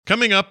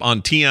Coming up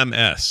on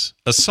TMS,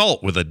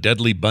 assault with a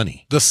deadly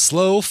bunny. The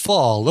slow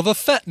fall of a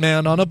fat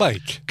man on a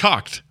bike.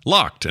 Cocked,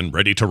 locked, and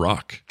ready to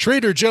rock.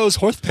 Trader Joe's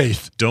Horth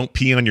Paith. Don't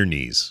pee on your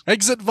knees.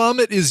 Exit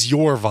vomit is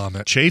your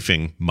vomit.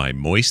 Chafing, my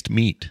moist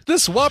meat.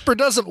 This Whopper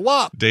Doesn't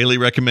Whop. Daily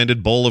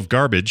recommended bowl of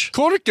garbage.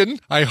 Korken,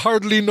 I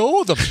hardly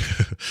know them.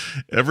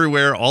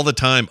 Everywhere, all the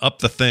time, up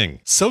the thing.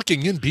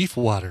 Soaking in beef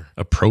water.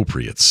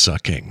 Appropriate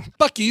sucking.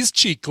 Bucky's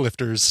cheek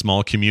lifters.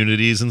 Small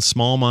communities and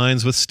small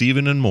minds with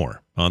Steven and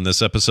more. On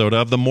this episode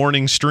of The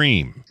Morning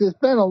Stream. It's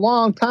been a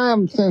long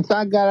time since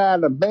I got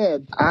out of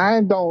bed.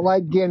 I don't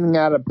like getting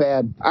out of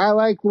bed. I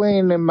like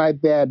laying in my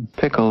bed.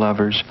 Pickle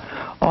lovers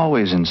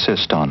always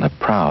insist on the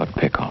proud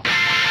pickle.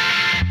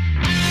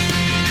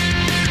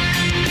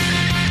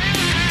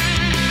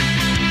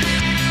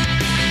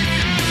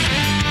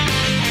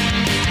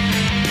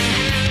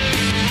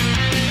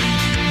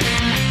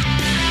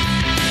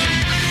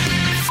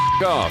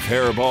 F off,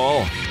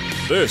 hairball.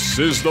 This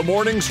is The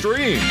Morning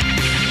Stream.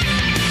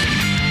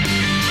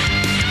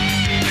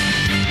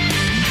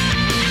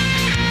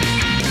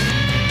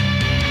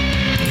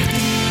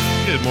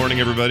 Good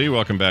morning, everybody.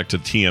 Welcome back to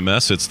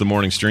TMS. It's the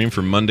morning stream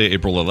for Monday,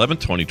 April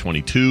 11th,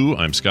 2022.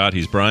 I'm Scott.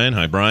 He's Brian.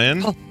 Hi,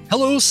 Brian. Oh,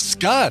 hello,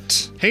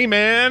 Scott. Hey,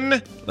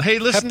 man. Hey,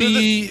 listen to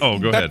the... Oh,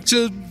 go ahead.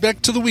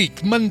 Back to the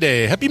week.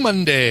 Monday. Happy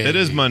Monday. It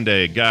is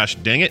Monday. Gosh,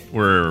 dang it.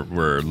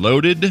 We're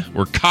loaded.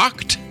 We're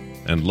cocked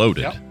and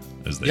loaded,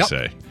 as they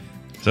say.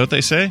 Is that what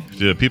they say?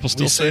 Do people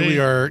still say? We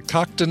are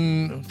cocked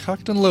and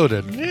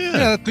loaded.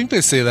 Yeah, I think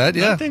they say that.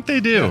 Yeah, I think they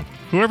do. Yeah.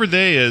 Whoever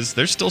they is,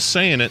 they're still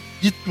saying it.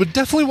 You would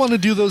definitely want to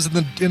do those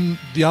in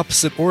the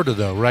opposite order,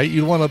 though, right?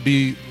 You want to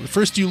be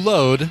first you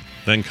load,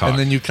 then cock, and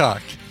then you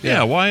cock.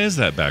 Yeah. Why is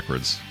that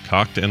backwards?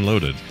 Cocked and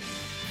loaded.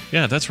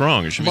 Yeah, that's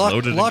wrong. It should be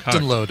loaded. Locked and cocked.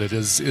 And loaded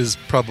is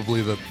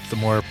probably the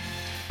more.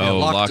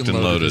 Locked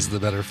and loaded is the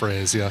better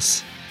phrase.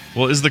 Yes.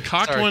 Well, is the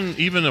cocked one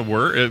even a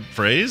word, a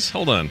phrase?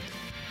 Hold on.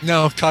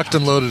 No, cocked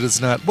and loaded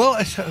is not. Well,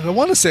 I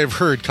want to say I've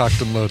heard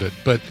cocked and loaded,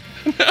 but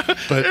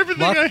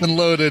locked and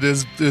loaded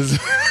is.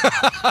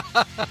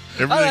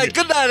 All right,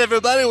 good night,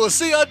 everybody. We'll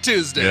see you on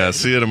Tuesday. Yeah,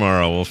 see you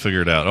tomorrow. We'll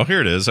figure it out. Oh, here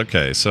it is.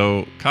 Okay,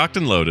 so cocked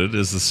and loaded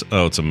is this.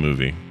 Oh, it's a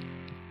movie.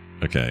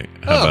 Okay,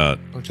 how about?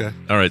 Okay.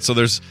 All right, so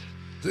there's.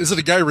 Is it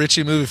a Guy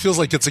Ritchie movie? It feels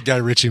like it's a Guy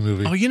Ritchie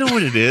movie. Oh, you know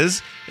what it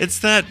is? It's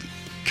that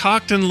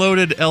cocked and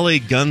loaded L.A.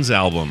 Guns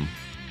album,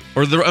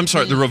 or the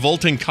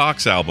Revolting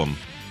Cocks album.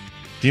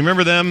 Do you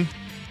remember them?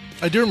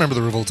 I do remember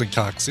the Revolting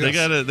Cocks. Yes.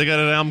 They got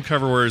an album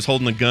cover where he's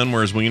holding a gun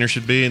where his wiener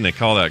should be, and they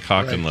call that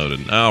cocked and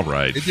loaded. All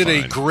right, they did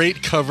a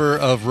great cover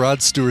of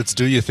Rod Stewart's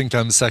 "Do You Think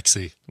I'm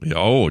Sexy?"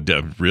 Oh,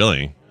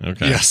 really?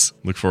 Okay. Yes.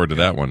 Look forward to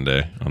that one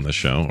day on the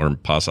show, or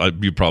possibly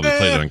you probably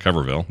played it on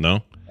Coverville.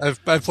 No,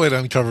 I've played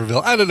on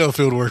Coverville. I don't know if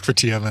it would work for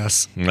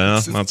TMS.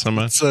 No, not so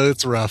much.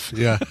 It's rough.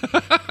 Yeah.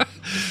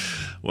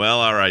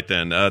 Well, all right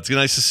then. It's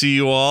nice to see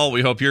you all.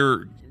 We hope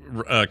you're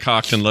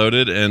cocked and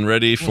loaded and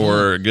ready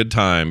for a good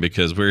time,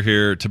 because we're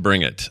here to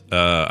bring it.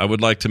 I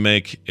would like to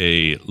make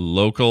a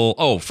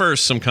local.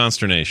 First, some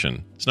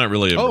consternation. It's not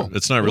really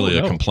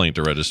a complaint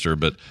to register,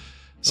 but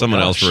someone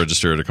else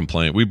registered a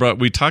complaint.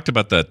 We talked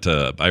about that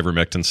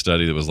ivermectin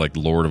study that was like the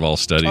Lord of all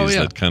studies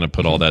that kind of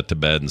put all that to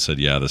bed and said,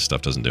 yeah, this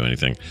stuff doesn't do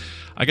anything.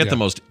 I got the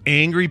most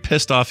angry,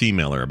 pissed off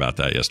emailer about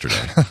that yesterday.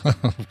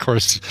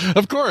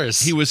 Of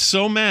course. He was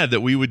so mad that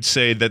we would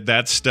say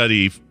that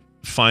study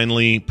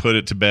finally put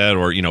it to bed,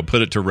 or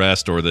put it to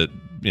rest, or that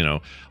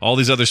all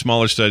these other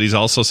smaller studies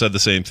also said the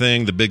same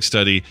thing. The big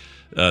study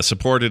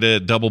supported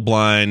it. Double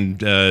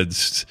blind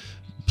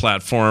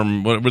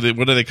platform. What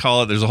do they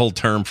call it? There's a whole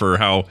term for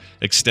how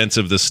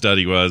extensive this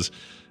study was.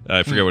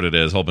 I forget what it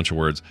is. A whole bunch of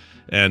words.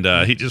 And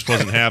he just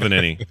wasn't having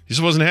any.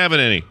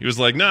 He was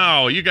like,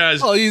 "No, you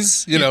guys." Well, he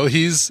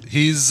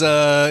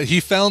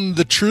found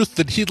the truth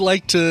that he'd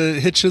like to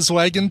hitch his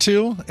wagon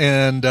to,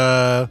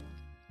 and.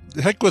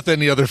 Heck with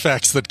any other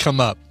facts that come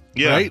up,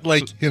 right?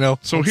 Like,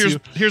 So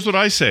here's what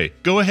I say.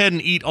 Go ahead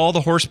and eat all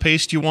the horse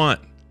paste you want.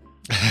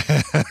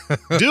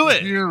 Do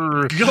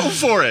it. Go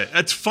for it.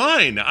 That's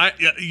fine.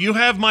 You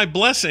have my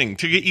blessing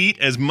to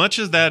eat as much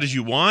of that as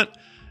you want.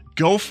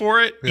 Go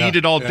for it. Eat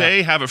it all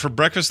day. Have it for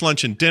breakfast,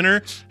 lunch, and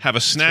dinner. Have a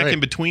snack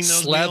in between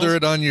those Slather meals.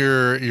 it on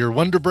your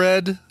Wonder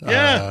Bread.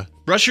 Yeah.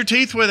 Brush your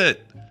teeth with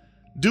it.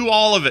 Do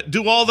all of it.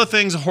 Do all the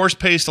things horse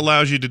paste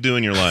allows you to do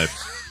in your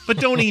life. But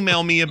don't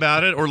email me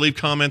about it or leave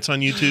comments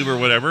on YouTube or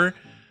whatever.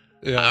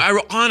 Yeah.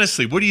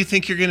 Honestly, what do you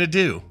think you're going to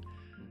do?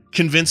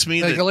 Convince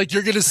me that... Like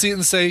you're going to see it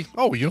and say,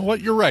 oh, you know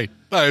what? You're right.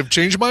 I've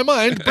changed my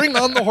mind. Bring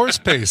on the horse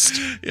paste.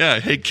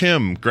 Yeah. Hey,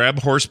 Kim, grab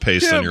horse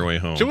paste on your way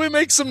home. Can we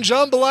make some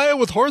jambalaya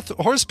with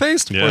horse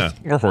paste? Yeah,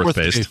 or horse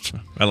paste.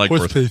 I like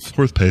horse paste.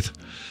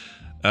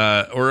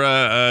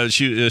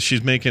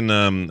 She's making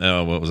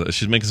what was it?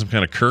 She's making some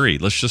kind of curry.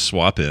 Let's just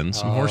swap in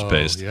some horse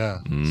paste. Yeah,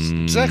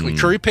 exactly.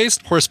 Curry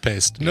paste, horse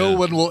paste. No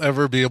one will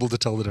ever be able to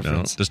tell the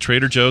difference. No. Does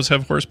Trader Joe's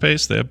have horse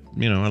paste? They have,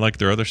 I like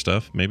their other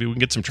stuff. Maybe we can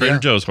get some Trader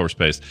Joe's horse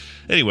paste.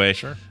 Anyway,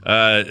 sure.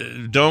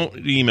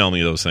 Don't email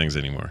me those things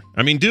anymore.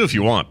 I mean, do if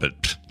you want,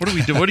 but what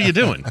are you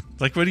doing?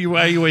 Like, why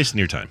are you wasting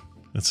your time?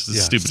 That's the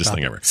stupidest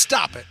thing ever.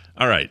 Stop it.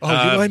 All right. Oh, you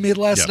know what I made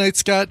last night,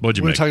 Scott? What'd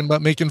you make? We're talking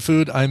about making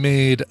food. I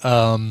made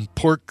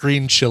pork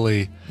green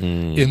chili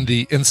in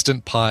the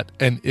Instant Pot,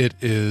 and it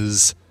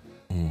is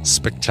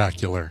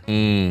spectacular.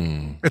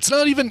 It's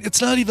not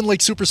even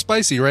like super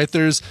spicy, right?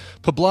 There's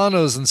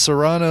poblanos and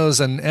serranos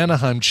and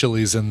Anaheim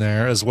chilies in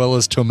there, as well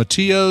as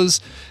tomatillos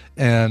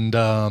and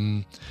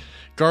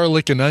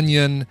garlic and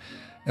onion,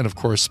 and of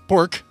course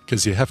pork,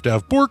 because you have to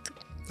have pork.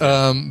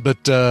 Oh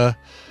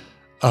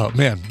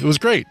man, it was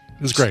great.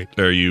 It was great.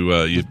 Are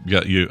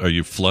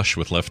you flush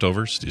with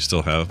leftovers? Do you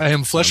still have? I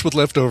am flush with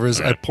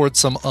leftovers. Right. I poured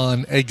some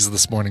on eggs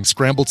this morning,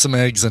 scrambled some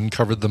eggs and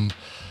covered them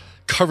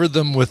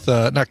with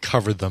not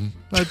covered them.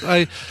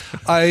 I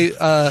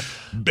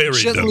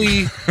buried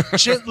them.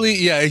 Gently,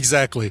 yeah,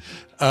 exactly.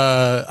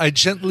 I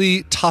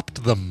gently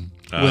topped them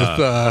with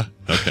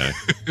Okay.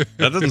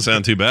 That doesn't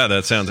sound too bad.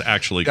 That sounds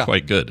actually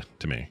quite good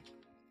to me.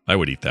 I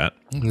would eat that.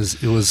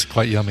 It was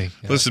quite yummy.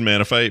 Yeah. Listen,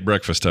 man, if I ate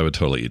breakfast, I would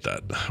totally eat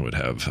that. I would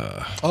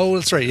have. Oh,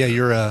 that's right. Yeah,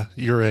 you're a.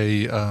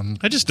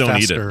 I just don't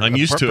eat it. I'm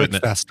used to it.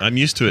 I'm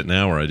used to it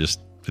now, where it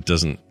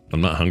doesn't.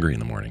 I'm not hungry in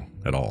the morning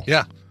at all.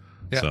 Yeah.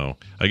 So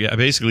I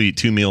basically eat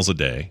 2 meals a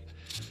day,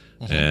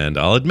 and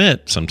I'll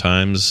admit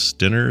sometimes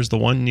dinner is the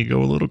one you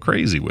go a little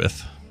crazy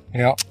with.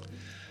 Yeah.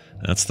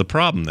 That's the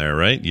problem there,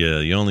 right?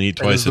 You only eat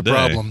twice a day.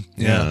 Problem.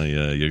 Yeah.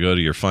 You go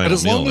to your final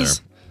meal there.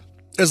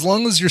 As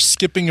long as you're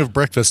skipping of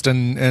breakfast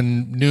and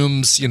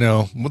Noom's,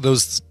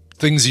 those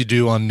things you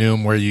do on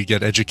Noom where you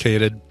get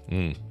educated,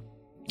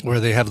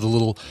 where they have the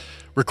little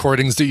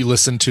recordings that you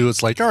listen to.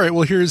 It's like, all right,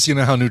 well, here's,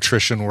 how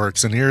nutrition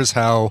works, and here's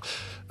how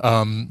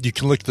you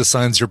can look at the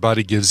signs your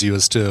body gives you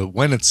as to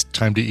when it's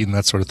time to eat and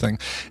that sort of thing.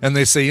 And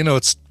they say,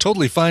 it's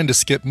totally fine to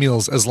skip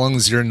meals as long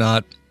as you're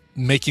not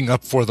making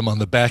up for them on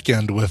the back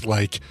end with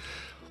like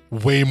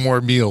way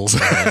more meals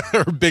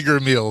or bigger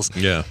meals.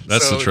 Yeah,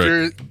 that's the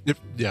trick.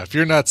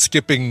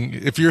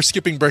 If you're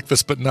skipping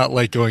breakfast but not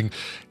like going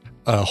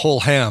whole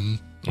ham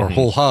or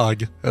whole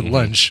hog at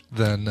lunch,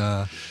 then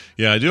I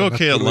do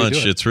okay at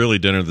lunch. It's really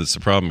dinner that's the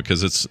problem,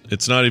 because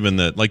it's not even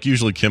that. Like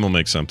usually Kim will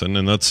make something,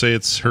 and let's say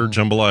it's her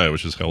jambalaya,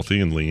 which is healthy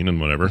and lean and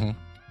whatever.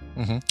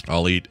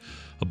 I'll eat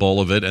a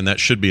bowl of it, and that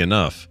should be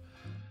enough.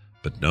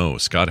 But no,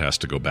 Scott has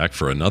to go back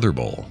for another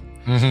bowl.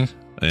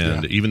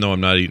 And even though I'm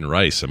not eating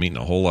rice, I'm eating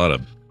a whole lot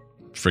of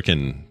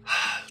freaking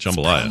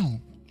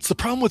jambalaya. It's the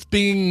problem with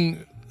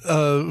being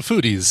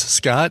foodies,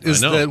 Scott,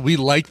 is that we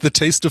like the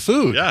taste of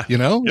food. Yeah.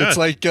 It's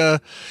like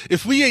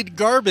if we ate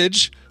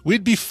garbage,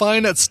 we'd be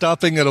fine at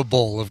stopping at a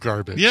bowl of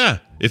garbage. Yeah.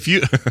 If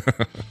you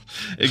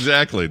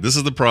exactly. This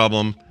is the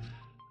problem.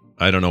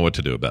 I don't know what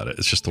to do about it.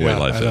 It's just the way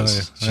life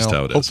is. It's just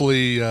how it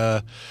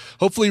is.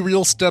 Hopefully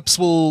Real Steps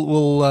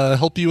will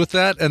help you with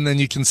that, and then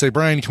you can say,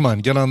 Brian, come on,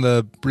 get on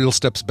the Real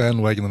Steps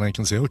bandwagon, and I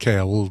can say, okay,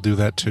 I will do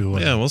that too.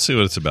 Yeah, we'll see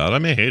what it's about. I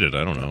may hate it.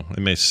 I don't know.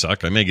 It may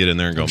suck. I may get in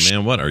there and go,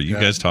 man, what are you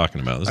guys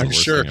talking about? This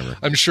is the worst thing ever.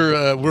 I'm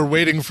sure we're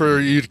waiting for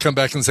you to come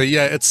back and say,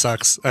 yeah, it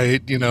sucks.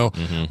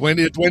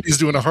 Wendy's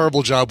doing a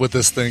horrible job with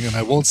this thing, and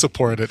I won't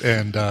support it.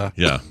 And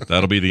yeah,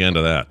 that'll be the end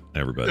of that,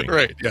 everybody.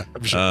 Right, yeah,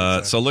 I'm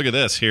sure. So look at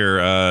this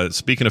here.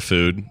 Speaking of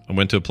food, I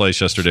went to a place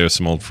yesterday with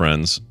some old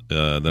friends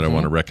that I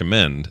want to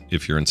recommend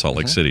if you're in Salt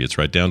Lake City. It's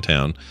right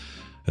downtown.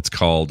 It's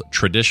called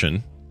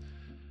Tradition.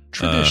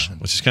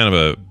 Which is kind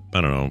of I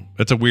don't know,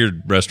 it's a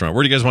weird restaurant.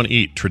 Where do you guys want to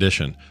eat?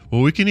 Tradition.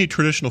 Well, we can eat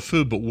traditional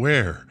food, but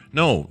where?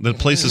 No, the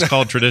place is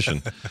called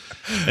Tradition.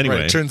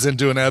 Anyway. Right, turns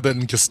into an Abbott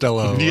and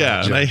Costello.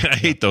 Yeah, and I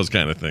hate those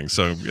kind of things,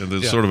 so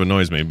it sort of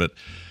annoys me. But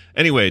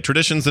anyway,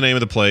 Tradition's the name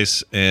of the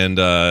place, and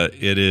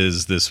it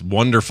is this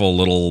wonderful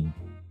little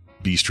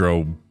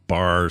bistro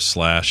bar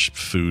 /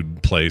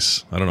 food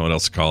place. I don't know what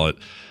else to call it.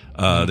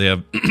 They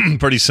have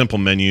pretty simple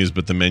menus,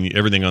 but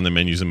everything on the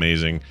menu is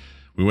amazing.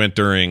 We went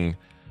during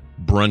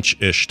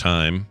brunch-ish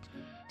time,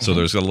 so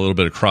there's a little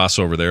bit of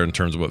crossover there in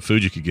terms of what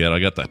food you could get. I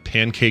got the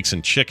pancakes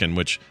and chicken,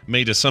 which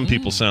made to some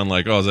people sound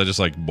like, oh, is that just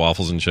like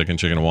waffles and chicken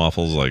and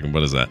waffles? Like,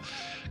 what is that?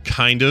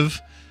 Kind of,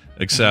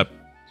 except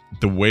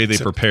the way they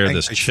prepare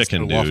this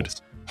chicken, dude.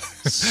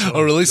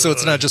 Oh, really? So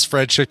it's not just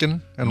fried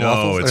chicken and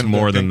waffles? No, it's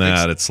more than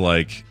that. It's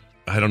like,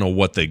 I don't know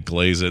what they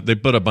glaze it. They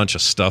put a bunch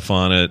of stuff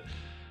on it.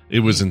 It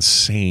was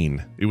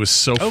insane. It was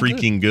so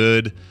freaking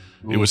good.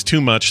 It was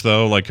too much,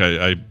 though. Like,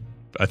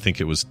 I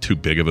think it was too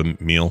big of a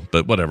meal,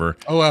 but whatever.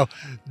 Oh, wow.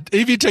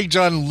 AV Tech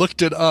John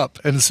looked it up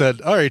and said,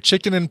 all right,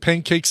 chicken and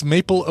pancakes,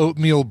 maple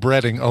oatmeal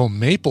breading. Oh,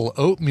 maple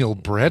oatmeal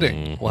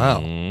breading.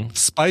 Wow.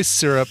 Spice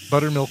syrup,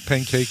 buttermilk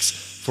pancakes,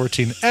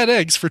 14. Add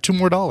eggs for $2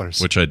 more.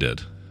 Which I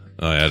did.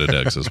 I added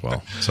eggs as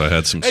well. So I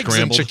had some eggs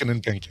scrambled and chicken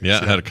and pancakes. Yeah,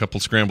 I had a couple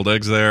scrambled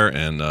eggs there,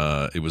 and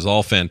it was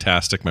all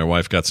fantastic. My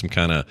wife got some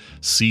kind of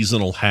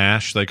seasonal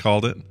hash, they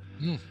called it,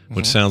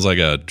 which sounds like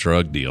a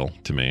drug deal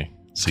to me.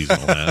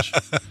 Seasonal hash.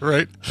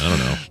 Right. I don't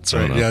know. That's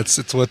right. Yeah,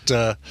 it's what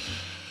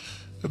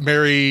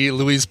Mary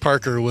Louise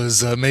Parker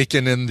was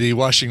making in the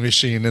washing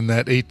machine in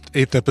that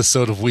eighth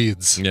episode of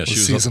Weeds. Yeah, she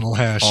was seasonal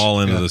hash. All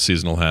into the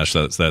seasonal hash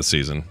that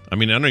season. I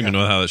mean, I don't even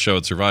know how that show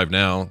would survive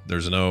now.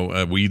 There's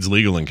no Weeds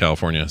legal in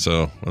California,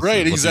 so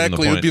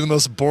exactly. It would be the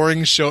most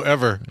boring show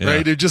ever. Yeah.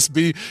 Right?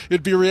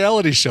 It'd be a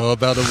reality show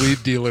about a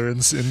weed dealer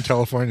in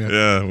California.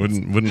 Yeah,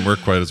 wouldn't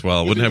work quite as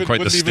well. Wouldn't have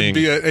quite the sting. Wouldn't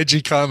even be an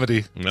edgy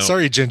comedy. No.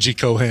 Sorry, Genji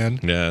Cohan.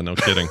 Yeah, no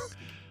kidding.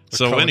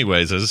 So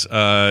anyways,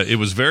 it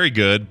was very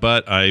good,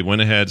 but I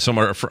went ahead. Some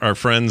of our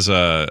friends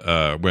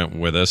went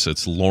with us.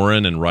 It's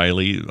Lauren and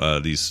Riley,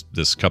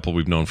 this couple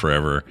we've known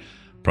forever,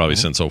 probably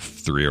since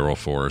 03 or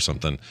 04 or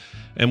something.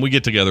 And we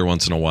get together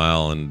once in a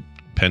while, and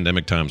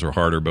pandemic times were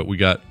harder, but we've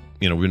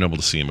been able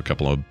to see them a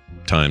couple of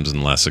times in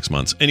the last 6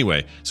 months.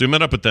 Anyway, so we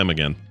met up with them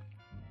again.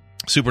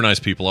 Super nice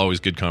people, always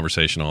good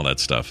conversation, all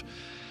that stuff.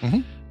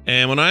 Mm-hmm.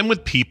 And when I'm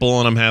with people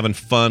and I'm having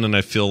fun and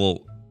I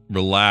feel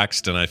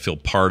relaxed and I feel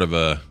part of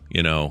a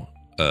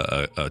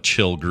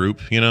chill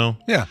group,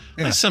 Yeah.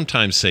 I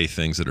sometimes say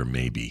things that are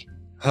maybe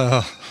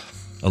a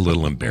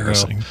little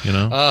embarrassing,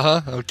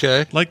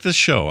 Okay. Like this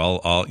show.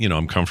 I'll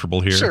I'm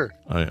comfortable here. Sure.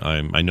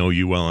 I know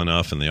you well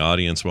enough and the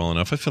audience well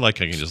enough. I feel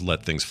like I can just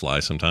let things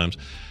fly sometimes.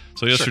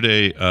 So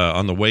yesterday,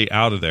 on the way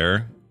out of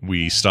there,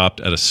 we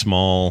stopped at a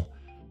small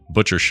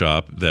butcher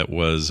shop that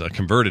was a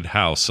converted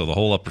house. So the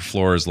whole upper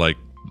floor is like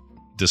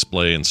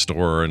display and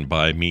store and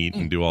buy meat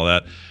and do all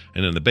that.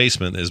 And in the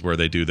basement is where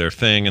they do their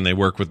thing, and they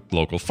work with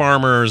local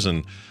farmers,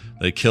 and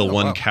they kill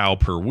one cow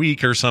per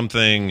week or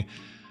something,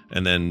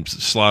 and then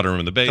slaughter them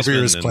in the basement. Cover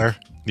yours, Claire.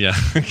 Yeah,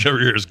 cover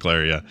yours,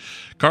 Claire. Yeah,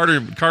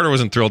 Carter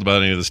wasn't thrilled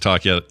about any of this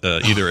talk yet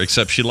either.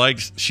 Except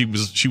she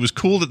was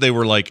cool that they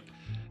were like,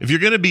 if you're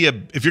gonna be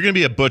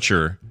a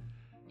butcher,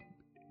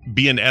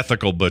 be an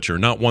ethical butcher,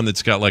 not one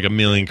that's got like a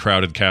million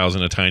crowded cows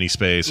in a tiny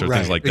space or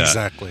things like that.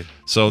 Exactly.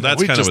 So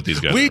that's kind of what these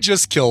guys We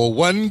just kill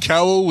one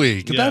cow a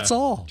week. Yeah, that's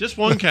all. Just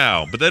one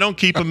cow. But they don't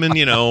keep them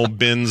in,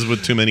 bins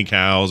with too many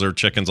cows or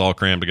chickens all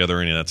crammed together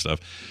or any of that stuff.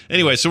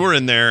 Anyway, so we're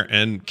in there,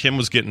 and Kim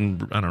was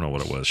getting, I don't know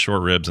what it was,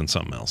 short ribs and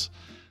something else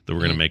that we're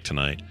going to make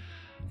tonight.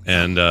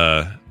 And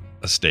a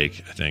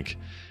steak, I think.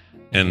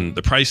 And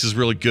the price is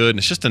really good, and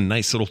it's just a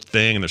nice little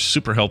thing, and they're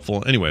super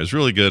helpful. Anyway, it was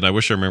really good. I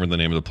wish I remembered the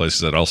name of the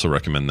places. I'd also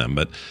recommend them.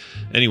 But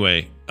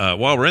anyway,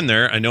 while we're in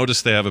there, I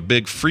noticed they have a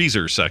big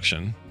freezer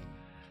section,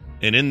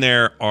 and in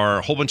there are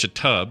a whole bunch of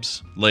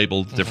tubs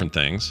labeled different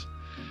things.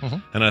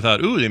 And I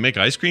thought, ooh, they make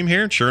ice cream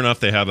here? And sure enough,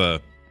 they have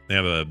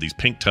these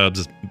pink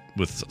tubs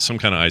with some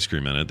kind of ice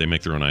cream in it. They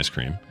make their own ice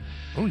cream.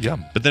 Oh,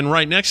 yum. But then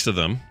right next to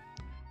them,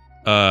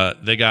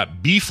 they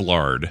got beef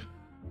lard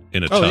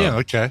in a tub. Oh, yeah,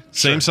 okay.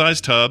 Same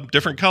size tub,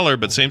 different color,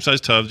 but same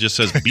size tub, just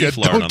says beef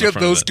lard on the front. Don't get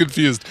those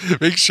confused.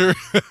 Make sure.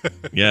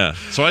 Yeah.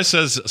 So I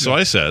says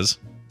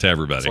to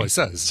everybody.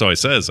 So I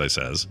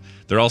says.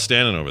 They're all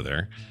standing over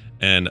there.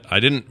 And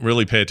I didn't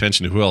really pay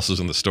attention to who else was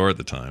in the store at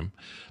the time.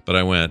 But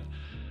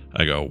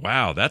I go,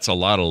 wow, that's a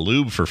lot of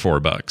lube for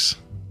 $4.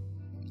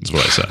 Is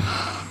what I said.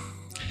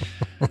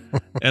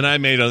 And I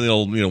made a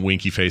little,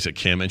 winky face at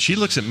Kim, and she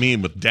looks at me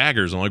with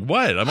daggers. I'm like,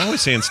 what? I'm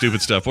always saying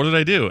stupid stuff. What did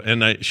I do?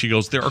 And she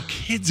goes, there are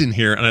kids in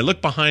here. And I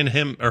look behind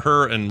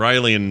her and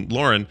Riley and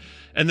Lauren,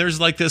 and there's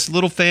like this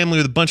little family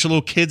with a bunch of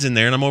little kids in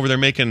there, and I'm over there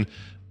making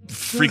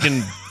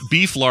freaking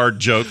beef lard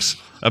jokes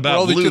about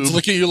all the lube. Kids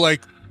look at you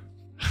like,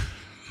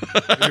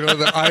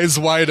 the eyes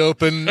wide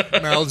open,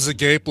 mouths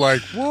agape,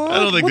 like, what? I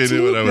don't think they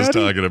knew what I was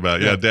talking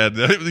about. Yeah, Yeah. Dad,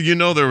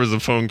 there was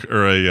a phone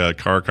or a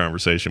car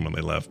conversation when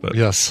they left. But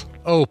yes.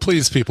 Oh,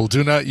 please, people,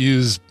 do not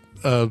use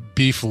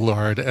beef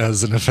lard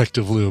as an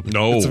effective lube.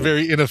 No. It's a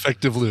very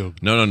ineffective lube.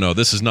 No.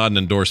 This is not an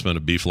endorsement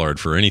of beef lard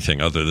for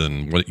anything other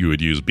than what you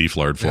would use beef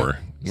lard for.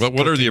 Yeah.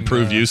 What are the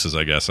approved uses,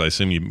 I guess? I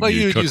assume you cook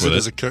use with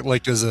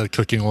it as a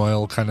cooking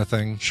oil kind of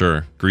thing.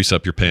 Sure. Grease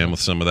up your pan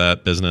with some of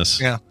that business.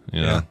 Yeah.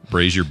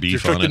 Braise your beef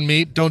if you're on cooking it.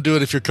 meat, don't do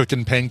it if you're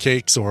cooking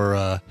pancakes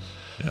or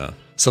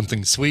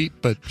something sweet.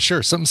 But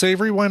sure, something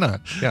savory, why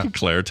not? Yeah.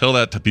 Claire, tell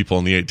that to people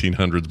in the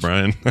 1800s,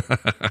 Brian.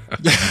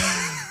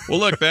 Well,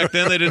 look, back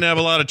then they didn't have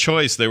a lot of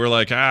choice. They were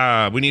like,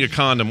 we need a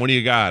condom. What do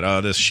you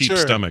got? This sheep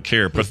stomach.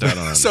 Here, put that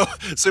on.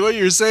 So what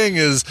you're saying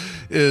is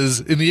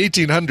in the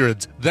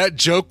 1800s, that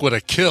joke would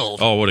have killed.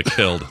 Oh, would have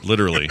killed,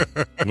 literally.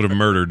 Would have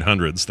murdered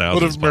hundreds,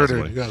 thousands,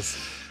 murdered, yes.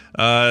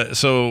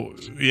 So,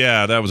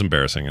 yeah, that was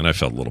embarrassing, and I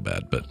felt a little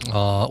bad. But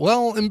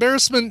well,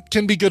 embarrassment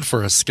can be good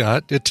for us,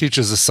 Scott. It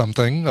teaches us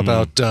something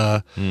about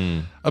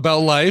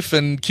life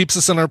and keeps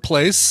us in our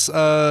place.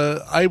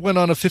 I went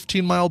on a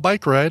 15-mile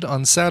bike ride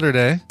on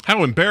Saturday.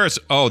 How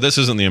embarrassing. Oh, this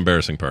isn't the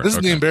embarrassing part. This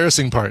isn't the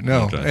embarrassing part,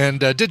 no. Okay. And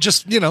did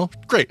just,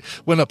 great.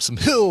 Went up some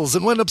hills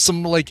and went up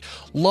some,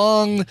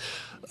 long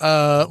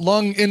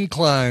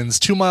inclines,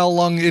 2-mile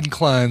long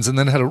inclines, and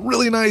then had a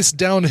really nice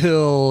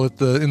downhill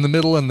in the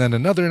middle, and then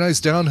another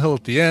nice downhill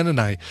at the end. And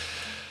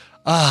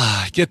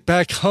I get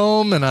back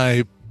home, and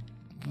I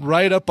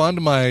ride up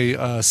onto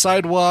my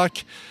sidewalk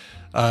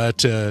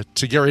to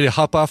get ready to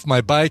hop off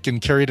my bike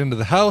and carry it into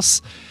the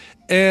house,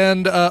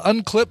 and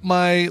unclip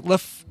my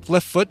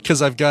left foot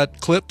because I've got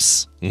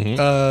clips,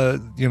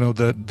 the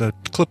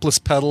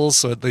clipless pedals,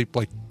 so they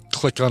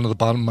click onto the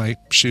bottom of my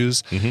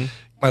shoes. Mm-hmm.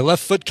 My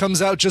left foot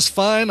comes out just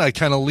fine. I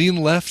kind of lean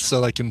left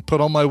so I can put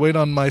all my weight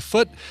on my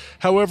foot.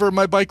 However,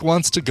 my bike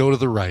wants to go to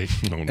the right.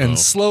 Oh, no. And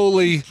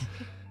slowly,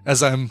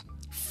 as I'm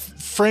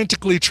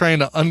frantically trying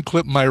to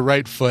unclip my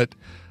right foot,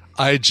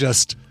 I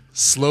just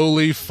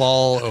slowly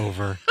fall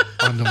over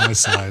onto my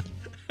side.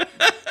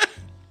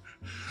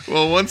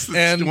 Well, once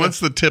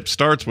the tip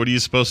starts, what are you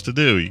supposed to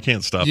do? You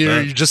can't stop that.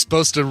 You're just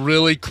supposed to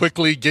really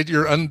quickly get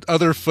your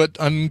other foot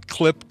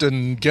unclipped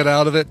and get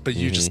out of it, but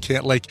you just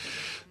can't. Like,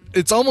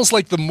 it's almost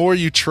like the more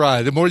you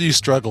try, the more you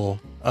struggle.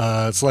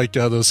 It's like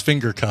those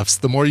finger cuffs.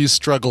 The more you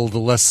struggle, the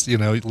less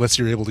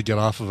you're able to get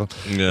off of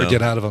them or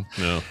get out of them.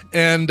 Yeah.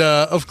 And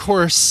of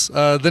course,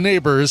 the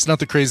neighbors, not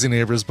the crazy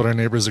neighbors, but our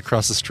neighbors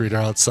across the street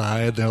are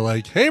outside. They're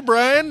like, "Hey,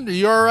 Brian, are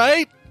you all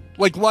right?"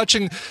 Like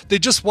they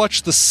just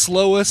watched the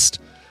slowest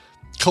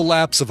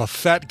collapse of a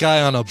fat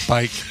guy on a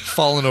bike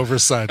falling over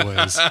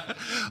sideways.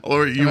 Or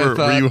were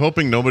you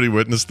hoping nobody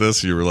witnessed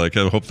this? You were like,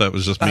 I hope that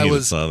was just me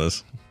that saw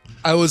this.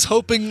 I was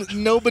hoping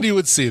nobody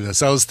would see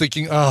this. I was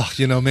thinking,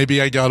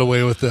 maybe I got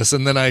away with this.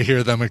 And then I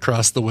hear them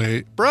across the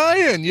way,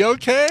 "Brian, you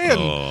okay?"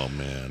 And oh,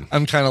 man.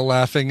 I'm kind of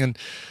laughing. And,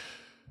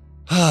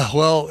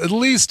 well, at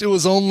least it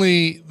was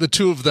only the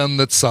two of them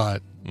that saw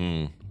it.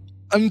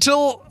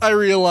 Until I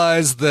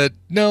realized that,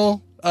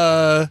 no,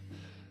 the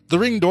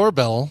Ring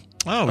doorbell,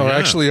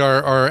 actually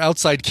our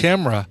outside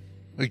camera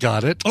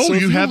got it. Oh, so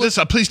you have this?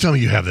 Please tell me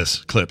you have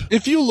this clip.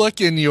 If you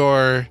look in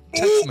your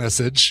text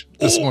message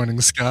this morning,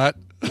 Scott,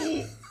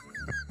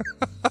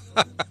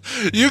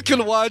 you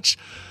can watch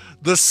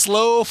the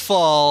slow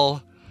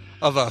fall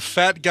of a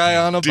fat guy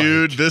on a bike.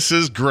 Dude, this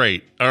is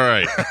great. All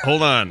right,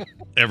 hold on,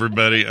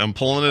 everybody. I'm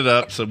pulling it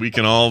up so we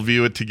can all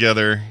view it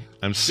together.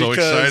 I'm so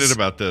excited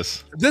about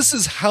this. This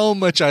is how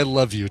much I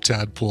love you,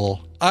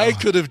 Tadpool. I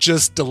could have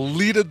just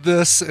deleted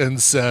this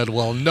and said,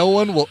 well, no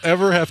one will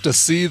ever have to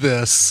see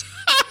this.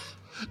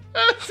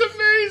 That's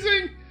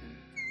amazing.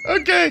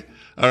 Okay.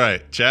 All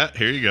right, chat,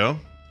 here you go.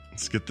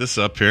 Let's get this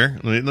up here.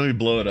 Let me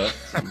blow it up.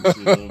 So we can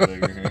see a little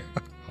bigger here.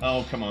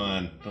 Oh, come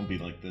on. Don't be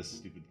like this,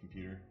 stupid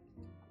computer.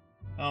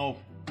 Oh,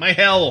 my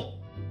hell.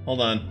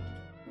 Hold on.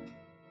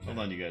 Hold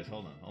on, you guys.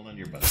 Hold on to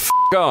your butt.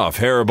 Off,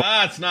 Hairball.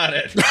 That's not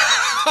it.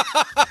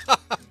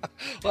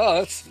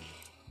 Well, it's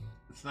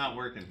not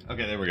working.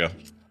 Okay, there we go.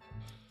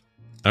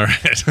 All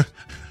right. Wait,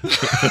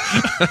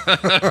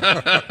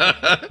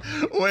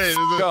 is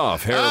it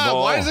off,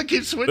 Hairball? Why does it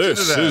keep switching to that?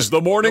 This is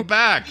the morning. Go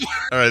back.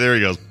 All right, there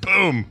he goes.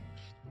 Boom.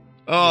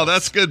 Oh,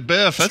 that's good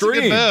biff. That's a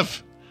good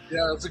biff.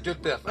 Yeah, that's a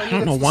good biff. I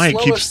don't know why it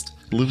keeps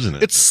losing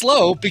it. It's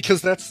slow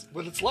because that's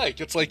what it's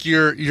like. It's like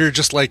you're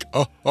just like,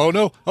 oh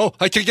no,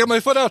 I can't get my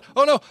foot out.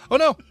 Oh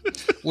no.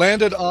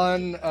 Landed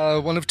on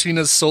one of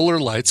Tina's solar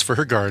lights for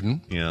her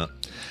garden. Yeah.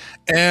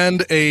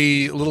 And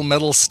a little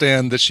metal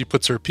stand that she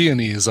puts her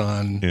peonies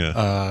on.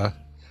 Yeah.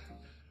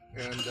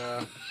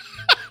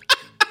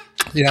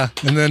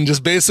 And then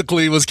just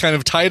basically was kind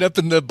of tied up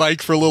in the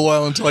bike for a little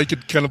while until I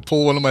could kind of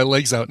pull one of my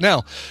legs out.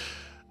 Now,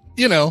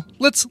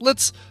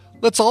 let's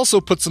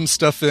also put some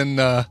stuff in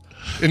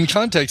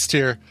context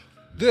here.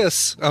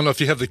 This, I don't know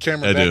if you have the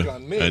camera back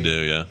on me. I do,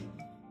 yeah.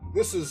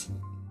 This is...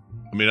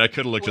 I mean, I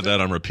could have looked at that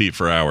on repeat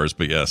for hours,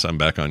 but yes, I'm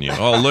back on you.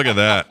 Oh, look at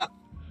that.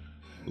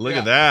 Look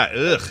at that.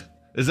 Ugh.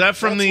 Is that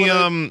from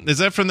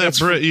that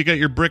brick? You got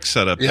your bricks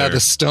set up there. Yeah, the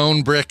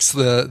stone bricks,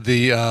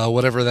 the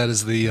whatever that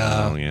is, the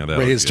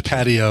raised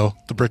patio,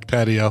 the brick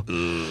patio.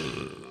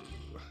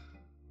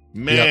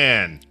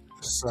 Man. Yep.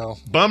 So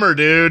bummer,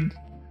 dude.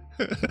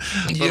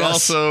 But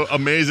also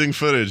amazing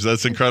footage.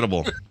 That's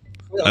incredible.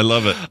 Yeah. I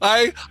love it.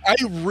 I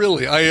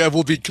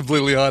will be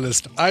completely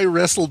honest. I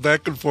wrestled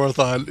back and forth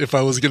on if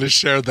I was going to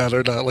share that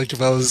or not. Like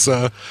if I was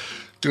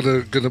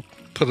gonna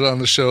put it on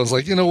the show. I was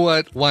like, you know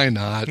what? Why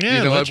not?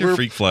 Yeah, let your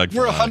freak flag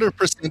fly. We're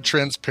 100%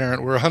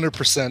 transparent. We're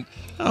 100%.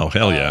 Oh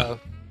hell yeah.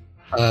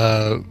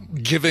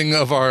 Giving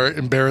of our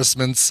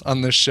embarrassments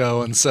on this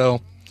show, and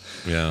so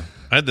yeah.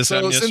 I had this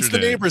happen yesterday. Since the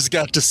neighbors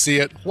got to see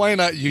it, why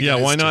not you? Yeah,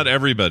 guys why not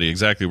everybody?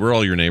 Exactly. We're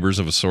all your neighbors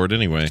of a sort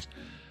anyway.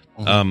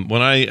 Mm-hmm.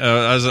 When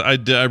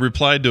I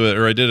replied to it,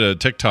 or I did a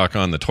TikTok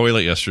on the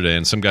toilet yesterday,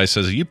 and some guy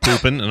says, "Are you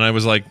pooping?" And I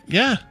was like,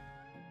 "Yeah."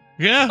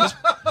 Yes.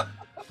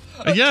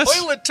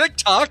 Toilet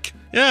TikTok.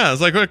 Yeah, I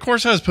was like, well, of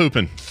course I was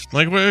pooping.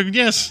 Like, well,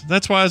 yes,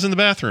 that's why I was in the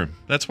bathroom.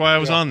 That's why I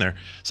was on there.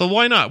 So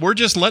why not? We're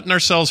just letting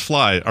ourselves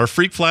fly. Our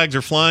freak flags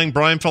are flying.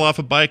 Brian fell off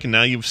a bike, and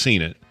now you've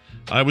seen it.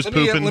 I was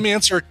pooping. Let me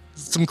answer.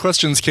 Some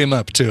questions came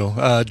up, too.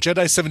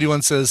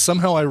 Jedi71 says,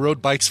 somehow I rode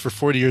bikes for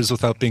 40 years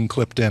without being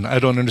clipped in. I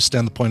don't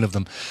understand the point of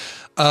them.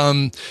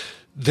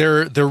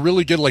 They're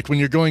really good. Like when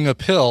you're going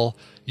uphill,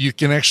 you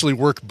can actually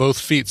work both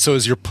feet. So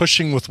as you're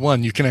pushing with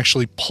one, you can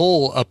actually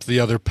pull up the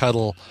other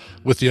pedal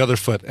with the other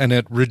foot, and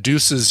it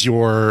reduces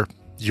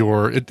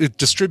it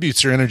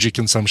distributes your energy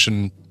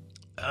consumption.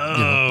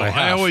 By half.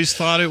 I always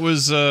thought it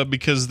was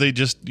because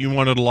you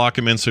wanted to lock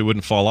them in so he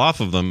wouldn't fall off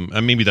of them.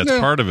 And maybe that's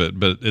part of it,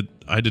 but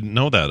I didn't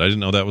know that. I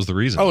didn't know that was the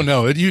reason. Oh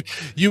no,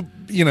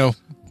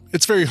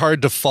 it's very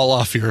hard to fall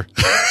off your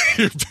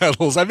your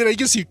pedals. I mean, I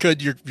guess you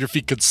could. Your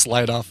feet could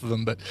slide off of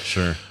them, but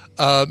sure.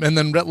 And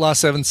then Law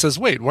 7 says,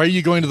 wait, why are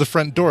you going to the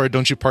front door?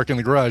 Don't you park in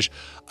the garage?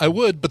 I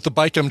would, but the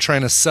bike I'm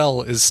trying to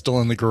sell is still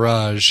in the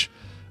garage,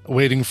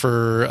 waiting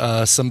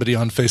for somebody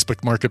on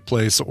Facebook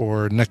Marketplace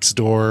or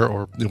Nextdoor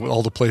or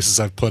all the places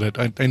I've put it.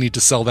 I need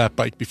to sell that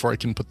bike before I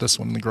can put this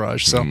one in the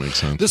garage. So makes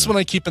sense, this one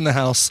I keep in the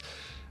house.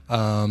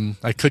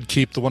 I could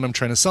keep the one I'm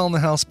trying to sell in the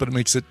house, but it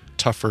makes it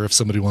tougher if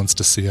somebody wants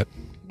to see it.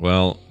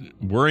 Well,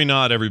 worry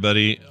not,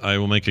 everybody. I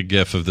will make a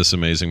GIF of this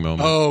amazing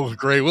moment. Oh,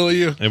 great. Will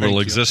you? It will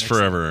exist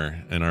forever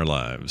in our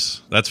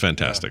lives. That's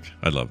fantastic. Yeah.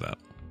 I love that.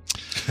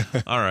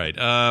 All right.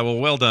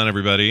 Well done,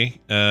 everybody.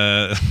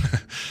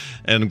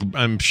 And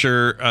I'm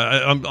sure,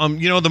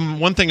 the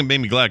one thing that made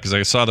me glad, because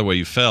I saw the way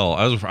you fell,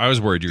 I was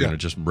worried you're going to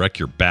just wreck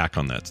your back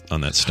on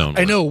that stone.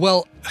 I know.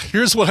 Well,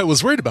 here's what I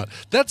was worried about.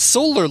 That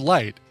solar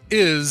light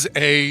is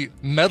a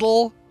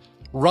metal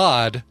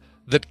rod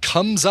that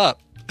comes up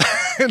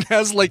and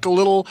has like a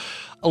little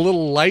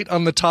light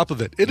on the top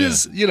of it. It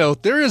is,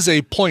 there is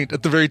a point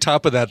at the very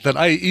top of that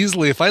I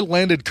easily, if I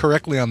landed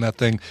correctly on that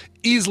thing,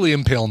 easily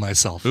impale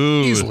myself.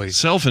 Ooh, easily.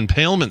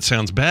 Self-impalement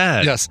sounds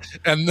bad. Yes.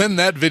 And then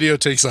that video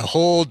takes a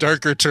whole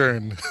darker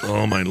turn.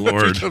 Oh my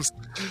Lord.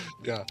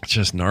 Yeah. It's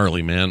just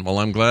gnarly, man. Well,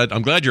 I'm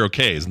glad you're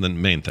okay is the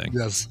main thing.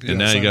 Yes. And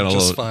now you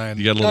got fine.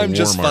 You got a little I'm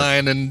just war mark.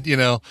 fine,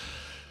 and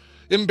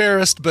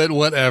embarrassed, but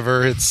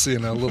whatever. It's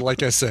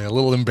like I say, a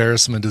little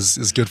embarrassment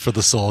is good for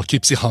the soul.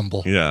 Keeps you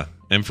humble. Yeah.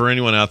 And for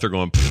anyone out there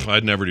going,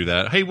 I'd never do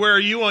that. Hey, where are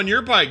you on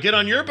your bike? Get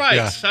on your bikes.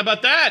 Yeah. How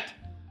about that?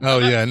 Oh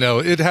yeah, no,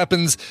 it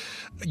happens.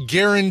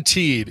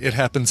 Guaranteed, it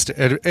happens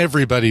to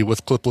everybody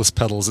with clipless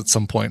pedals at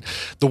some point.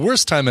 The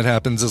worst time it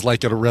happens is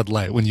like at a red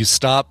light when you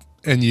stop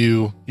and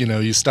you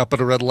stop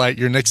at a red light.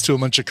 You're next to a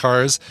bunch of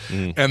cars,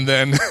 and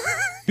then.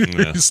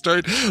 You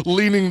start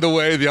leaning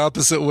the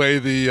opposite way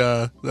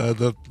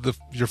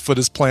your foot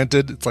is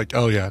planted. It's like,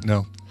 oh yeah,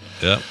 no.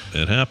 Yep,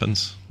 it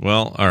happens.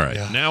 Well, all right.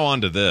 Yeah. Now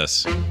on to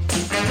this.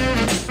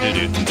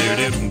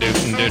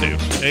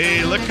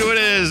 Hey, look who it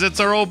is. It's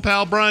our old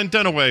pal Brian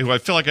Dunaway, who I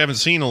feel like I haven't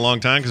seen in a long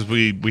time because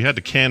we had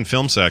to can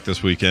Film Sack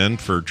this weekend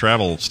for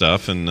travel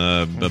stuff, and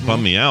it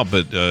bummed me out,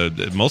 but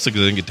mostly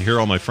because I didn't get to hear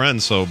all my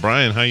friends. So,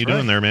 Brian, how you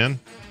doing there, man?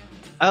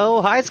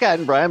 Oh, hi, Scott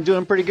and Brian. I'm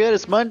doing pretty good.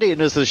 It's Monday,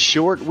 and it's a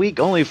short week.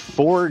 Only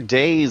 4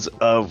 days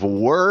of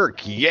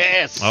work.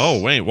 Yes.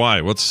 Oh, wait. Why?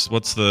 What's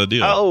the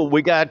deal? Oh,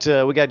 we got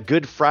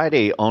Good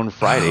Friday on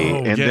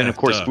Friday, then of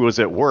course, if I was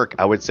at work,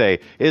 I would say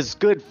it's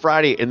Good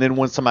Friday, and then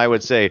once somebody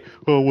would say,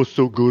 "Oh, what's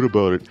so good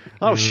about it?"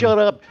 Oh, shut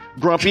up,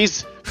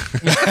 grumpies.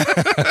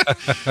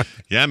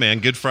 Yeah, man.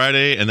 Good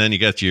Friday, and then you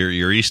got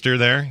your Easter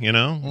there.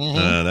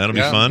 That'll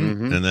be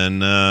fun. And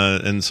then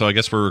and so I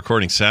guess we're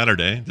recording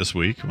Saturday this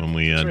week when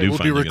we do. We'll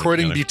be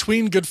recording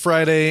between Good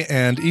Friday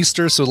and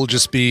Easter, so it'll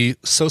just be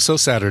so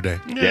Saturday.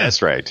 Yeah,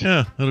 that's right.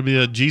 Yeah, it'll be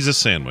a Jesus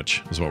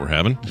sandwich is what we're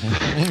having.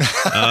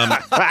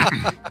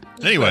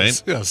 Anyway,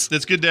 yes.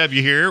 It's good to have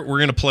you here. We're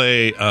going to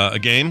play a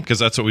game because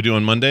that's what we do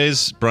on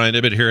Mondays. Brian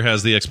Ibbett here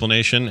has the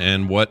explanation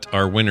and what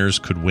our winners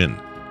could win.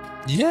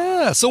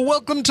 Yeah, so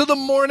welcome to the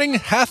Morning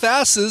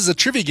Half-Asses, a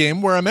trivia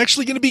game where I'm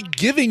actually going to be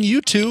giving you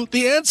two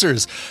the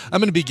answers. I'm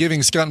going to be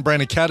giving Scott and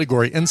Brian a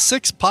category and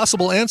 6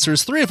 possible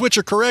answers, 3 of which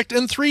are correct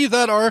and 3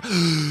 that are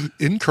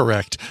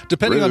incorrect.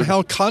 Depending on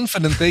how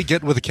confident they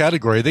get with a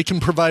category, they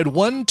can provide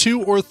 1,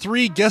 2, or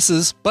 3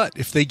 guesses, but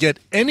if they get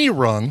any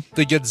wrong,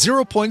 they get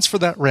 0 points for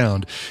that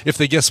round. If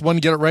they guess 1,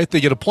 get it right, they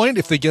get a point.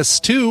 If they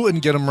guess 2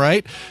 and get them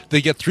right, they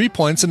get 3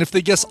 points. And if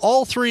they guess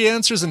all 3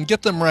 answers and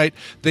get them right,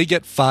 they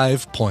get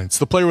 5 points.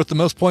 The player with the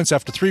most points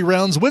after 3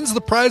 rounds wins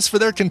the prize for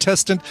their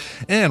contestant,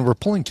 and we're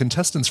pulling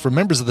contestants for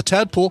members of the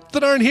Tadpool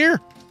that aren't here.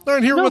 They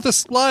aren't here with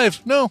us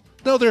live. No,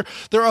 they're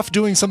off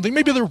doing something.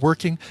 Maybe they're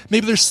working.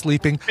 Maybe they're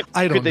sleeping.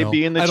 I don't know. Could they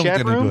be in the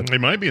chat room? They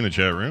might be in the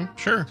chat room.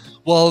 Sure.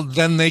 Well,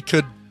 then they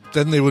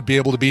would be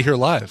able to be here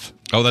live.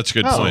 Oh, that's a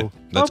good point.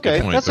 That's okay. a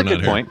good point. That's a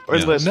good point. Or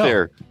unless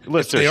they're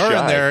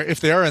if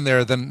they are in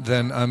there,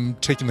 then I'm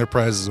taking their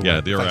prizes away.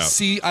 Yeah, they're out. I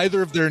see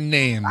either of their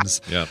names.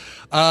 Yeah.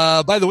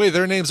 By the way,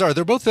 their names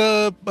they're both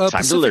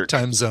Pacific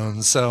time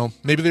zones, so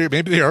maybe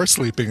they are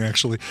sleeping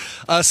actually.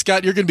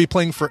 Scott, you're going to be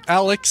playing for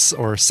Alex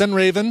or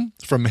Senraven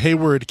from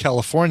Hayward,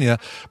 California.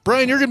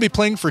 Brian, you're going to be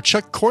playing for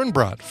Chuck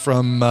Cornbrot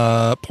from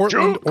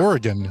Portland,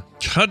 Oregon.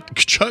 Chuck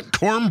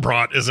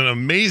Cornbrot is an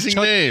amazing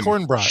name. Chuck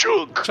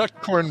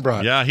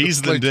Cornbrot. Yeah,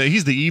 he's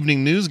the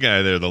evening news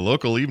guy there, the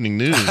local evening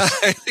news.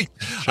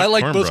 I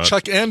like both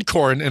Chuck and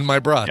Corn in my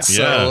brats.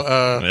 Yeah.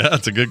 So,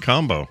 that's a good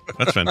combo.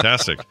 That's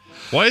fantastic.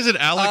 Why is it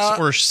Alex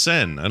or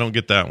Sen? I don't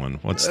get that one.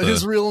 What's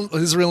his real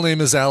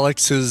name is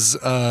Alex. His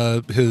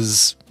avatar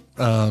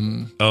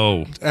name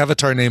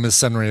is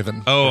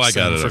Senraven. Oh, I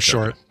got it for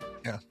short.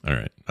 Yeah. All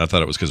right. I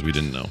thought it was because we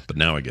didn't know, but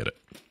now I get it.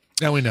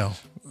 Now we know.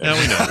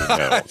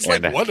 It's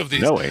like one of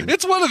these.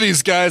 It's one of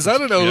these guys. I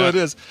don't know who it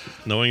is.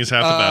 Knowing is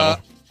half the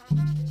battle.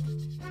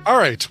 All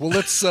right. Well,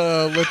 let's.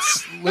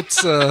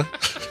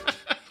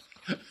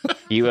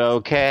 You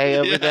okay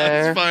over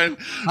there? It's fine.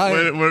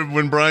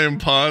 When Brian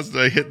paused,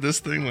 I hit this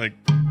thing like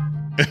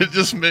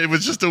it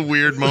was just a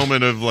weird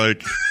moment of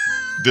like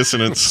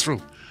dissonance.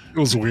 It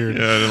was weird.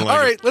 Yeah, I didn't like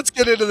All it. right, let's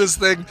get into this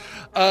thing.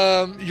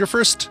 Your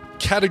first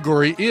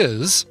category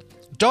is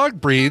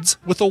dog breeds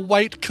with a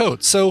white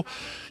coat. So,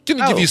 going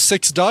to give you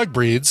 6 dog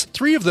breeds.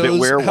 3 of those That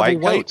wear have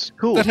white coats.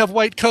 Cool. That have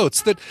white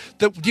coats. That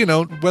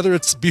whether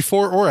it's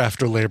before or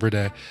after Labor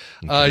Day.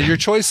 Your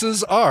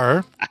choices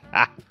are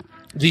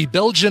the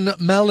Belgian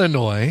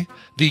Malinois,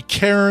 the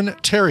Cairn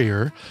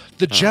Terrier,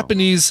 the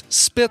Japanese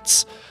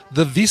Spitz,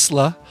 the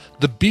Vizsla,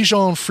 the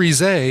Bichon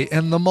Frise,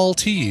 and the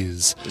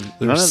Maltese.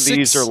 None of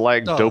these are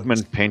like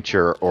Doberman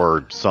Pinscher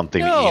or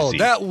something easy.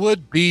 That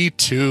would be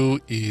too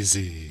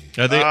easy.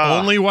 Are they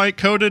only white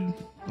coated,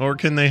 or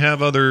can they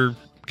have other?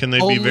 Can they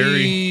be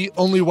very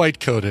only white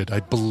coated?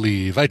 I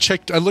believe. I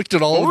looked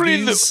at all of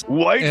these.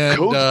 White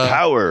coat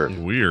power.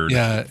 Weird?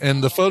 Yeah,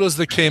 and the photos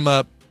that came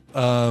up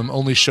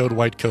only showed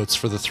white coats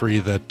for the 3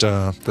 that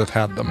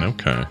had them.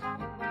 Okay.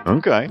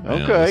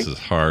 Okay. This is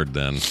hard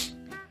then.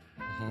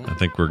 I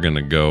think we're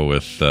gonna go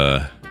with.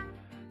 I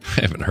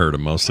haven't heard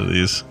of most of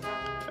these.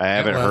 I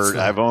haven't heard.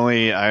 I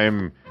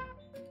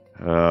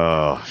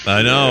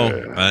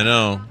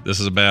know. This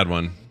is a bad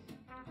one.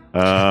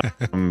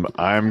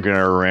 I'm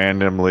gonna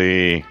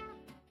randomly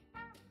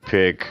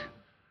pick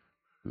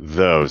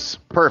those.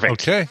 Perfect.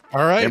 Okay.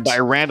 All right. And by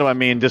random, I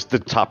mean just the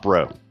top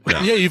row.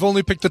 Yeah, you've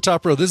only picked the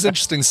top row. This is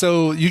interesting.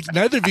 So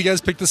neither of you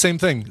guys picked the same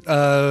thing.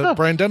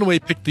 Brian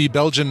Dunaway picked the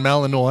Belgian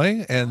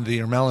Malinois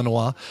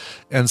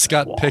and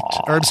Scott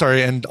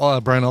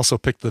picked. Brian also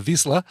picked the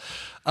Vizsla.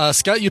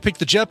 Scott, you picked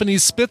the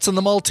Japanese Spitz and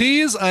the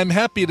Maltese. I'm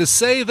happy to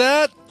say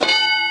that.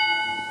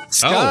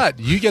 Scott,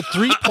 you get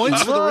 3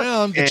 points for the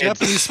round. The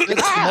Japanese Spitz,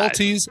 the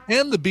Maltese,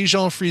 and the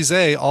Bichon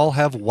Frise all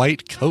have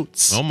white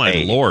coats. Oh my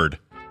lord.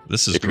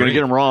 This is if you're going to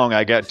get them wrong,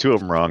 I got 2 of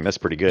them wrong. That's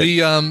pretty good.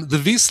 The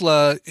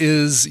Vizsla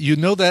is,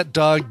 that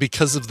dog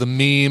because of the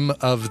meme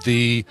of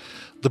the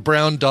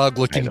brown dog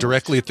looking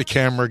directly at the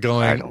camera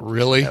going,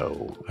 really?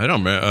 I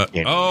don't know.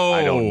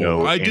 I don't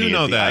know. I do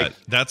know that.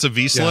 That's a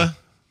Vizsla? Yeah,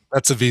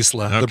 that's a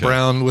Vizsla. Okay. The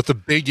brown with the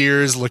big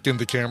ears looking at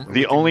the camera.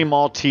 The only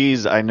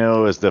Maltese I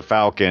know is the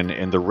Falcon,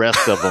 and the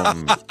rest of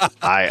them,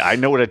 I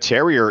know what a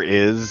Terrier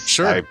is.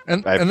 Sure.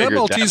 And that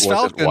Maltese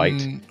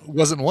Falcon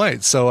wasn't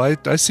white, so I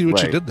see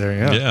what you did there.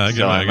 Yeah. Yeah, I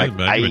get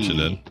what you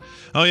did.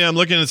 Oh, yeah, I'm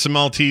looking at some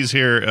Maltese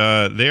here.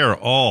 They are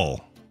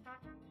all,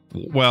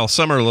 well,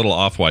 some are a little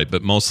off-white,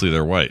 but mostly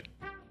they're white.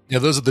 Yeah,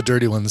 those are the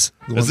dirty ones.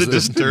 Is it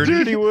just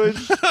dirty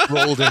ones?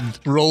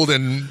 rolled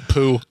in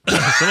poo.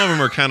 Some of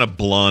them are kind of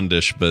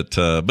blondish,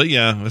 but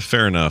yeah,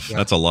 fair enough. Yeah.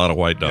 That's a lot of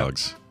white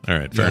dogs. Yeah. All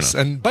right, fair enough.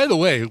 And by the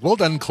way, well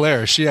done,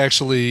 Claire. She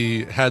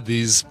actually had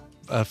these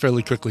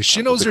fairly quickly.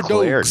 She knows her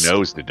Claire dogs.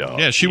 knows the dog.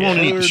 Yeah, she won't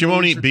eat. She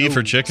won't eat beef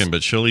or chicken,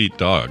 but she'll eat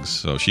dogs.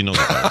 So she knows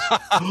the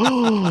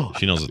dogs.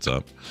 She knows what's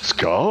up.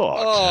 Scott.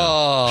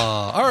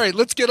 Oh, all right.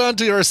 Let's get on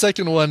to our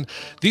second one.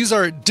 These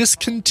are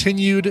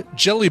discontinued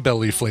Jelly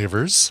Belly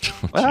flavors.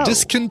 Wow.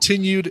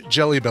 Discontinued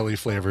Jelly Belly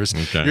flavors.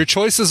 Okay. Your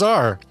choices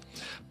are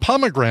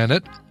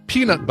pomegranate,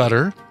 peanut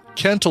butter,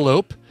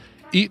 cantaloupe,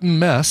 Eton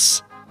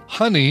mess,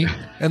 honey,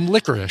 and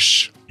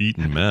licorice.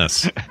 Eaten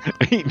mess.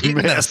 Eaten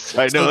mess.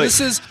 I know.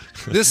 So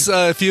this.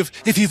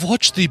 If you've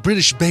watched the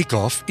British Bake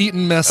Off,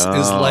 Eton mess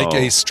is like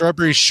a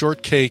strawberry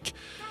shortcake.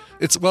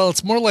 It's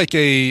more like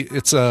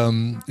it's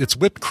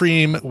whipped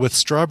cream with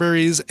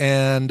strawberries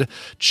and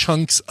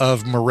chunks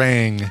of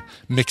meringue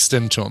mixed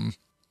into them.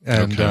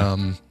 And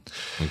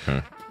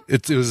okay.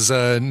 It was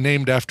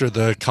named after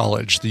the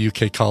college, the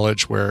UK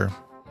college where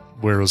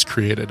it was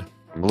created.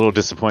 I'm a little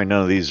disappointed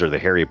none of these are the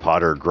Harry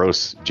Potter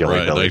gross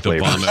Jelly Belly like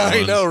flavors.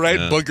 I know, right?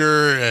 Yeah.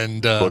 Booger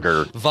and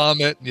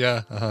vomit.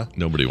 Yeah. Uh-huh.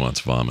 Nobody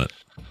wants vomit.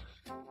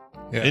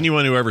 Yeah.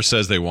 Anyone who ever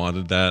says they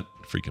wanted that,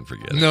 freaking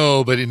forget it.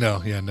 Nobody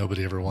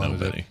ever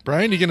wanted it.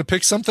 Brian, you going to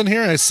pick something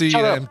here? I see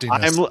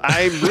emptiness.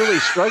 I'm really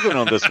struggling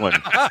on this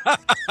one.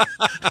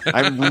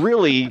 I'm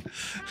really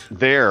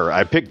there.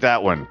 I picked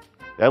that one.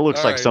 That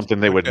looks like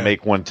something they would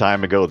make one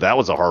time ago. That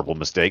was a horrible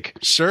mistake.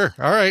 Sure.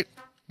 All right.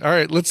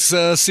 Let's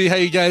see how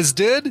you guys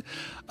did.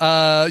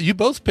 You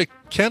both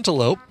picked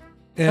cantaloupe.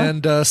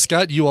 And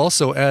Scott, you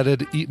also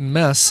added Eton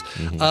mess.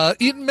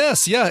 Mm-hmm. Eton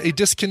mess, a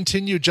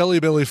discontinued Jelly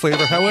Belly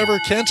flavor. However,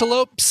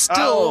 cantaloupe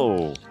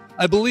still,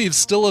 I believe,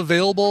 still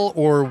available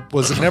or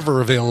was never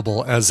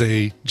available as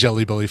a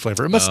Jelly Belly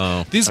flavor.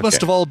 These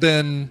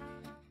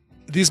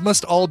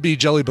must all be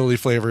Jelly Belly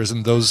flavors,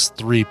 and those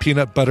 3,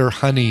 peanut butter,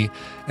 honey,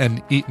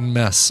 and Eton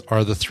mess,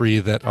 are the 3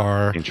 that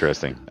are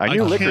interesting. I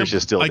knew licorice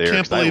is still there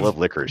because I love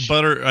licorice.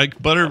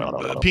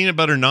 Peanut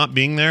butter not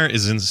being there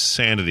is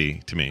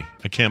insanity to me.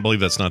 I can't believe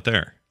that's not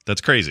there.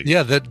 That's crazy.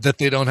 Yeah, that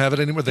they don't have it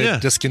anymore. They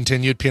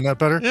discontinued peanut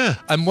butter. Yeah,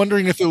 I'm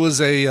wondering if it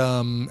was a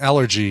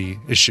allergy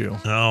issue.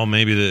 Oh,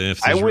 maybe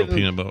if there's real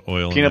peanut butter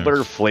oil. Peanut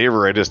butter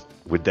flavor.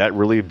 Would that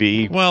really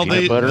be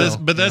peanut butter?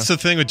 But that's the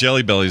thing with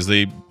Jelly Bellies.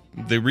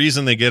 The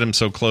reason they get them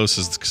so close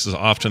is because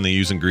often they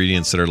use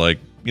ingredients that are like,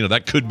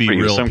 that could be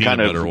real some peanut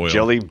kind butter of oil.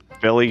 Jelly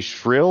Belly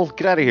shrill?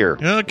 Get out of here.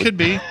 Yeah, it could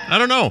be. I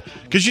don't know.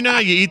 Because you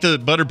eat the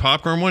buttered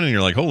popcorn one and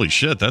you're like, holy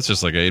shit, that's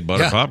just like I ate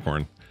buttered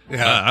popcorn.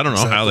 Yeah, I don't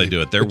know how they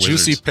do it. They're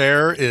Juicy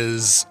pear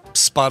is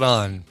spot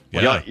on.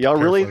 Yeah. Y'all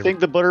really think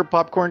the butter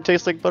popcorn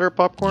tastes like butter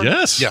popcorn?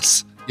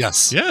 Yes.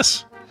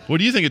 What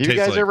do you think it tastes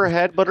like? You guys ever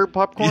had butter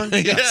popcorn?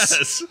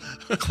 Yes.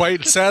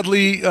 Quite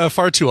sadly,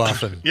 far too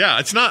often. Yeah,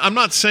 it's not.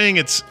 I'm saying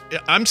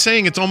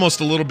it's almost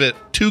a little bit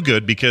too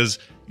good because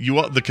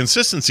the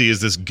consistency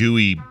is this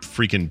gooey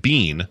freaking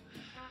bean,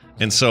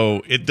 and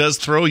so it does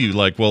throw you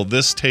like, well,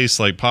 this tastes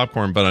like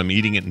popcorn, but I'm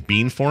eating it in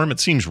bean form. It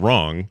seems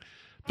wrong.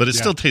 But it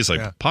still tastes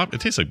like It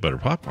tastes like butter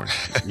popcorn.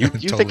 You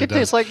totally think it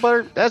tastes like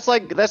butter? That's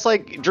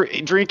like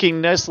drinking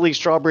Nestle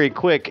Strawberry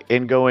Quick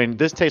and going,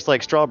 "This tastes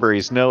like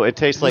strawberries." No, it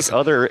tastes like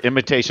other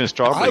imitation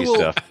strawberry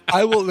stuff.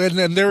 I will,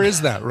 and there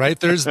is that, right?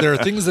 There are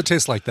things that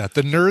taste like that.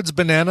 The Nerds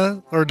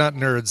banana, or not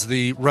Nerds,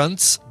 the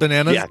Runts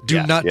bananas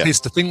do not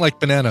taste a thing like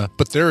banana,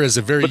 but there is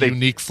a very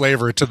unique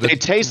flavor to the. They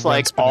taste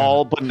like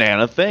all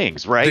banana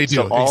things, right? They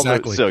do,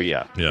 exactly.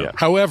 Yeah.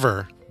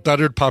 However,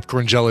 buttered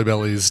popcorn Jelly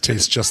Bellies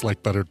taste just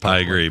like buttered popcorn.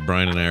 I agree.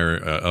 Brian and I are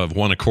of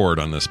one accord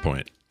on this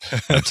point.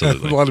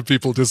 Absolutely. A lot of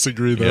people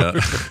disagree, though.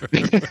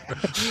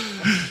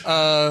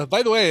 Yeah.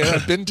 By the way,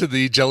 I've been to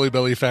the Jelly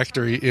Belly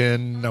factory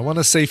in, I want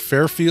to say,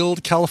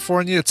 Fairfield,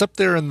 California. It's up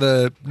there in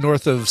the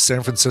north of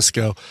San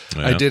Francisco.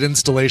 Yeah. I did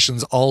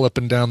installations all up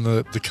and down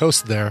the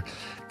coast there.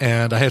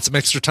 And I had some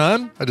extra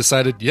time. I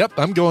decided,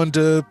 I'm going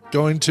to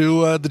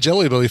the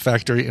Jelly Belly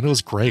factory, and it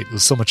was great. It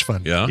was so much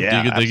fun. Yeah.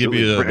 They give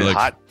you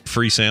hot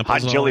free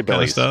samples, hot Jelly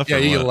Belly stuff. Yeah,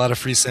 you get a lot of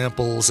free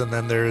samples, and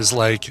then there's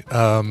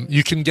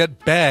you can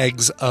get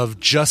bags of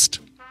just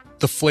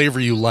the flavor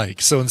you like.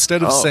 So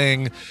instead of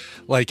saying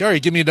all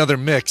right, give me another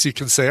mix, you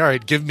can say, all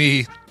right, give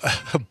me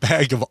a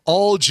bag of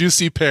all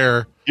juicy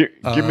pear.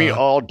 Give me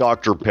all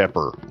Dr.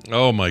 Pepper.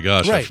 Oh my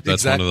gosh, right,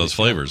 that's one of those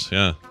flavors.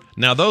 Yeah.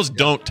 Now those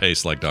don't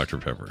taste like Dr.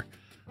 Pepper.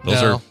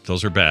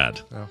 Those are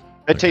bad. No.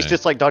 It tastes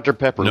just like Dr.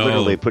 Pepper. No.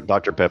 Literally, put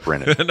Dr. Pepper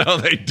in it. No,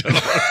 they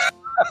don't.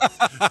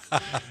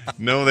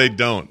 No, they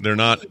don't. They're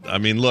not. I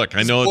mean, look,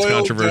 I know it's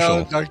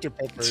controversial. Dr.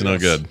 Pepper, it's no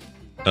good.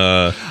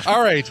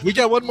 All right, we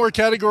got one more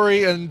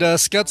category, and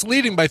Scott's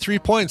leading by 3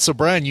 points. So,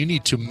 Brian, you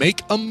need to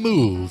make a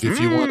move if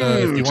you want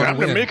to. Time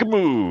to make a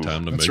move.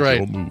 Time to That's make right.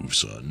 your move,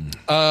 son.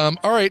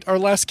 All right, our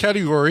last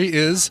category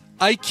is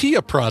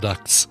IKEA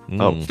products.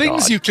 Things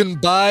God. you can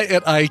buy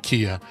at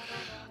IKEA.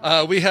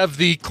 We have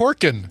the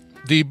Korken,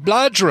 the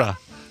Bladra,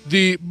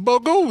 the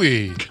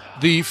Bogui,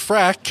 the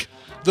Frack,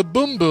 the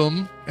Boom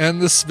Boom,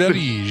 and the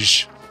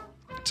Sverige.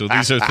 So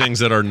these are things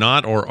that are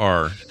not or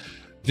are.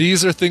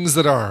 These are things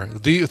that are.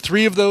 The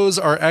three of those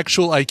are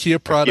actual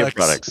IKEA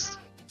products.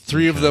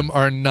 Three of them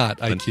are not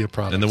IKEA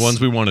products. And the ones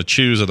we want to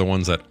choose are the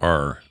ones that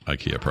are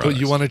IKEA products. But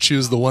you want to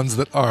choose the ones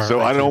that are. So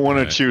IKEA I don't want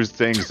to products. choose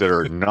things that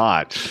are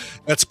not.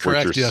 That's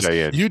correct, what you're yes.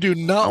 saying. You do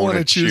not want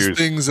to choose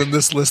things in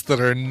this list that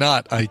are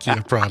not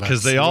IKEA products.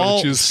 Because they You wanna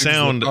all choose things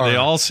sound that are. they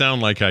all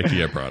sound like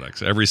IKEA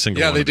products. Every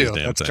single Yeah, one they of these do.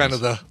 damn That's things. kind of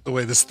the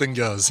way this thing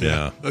goes.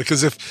 Yeah.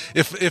 Because if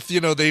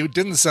they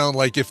didn't sound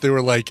like if they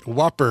were like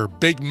Whopper,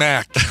 Big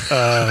Mac,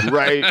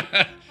 Right.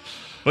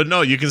 But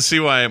no, you can see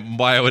why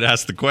I would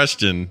ask the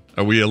question: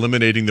 are we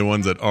eliminating the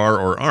ones that are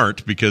or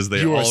aren't? Because they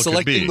you all are could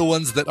selecting be. the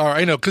ones that are.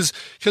 I know because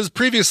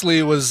previously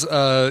it was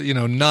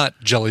not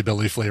Jelly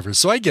Belly flavors.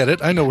 So I get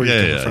it. I know where you're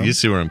coming from. You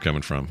see where I'm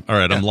coming from. All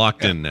right, I'm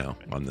locked in now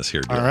on this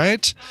here deal. All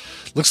right.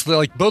 Looks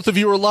like both of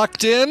you are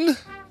locked in.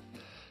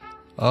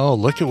 Oh,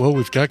 look at what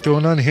we've got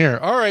going on here.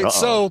 All right,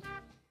 so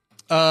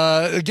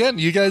again,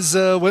 you guys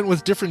went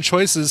with different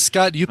choices.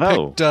 Scott, you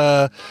picked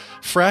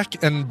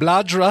Frack and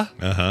Bladra.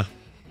 Uh-huh.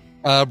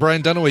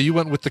 Brian Dunaway, you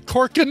went with the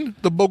Korken,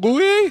 the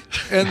Bogui,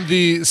 and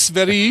the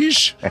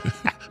Sverige.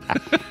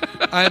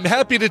 I'm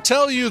happy to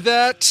tell you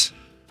that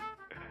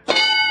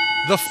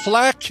the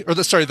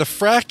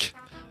Frack,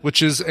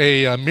 which is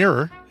a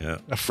mirror,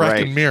 a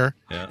Frack and mirror,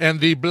 and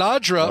the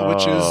Bladra,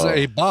 which is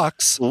a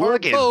box.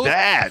 Look at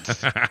that.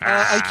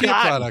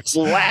 IKEA products.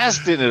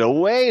 Blasting it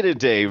away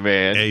today,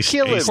 man.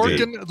 Killing me.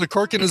 The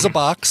Korken is a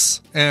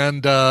box,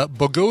 and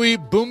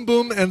Bogui, Boom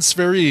Boom, and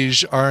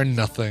Sverige are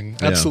nothing.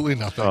 Absolutely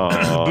nothing.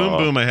 Boom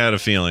Boom, I had a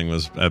feeling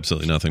was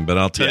absolutely nothing, but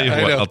I'll tell you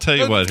what. I'll tell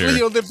you what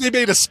here. They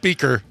made a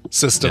speaker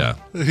system. Yeah,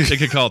 they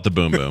could call it the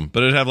Boom Boom,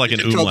 but it'd have like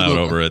an umlaut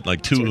over it,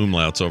 like two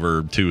umlauts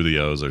over two of the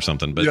O's or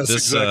something. But yes,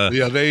 this,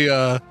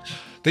 exactly.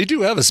 They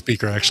do have a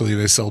speaker, actually.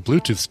 They sell a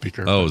Bluetooth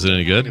speaker. Oh, is it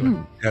any good?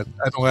 Anyway,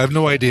 I have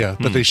no idea,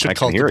 but they should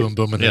call it the Boom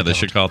Boom. Yeah, they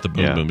should call it the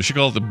Boom Boom. We should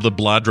call it the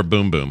Bladra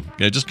Boom Boom.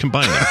 Yeah, just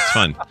combine them. It's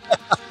fun.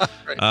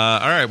 Right.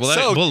 All right.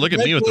 Well, look at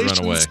me with the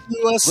runaway.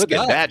 Look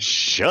at that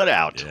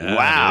shutout. Yeah,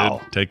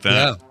 wow. Dude. Take that.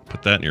 Yeah.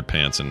 Put that in your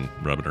pants and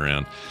rub it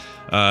around.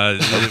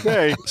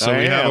 Okay. So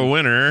we have a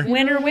winner.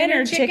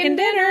 Winner, chicken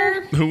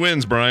dinner. Who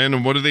wins, Brian?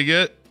 And what do they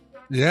get?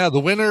 Yeah, the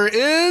winner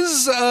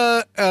is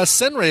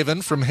Sen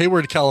Raven from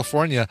Hayward,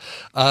 California.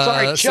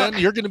 Sorry, Chuck. Sen,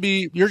 you're going to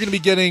be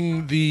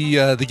getting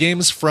the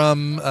games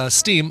from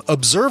Steam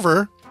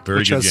Observer,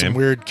 which has some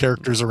weird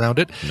characters around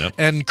it,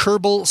 and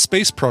Kerbal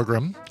Space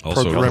Program.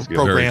 Also a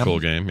very cool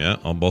game. Yeah,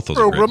 both those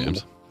are great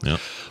games. Yeah.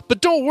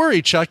 But don't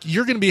worry, Chuck.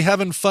 You're going to be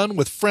having fun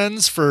with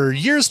friends for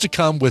years to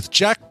come with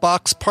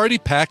Jackbox Party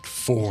Pack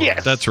 4.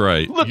 Yes. That's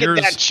right. Look at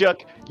that,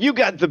 Chuck. You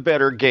got the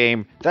better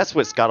game. That's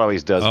what Scott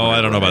always does. Oh,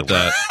 I don't know about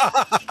that.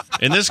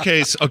 In this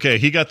case, okay,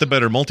 he got the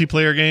better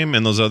multiplayer game,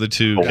 and those other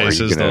two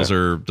cases, those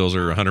are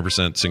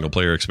 100% single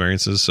player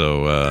experiences.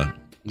 So,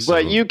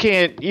 but you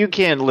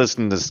can't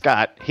listen to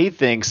Scott. He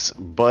thinks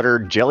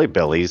buttered Jelly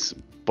Bellies,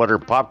 butter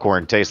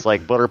popcorn tastes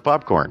like butter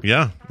popcorn.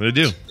 Yeah, they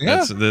do.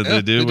 Yeah,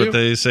 they do what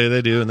they say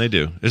they do, and they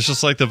do. It's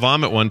just like the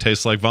vomit one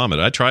tastes like vomit.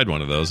 I tried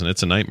one of those, and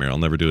it's a nightmare. I'll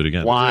never do it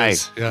again. Why?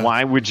 Yeah.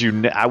 Why would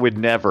you? I would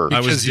never. I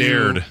was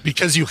dared.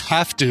 Because you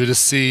have to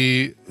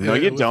see. No,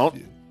 you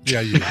don't.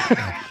 Yeah, you.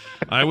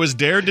 I was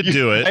dared to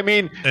do it. I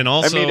mean,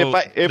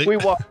 if we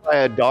walk by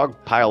a dog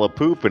pile of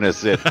poop and it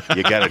said,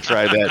 "You got to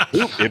try that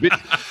poop,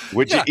 Ibbit,"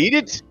 would you eat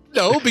it?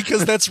 No,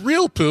 because that's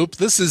real poop.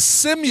 This is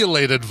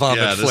simulated vomit.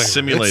 Yeah, this is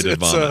simulated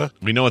vomit.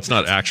 We know it's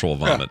not actual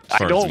vomit.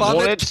 I don't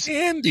want it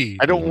candy.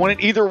 I don't want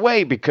it either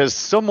way because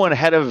someone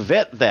had to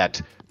vet that.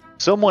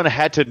 Someone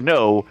had to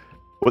know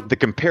what the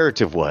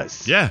comparative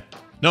was. Yeah.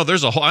 No,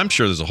 I'm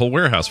sure there's a whole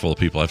warehouse full of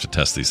people have to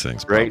test these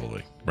things,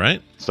 probably.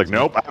 Right? It's like,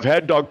 nope, I've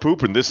had dog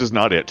poop and this is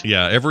not it.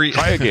 Yeah,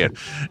 try again.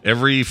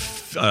 Every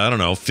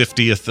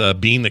 50th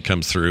bean that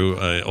comes through,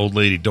 old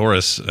lady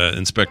Doris,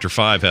 Inspector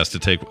 5 has to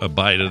take a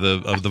bite of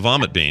the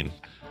vomit bean.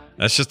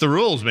 That's just the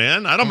rules,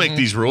 man. I don't make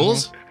these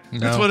rules.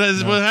 That's what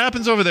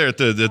happens over there at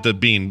the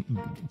bean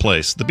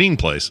place. The bean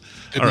place.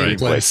 All right.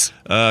 Place.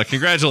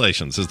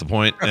 Congratulations is the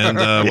point, and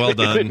well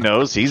done. If it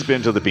knows, he's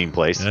been to the bean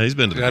place. Yeah, he's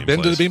been to the bean place. I've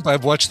been to the bean place.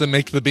 I've watched them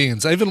make the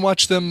beans. I even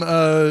watched them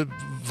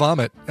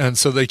vomit, and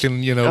so they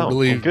can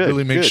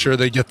really make sure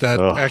they get that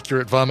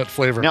accurate vomit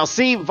flavor. Now,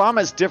 see,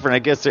 vomit's different.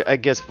 I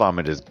guess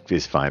vomit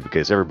is fine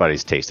because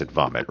everybody's tasted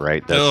vomit,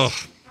 right?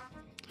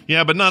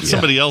 Yeah, but not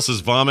somebody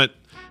else's vomit.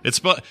 It's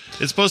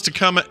supposed to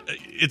come.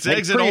 It's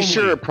exit only. I'm pretty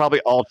sure it probably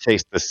all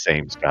tastes the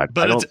same, Scott.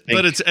 But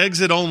it's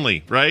exit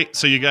only, right?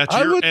 So you got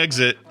your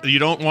exit. You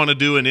don't want to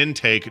do an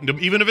intake,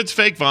 even if it's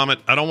fake vomit.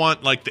 I don't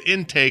want the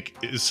intake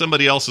is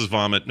somebody else's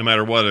vomit, no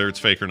matter whether it's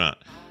fake or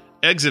not.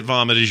 Exit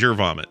vomit is your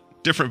vomit,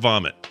 different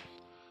vomit,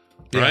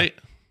 right?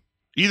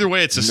 Either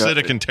way, it's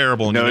acidic and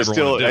terrible, and you never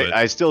want to do it.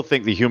 I still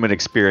think the human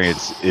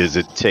experience is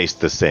it tastes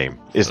the same.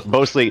 It's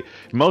mostly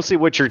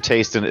what you're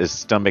tasting is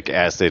stomach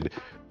acid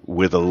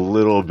with a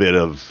little bit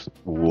of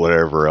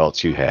whatever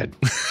else you had.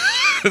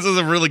 This is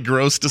a really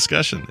gross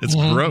discussion. It's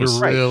gross.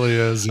 It really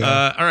is.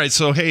 Yeah. All right,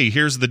 so hey,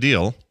 here's the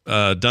deal.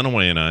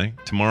 Dunaway and I,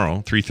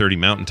 tomorrow, 3:30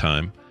 Mountain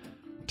Time,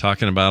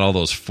 talking about all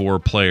those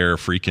 4-player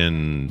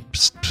freaking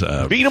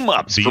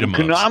beat-em-ups from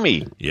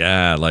Konami.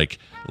 Yeah, like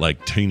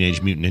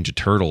Teenage Mutant Ninja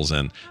Turtles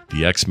and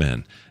the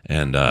X-Men.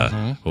 And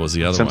what was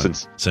the other one?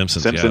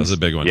 Simpsons. Yeah, that was a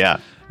big one.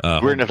 Yeah. We're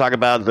going to talk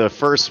about the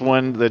first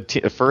one,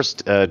 the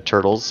first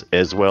Turtles,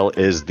 as well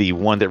as the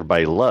one that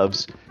everybody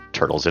loves,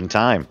 Turtles in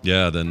Time.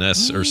 Yeah, the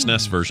NES or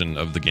SNES version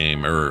of the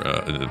game.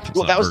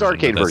 That was the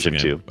arcade version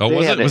too. Oh,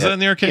 was it? Was that in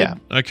the arcade? Yeah.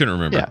 I couldn't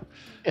remember.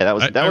 Yeah, that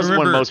was the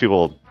one most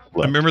people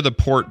loved. I remember the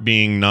port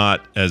being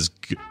not as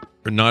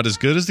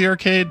good as the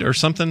arcade or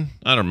something.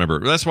 I don't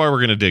remember. That's why we're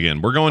going to dig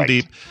in. We're going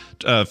deep.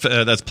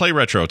 That's Play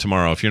Retro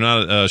tomorrow. If you're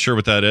not sure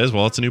what that is,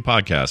 well, it's a new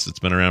podcast. It's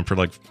been around for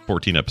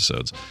 14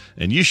 episodes,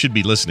 and you should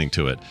be listening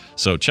to it.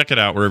 So check it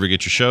out wherever you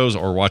get your shows,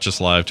 or watch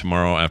us live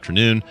tomorrow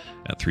afternoon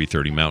at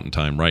 3:30 Mountain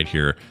Time right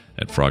here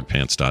at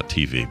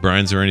frogpants.tv.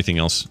 Brian, is there anything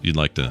else you'd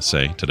like to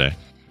say today?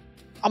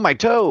 On my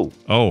toe.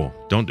 Oh,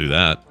 don't do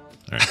that.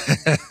 All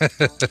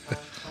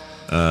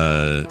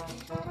right.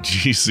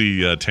 Did you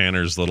see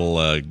Tanner's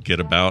little get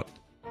about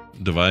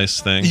device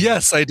thing?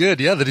 Yes, I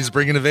did. Yeah, that he's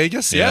bringing to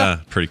Vegas.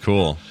 Yeah, pretty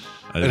cool.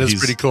 It is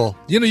pretty cool.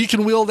 You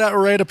can wheel that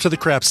right up to the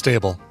craps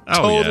table.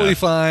 Totally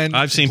fine.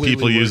 I've seen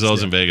people use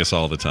those in Vegas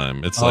all the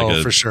time. It's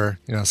for sure.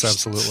 Yes,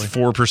 absolutely.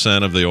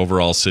 4% of the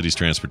overall city's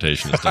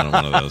transportation is done on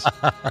one of those.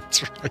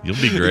 That's right. You'll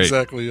be great.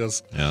 Exactly.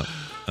 Yes. Yeah.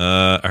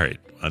 All right.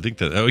 I think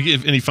that, and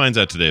he finds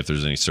out today if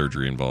there's any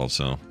surgery involved.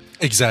 So.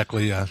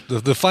 Exactly, yeah.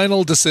 The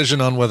final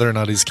decision on whether or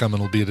not he's coming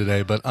will be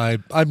today, but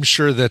I'm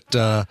sure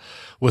that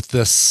with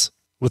this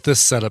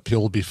setup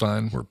he'll be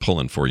fine. We're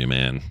pulling for you,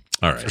 man.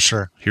 All right. For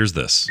sure. Here's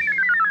this.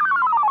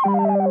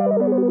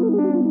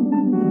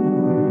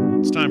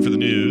 It's time for the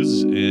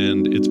news,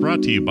 and it's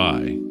brought to you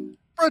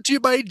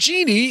by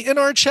Jeannie in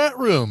our chat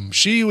room.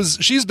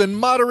 She's been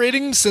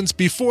moderating since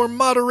before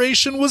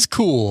moderation was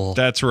cool.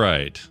 That's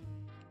right.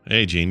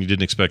 Hey, Jean, you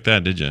didn't expect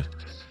that, did you?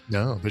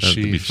 No, but that'd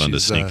be fun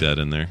to sneak that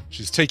in there.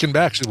 She's taken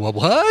back. She's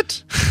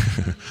what?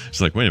 She's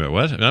like, wait a minute,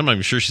 what? I'm not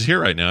even sure she's here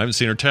right now. I haven't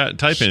seen her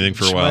type anything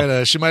for a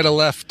while. She might have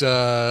left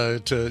I'm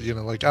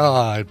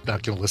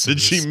not going to listen.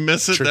 Did she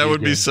miss it? That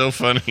would be so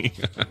funny.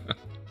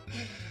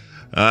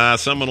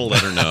 Someone will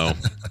let her know.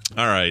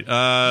 All right,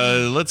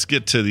 let's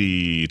get to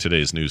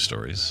today's news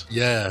stories.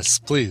 Yes,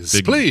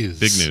 please, please.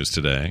 Big news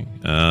today.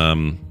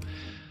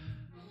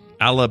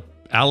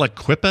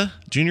 Aliquippa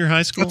Junior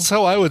High School? That's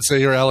how I would say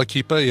your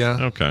Aliquippa, yeah.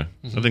 Okay.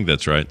 Mm-hmm. I think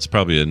that's right. It's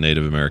probably a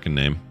Native American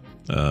name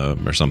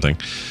or something.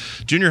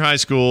 Junior high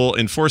school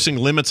enforcing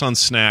limits on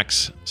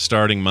snacks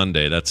starting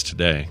Monday. That's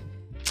today.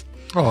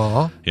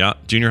 Aw. Yeah,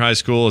 junior high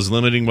school is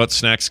limiting what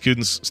snacks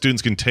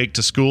students can take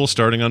to school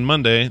starting on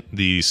Monday.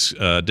 The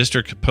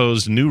district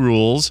posed new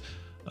rules,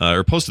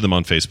 or posted them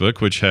on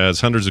Facebook, which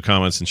has hundreds of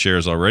comments and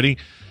shares already.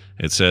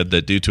 It said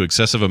that due to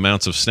excessive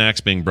amounts of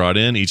snacks being brought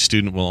in, each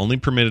student will only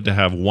be permitted to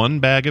have one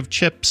bag of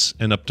chips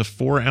and up to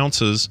 4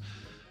 ounces,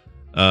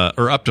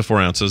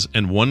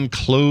 and one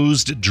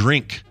closed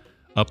drink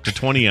up to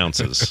 20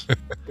 ounces.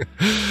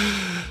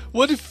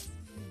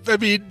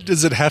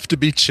 Does it have to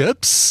be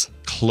chips?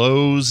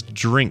 Closed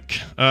drink.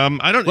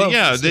 I don't. Well,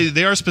 yeah,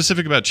 they are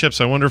specific about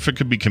chips. I wonder if it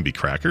can be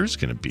crackers.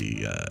 Can it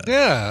be?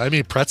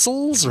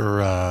 Pretzels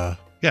or.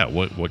 Yeah,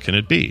 what can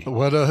it be?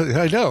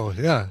 I know.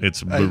 Yeah,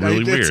 it's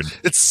really weird.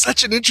 It's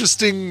such an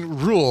interesting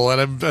rule,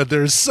 and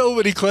there's so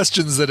many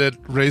questions that it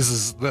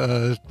raises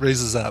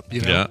up.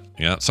 You know?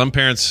 Yeah. Some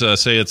parents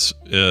say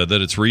that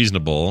it's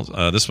reasonable.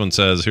 This one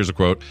says, here's a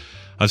quote.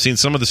 I've seen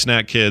some of the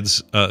snack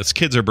kids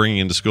are bringing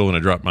into school when I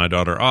drop my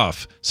daughter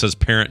off, says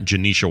parent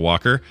Janisha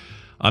Walker.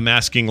 I'm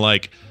asking,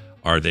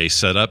 are they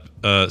setting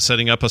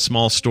up a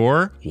small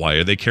store? Why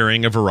are they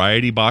carrying a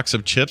variety box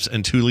of chips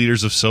and 2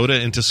 liters of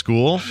soda into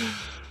school?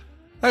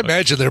 I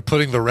imagine they're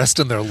putting the rest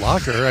in their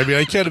locker. I mean,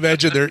 I can't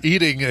imagine they're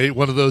eating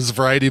one of those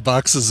variety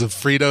boxes of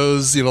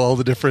Fritos, all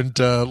the different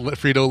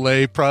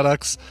Frito-Lay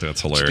products.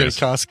 That's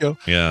hilarious. At Costco.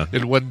 Yeah.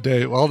 In one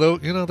day. Although,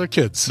 they're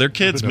kids. They're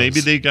kids. Maybe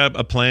they got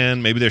a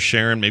plan. Maybe they're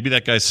sharing. Maybe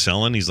that guy's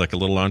selling. He's like a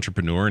little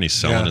entrepreneur and he's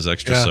selling his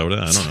extra soda.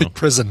 I don't know. Like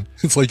prison.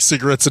 It's like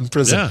cigarettes in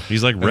prison. Yeah.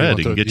 He's like Red.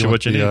 He can get you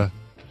what you need.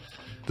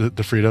 The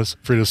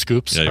Frito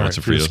scoops. Yeah, you want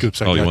some Frito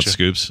scoops? You want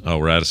scoops? Oh,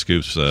 we're out of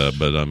scoops.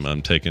 But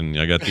I'm taking.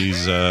 I got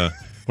these.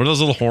 What are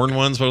those little horn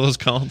ones? What are those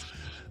called?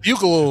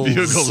 Bugles.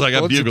 I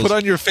got bugles. You put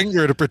on your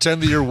finger to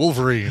pretend that you're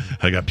Wolverine.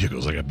 I got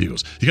bugles. You got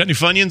any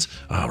Funyuns?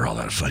 Oh, we're all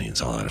out of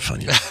Funyuns.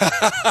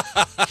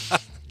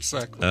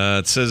 Exactly.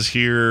 It says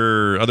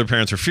here, other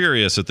parents are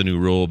furious at the new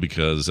rule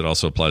because it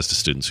also applies to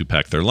students who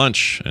pack their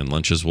lunch, and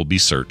lunches will be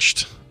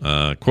searched.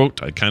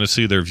 Quote, I kind of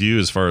see their view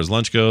as far as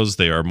lunch goes.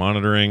 They are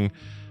monitoring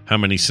how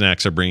many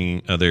snacks they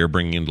are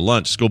bringing into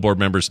lunch. School board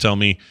members tell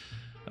me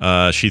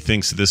she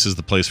thinks this is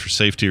the place for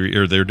safety,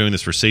 or they're doing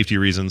this for safety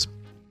reasons.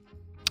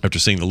 After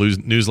seeing the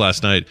news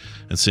last night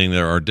and seeing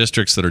there are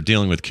districts that are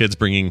dealing with kids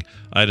bringing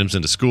items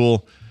into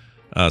school,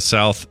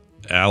 South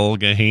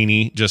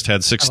Allegheny just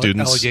had 6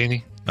 students.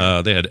 Allegheny.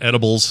 They had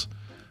edibles.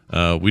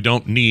 We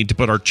don't need to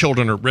put our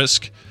children at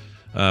risk.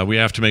 We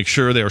have to make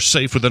sure they are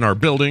safe within our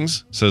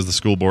buildings, says the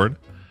school board.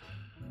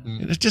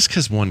 Just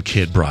because one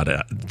kid brought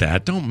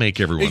that, don't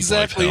make everyone's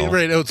life hell.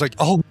 Right. It's like,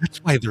 that's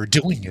why they're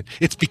doing it.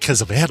 It's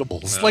because of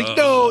edibles.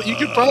 No, you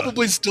could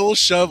probably still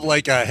shove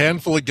a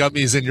handful of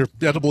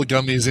edible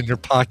gummies in your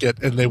pocket,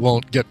 and they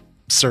won't get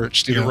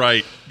searched. You're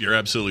right. You're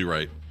absolutely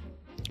right.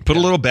 Put a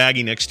little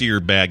baggie next to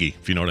your baggie,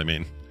 if you know what I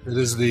mean.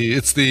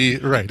 It's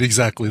right,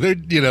 exactly. They're,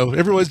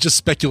 everyone's just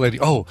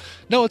speculating. Oh,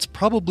 no, it's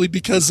probably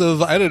because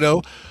of, I don't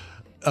know,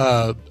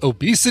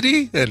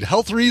 obesity and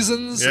health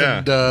reasons. Yeah.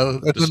 And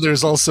then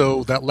there's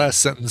also that last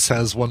sentence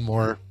has one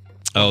more.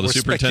 The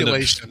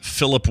superintendent,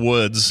 Philip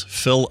Woods,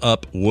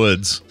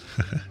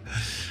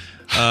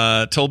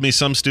 told me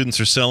some students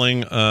are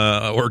selling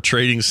or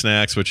trading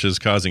snacks, which is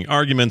causing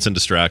arguments and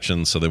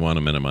distractions. So they want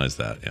to minimize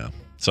that. Yeah.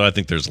 So I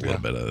think there's a little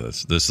bit of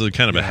this. This is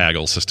kind of a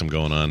haggle system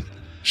going on.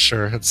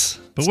 Sure.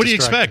 But what do you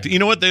expect? You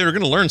know what? They're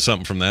going to learn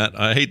something from that.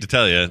 I hate to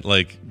tell you,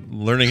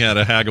 learning how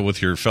to haggle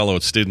with your fellow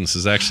students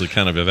is actually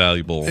kind of a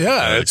valuable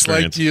it's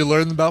experience. You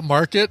learn about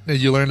market,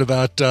 you learn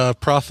about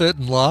profit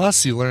and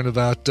loss, you learn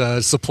about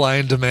supply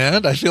and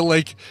demand. I feel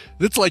like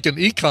it's like an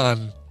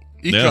econ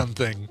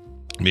thing.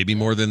 Maybe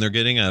more than they're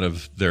getting out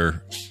of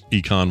their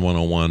Econ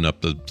 101 up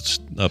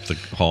the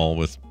hall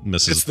with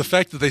Mrs. It's the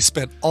fact that they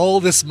spent all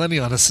this money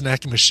on a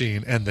snack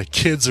machine and the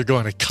kids are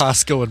going to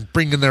Costco and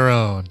bringing their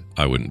own.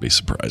 I wouldn't be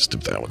surprised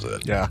if that was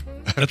it. Yeah.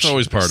 That's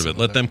always part of it.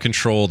 Let them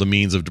control the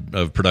means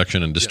of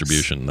production and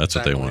distribution. That's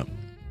exactly what they want.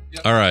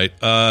 Yep. All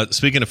right.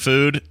 Speaking of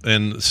food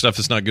and stuff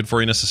that's not good for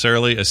you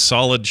necessarily, a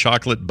solid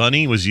chocolate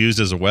bunny was used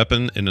as a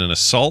weapon in an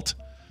assault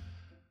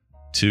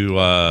to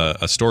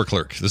a store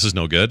clerk. This is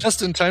no good.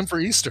 Just in time for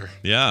Easter.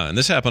 Yeah, and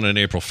this happened on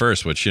April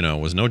 1st, which,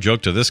 was no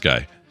joke to this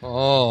guy.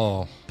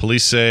 Oh.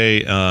 Police say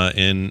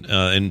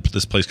in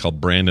this place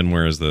called Brandon,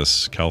 where is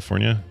this?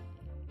 California?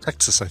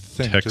 Texas, I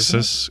think.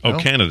 Texas? Oh, no?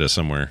 Canada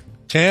somewhere.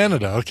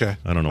 Canada, okay.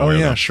 I don't know where. Oh,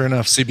 yeah, though. Sure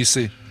enough,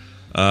 CBC.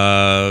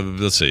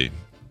 Let's see.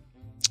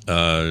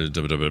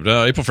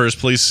 April 1st,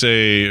 police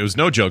say it was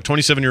no joke.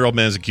 27-year-old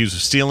man is accused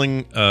of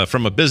stealing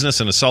from a business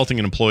and assaulting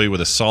an employee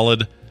with a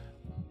solid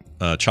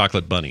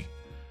chocolate bunny.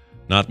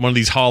 Not one of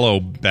these hollow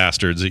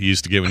bastards that you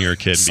used to get when you were a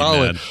kid and be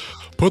mad.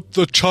 Put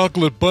the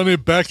chocolate bunny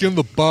back in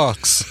the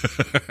box.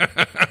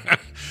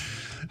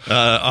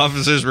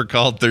 Officers were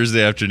called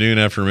Thursday afternoon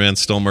after a man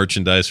stole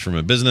merchandise from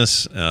a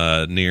business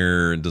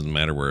near, it doesn't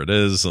matter where it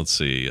is. Let's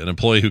see. An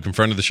employee who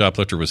confronted the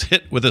shoplifter was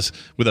hit with a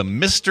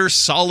Mr.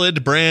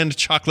 Solid brand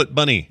chocolate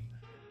bunny.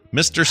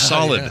 Mr.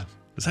 Solid. Yeah.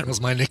 That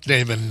was my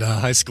nickname in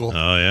high school.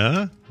 Oh,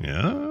 yeah?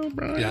 Yeah,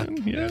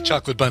 Brian? Yeah.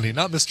 Chocolate Bunny.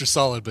 Not Mr.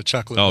 Solid, but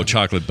Chocolate Bunny. Oh,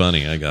 Chocolate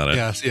Bunny. I got it.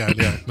 Yeah.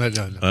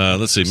 No.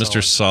 Let's see.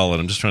 Mr. Solid.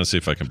 I'm just trying to see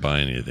if I can buy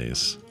any of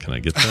these. Can I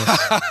get this?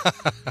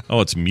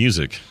 Oh, it's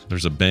music.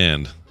 There's a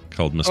band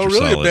called Mr. Solid. Oh,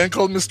 really? A band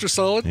called Mr.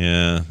 Solid?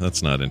 Yeah,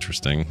 that's not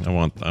interesting. I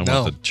want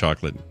the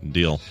chocolate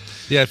deal.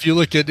 Yeah, if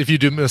you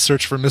do a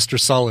search for Mr.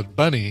 Solid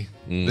Bunny,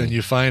 then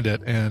you find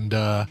it.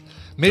 And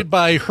made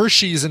by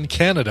Hershey's in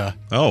Canada.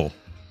 Oh.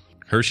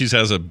 Hershey's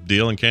has a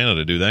deal in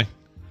Canada, do they?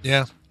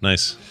 Yeah.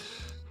 Nice.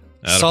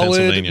 Out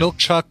Solid milk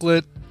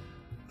chocolate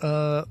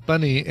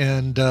bunny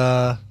and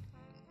a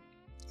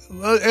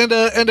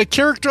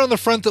character on the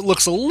front that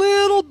looks a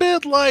little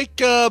bit like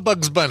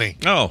Bugs Bunny.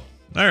 Oh, all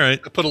right.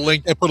 I put a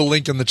link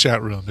in the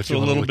chat room. If you a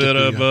little bit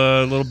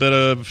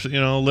of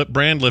lip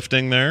brand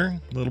lifting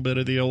there. A little bit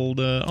of the old.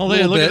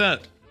 Look at that.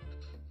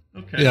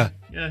 Okay.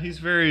 Yeah.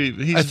 He's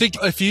I think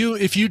if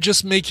you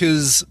just make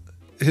his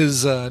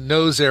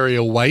nose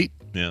area white.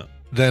 Yeah.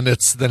 Then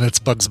it's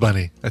Bugs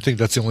Bunny. I think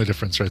that's the only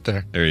difference right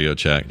there. There you go,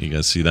 chat. You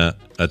guys see that?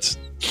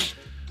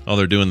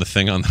 They're doing the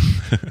thing on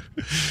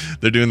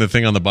they're doing the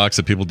thing on the box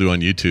that people do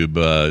on YouTube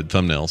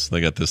thumbnails. They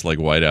got this like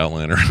white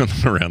outline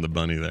around the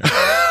bunny there.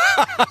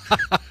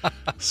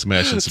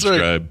 Smash and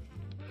subscribe.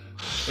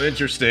 Right.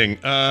 Interesting.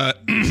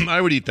 I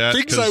would eat that.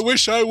 Things I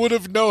wish I would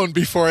have known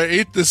before I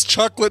ate this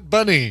chocolate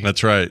bunny.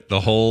 That's right.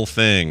 The whole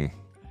thing.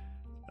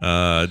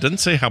 It doesn't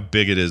say how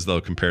big it is, though,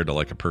 compared to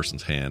like a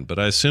person's hand, but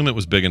I assume it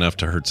was big enough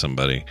to hurt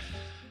somebody.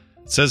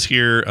 It says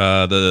here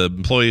the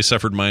employee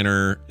suffered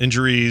minor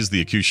injuries.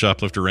 The accused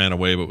shoplifter ran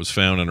away but was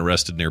found and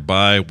arrested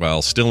nearby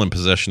while still in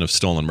possession of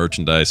stolen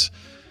merchandise.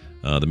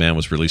 The man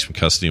was released from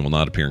custody and will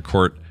not appear in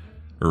court,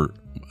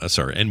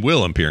 and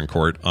will appear in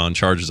court on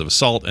charges of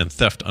assault and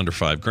theft under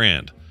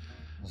 $5,000.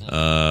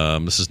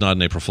 This is not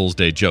an April Fool's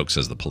Day joke,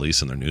 says the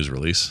police in their news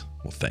release.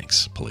 Well,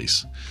 thanks,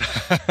 police.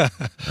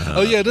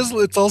 Oh, yeah,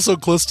 it's also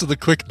close to the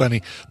Quick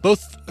Bunny.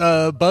 Both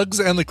Bugs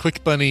and the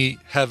Quick Bunny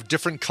have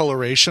different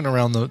coloration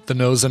around the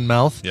nose and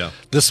mouth. Yeah.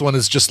 This one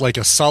is just like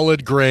a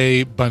solid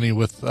gray bunny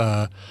with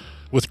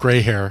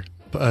gray hair,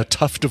 a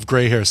tuft of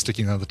gray hair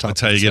sticking out of the top. That's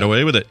how you get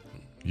away with it.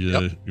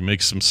 You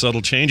make some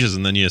subtle changes,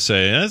 and then you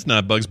say, it's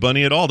not Bugs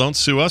Bunny at all. Don't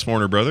sue us,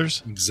 Warner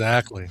Brothers.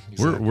 Exactly.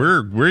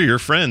 We're your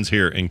friends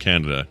here in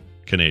Canada.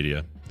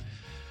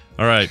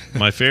 All right,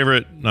 my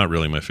favorite, not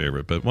really my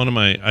favorite, but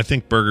I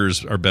think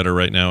burgers are better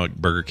right now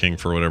at Burger King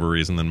for whatever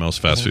reason than most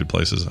fast food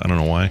places. I don't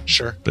know why.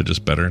 Sure. They're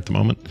just better at the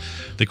moment.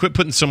 They quit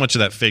putting so much of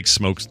that fake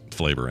smoke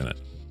flavor in it.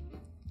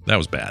 That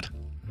was bad.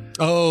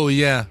 Oh,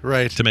 yeah,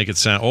 right. To make it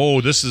sound,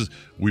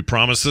 we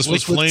promised this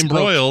was flame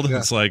broiled. Yeah.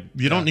 It's like,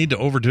 you don't need to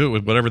overdo it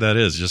with whatever that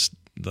is. Just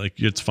like,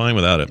 it's fine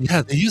without it.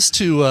 Yeah, they used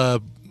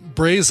to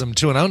braise them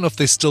too, and I don't know if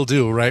they still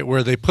do, right?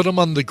 Where they put them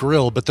on the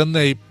grill, but then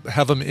they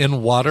have them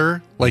in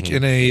water, like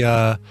in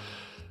a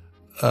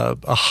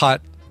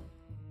hot,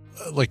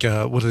 like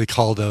what do they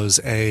call those?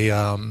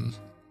 Not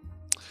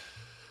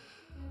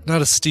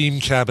a steam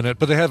cabinet,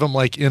 but they have them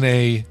like in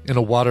a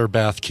water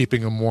bath,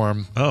 keeping them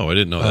warm. Oh, I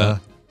didn't know that.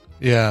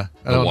 Yeah,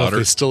 I don't know if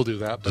they still do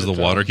that. Does the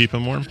water keep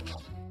them warm?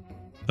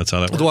 That's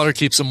how that works. The water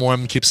keeps them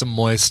warm, keeps them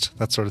moist,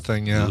 that sort of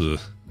thing. Yeah. Ugh.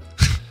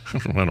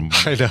 I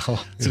know.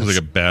 Seems like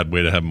a bad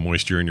way to have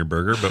moisture in your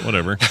burger, but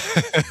whatever.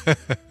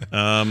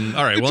 All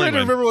right. I'm trying to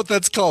remember what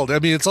that's called. I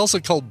mean, it's also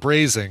called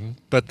braising,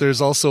 but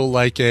there's also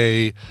like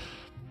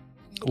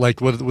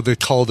what would they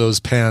call those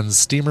pans?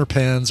 Steamer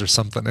pans or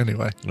something.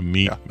 Anyway, a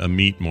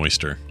meat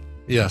moister.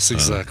 Yes,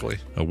 exactly.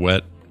 A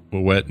wet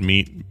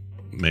meat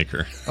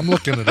maker. I'm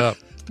looking it up.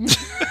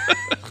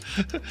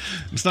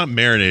 It's not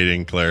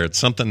marinating, Claire. It's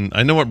something.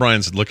 I know what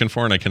Brian's looking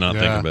for, and I cannot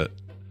think of it.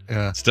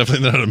 Yeah, it's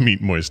definitely not a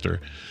meat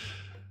moister.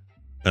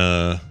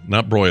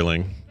 Not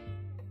broiling.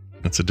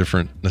 That's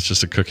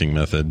just a cooking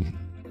method.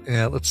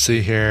 Yeah, let's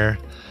see here.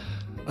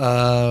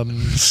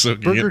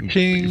 Burger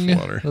King.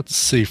 Let's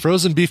see.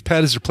 Frozen beef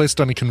patties are placed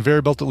on a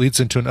conveyor belt that leads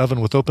into an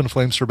oven with open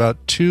flames for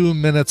about 2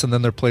 minutes, and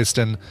then they're placed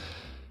in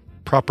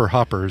proper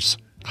hoppers.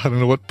 I don't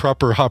know what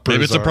proper hoppers are.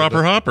 Maybe it's a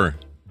proper hopper.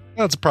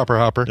 No, it's a proper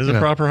hopper. Is it a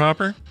proper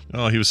hopper?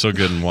 Oh, he was so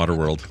good in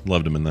Waterworld.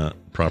 Loved him in that.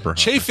 Proper hopper.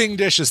 Chafing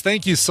dishes.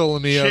 Thank you,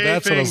 Solomio.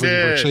 That's what I was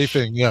looking for.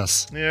 Chafing,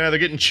 yes. Yeah, they're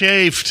getting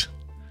chafed.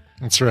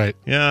 That's right.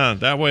 Yeah,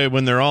 that way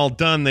when they're all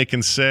done, they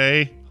can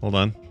say, hold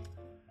on.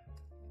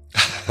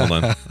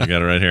 I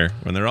got it right here.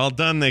 When they're all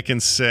done, they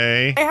can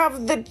say, I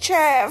have the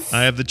chaff.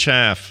 I have the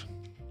chaff.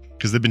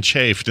 Because they've been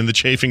chafed in the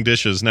chafing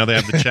dishes. Now they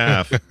have the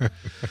chaff.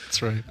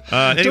 That's right. Anyway.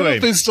 I don't know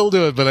if they still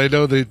do it, but I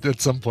know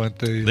at some point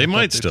they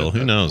might still.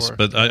 Who knows?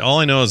 Before. But all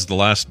I know is the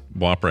last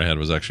Whopper I had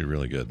was actually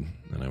really good.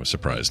 And I was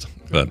surprised.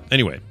 But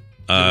anyway,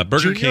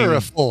 Burger King. Or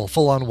a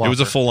full-on Whopper? It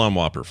was a full-on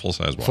Whopper,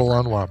 full-size Whopper.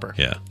 Full-on Whopper.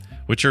 Yeah.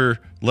 Which are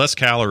less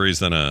calories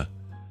than a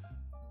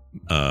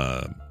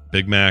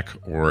Big Mac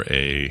or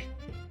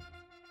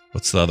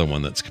what's the other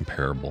one that's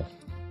comparable?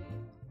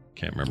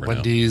 Can't remember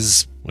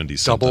Wendy's now.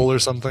 Wendy's double something. or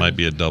something? Might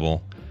be a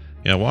double.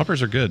 Yeah,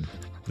 Whoppers are good.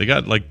 They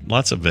got like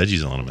lots of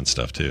veggies on them and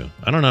stuff too.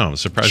 I don't know. I'm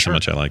surprised how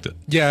much I liked it.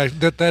 Yeah,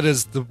 that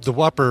is the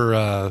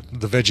Whopper.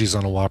 The veggies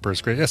on a Whopper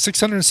is great. Yeah,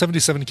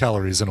 677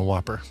 calories in a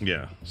Whopper.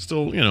 Yeah,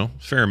 still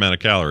fair amount of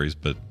calories,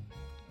 but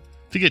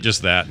if you get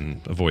just that and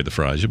avoid the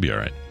fries, you'll be all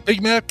right.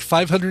 Big Mac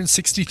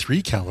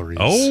 563 calories.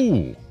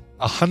 Oh,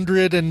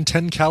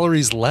 110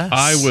 calories less.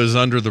 I was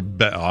under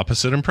the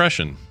opposite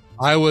impression.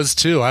 I was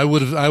too. I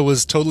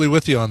was totally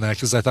with you on that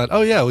because I thought,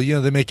 oh yeah,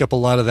 well, they make up a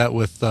lot of that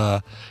with.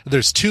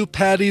 There's 2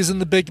 patties in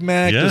the Big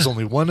Mac. Yeah. There's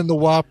only 1 in the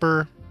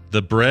Whopper.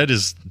 The bread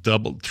is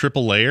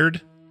triple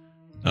layered.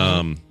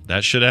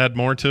 That should add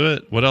more to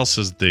it. What else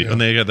is and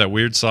they got that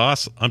weird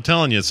sauce? I'm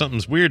telling you,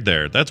 something's weird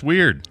there. That's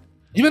weird.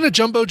 Even a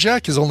Jumbo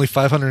Jack is only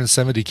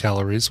 570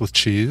 calories with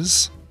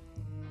cheese.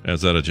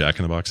 Is that a Jack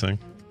in the Box thing?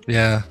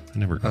 Yeah, I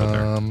never go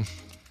there.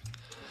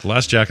 The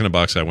last Jack in the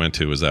Box I went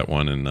to was that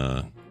one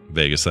in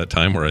Vegas that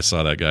time where I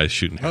saw that guy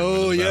shooting heroin.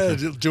 Oh yeah,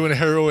 doing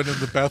heroin in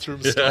the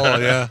bathroom stall.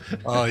 Yeah.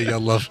 Oh, you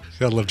gotta love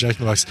Jack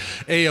in the Box.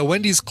 A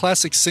Wendy's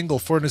classic single,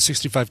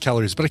 465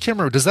 calories. But I can't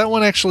remember. Does that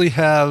one actually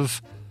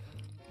have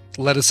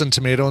lettuce and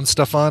tomato and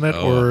stuff on it,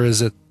 or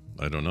is it?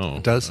 I don't know.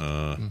 It does.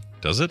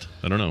 Does it?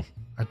 I don't know.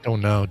 I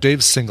don't know.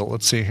 Dave's single.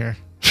 Let's see here.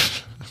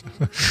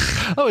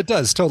 Oh, it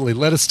does totally.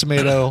 Lettuce,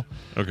 tomato,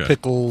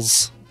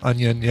 pickles,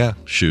 onion. Yeah.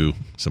 Shoe.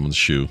 Someone's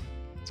shoe.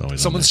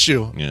 Someone's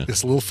shoe. Yeah.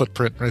 This little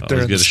footprint right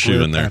there. Get a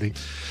shoe in there. Patty.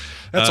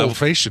 That's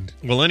old-fashioned.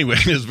 Well, anyway,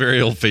 it's a very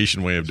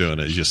old-fashioned way of doing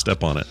it. You just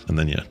step on it and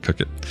then you cook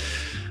it.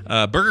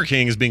 Burger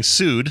King is being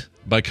sued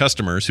by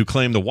customers who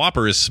claim the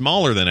Whopper is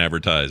smaller than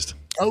advertised.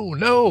 Oh,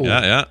 no.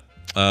 Yeah.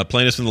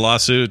 Plaintiffs in the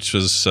lawsuit, which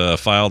was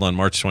filed on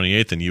March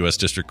 28th in U.S.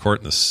 District Court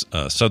in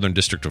the Southern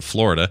District of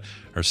Florida,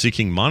 are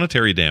seeking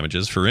monetary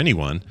damages for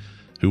anyone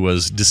who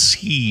was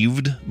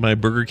deceived by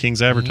Burger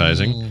King's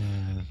advertising.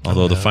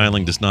 Although the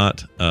filing does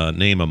not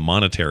name a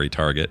monetary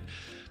target.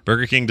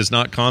 Burger King does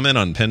not comment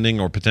on pending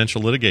or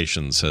potential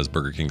litigation, says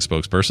Burger King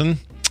spokesperson.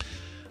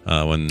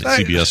 When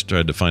CBS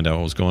tried to find out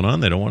what was going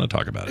on, they don't want to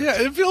talk about it.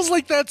 Yeah, it feels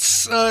like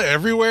that's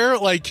everywhere.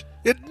 Like,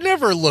 it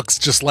never looks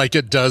just like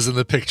it does in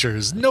the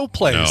pictures. No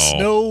place,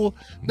 no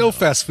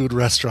fast food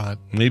restaurant.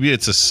 Maybe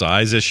it's a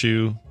size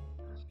issue.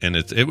 And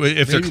if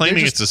they're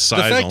claiming it's a size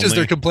only. The fact is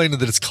they're complaining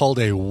that it's called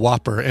a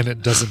Whopper and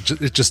it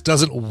just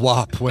doesn't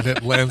whop when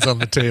it lands on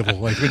the table.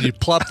 Like when you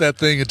plop that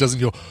thing, it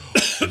doesn't go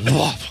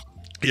whop.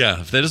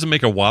 Yeah, if that doesn't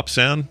make a whop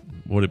sound,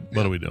 what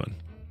are we doing?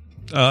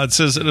 It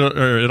says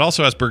it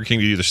also asks Burger King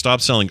to either stop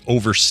selling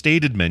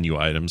overstated menu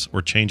items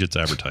or change its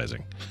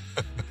advertising.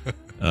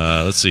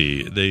 Let's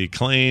see. They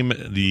claim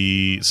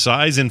the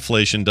size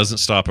inflation doesn't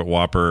stop at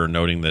Whopper,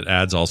 noting that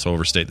ads also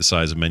overstate the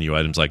size of menu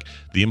items like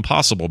the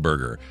Impossible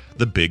Burger,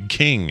 the Big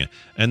King,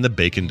 and the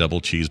Bacon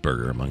Double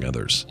Cheeseburger, among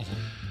others.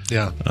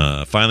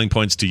 Yeah. Filing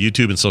points to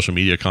YouTube and social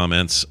media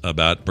comments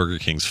about Burger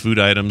King's food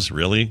items.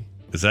 Really?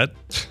 Is that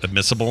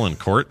admissible in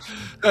court?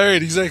 All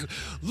right, exactly.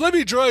 Let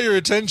me draw your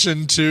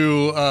attention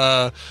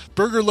to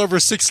Burger Lover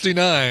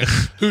 69,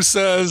 who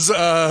says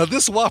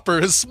this Whopper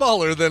is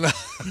smaller than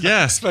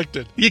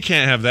expected. You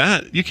can't have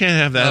that. You can't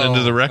have that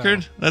into the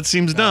record. No. That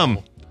seems dumb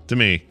to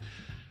me.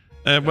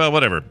 Well,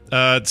 whatever.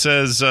 It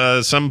says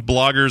some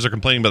bloggers are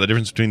complaining about the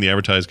difference between the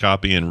advertised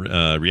copy and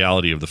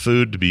reality of the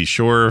food. To be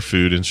sure,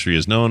 food industry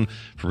is known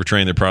for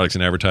portraying their products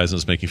and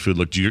advertisements, making food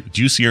look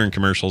juicier in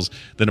commercials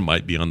than it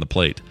might be on the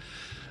plate.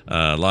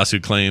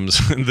 Lawsuit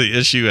claims the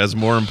issue has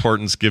more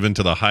importance given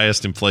to the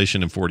highest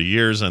inflation in 40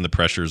 years and the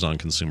pressures on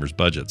consumers'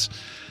 budgets.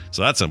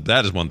 So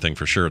that is one thing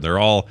for sure. They're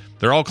all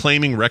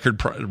claiming record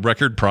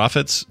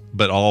profits,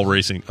 but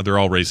they're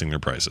all raising their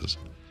prices.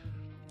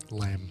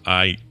 Lame.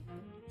 I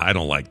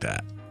don't like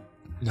that.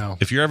 No.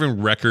 If you're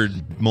having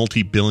record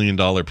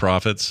multi-billion-dollar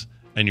profits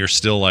and you're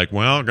still like,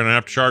 well, I'm going to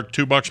have to charge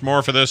 $2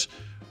 more for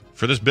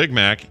this Big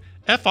Mac,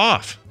 F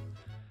off.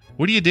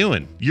 What are you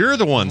doing? You're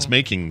the ones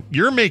making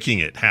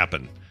it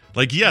happen.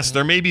 Like, yes,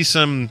 there may be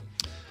some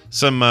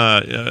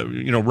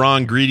raw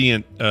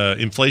ingredient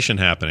inflation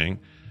happening,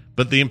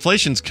 but the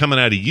inflation's coming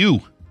out of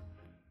you.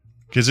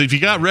 Because if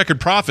you got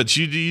record profits,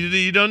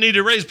 you don't need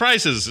to raise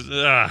prices.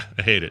 I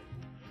hate it.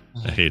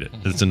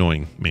 It's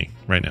annoying me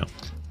right now.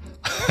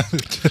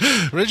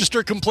 Register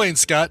a complaint,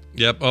 Scott.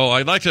 Yep. Oh,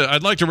 I'd like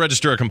to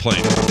register a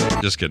complaint.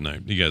 Just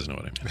kidding. You guys know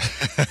what I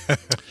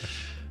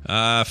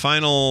mean.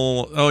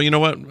 Final. Oh, you know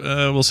what?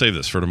 We'll save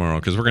this for tomorrow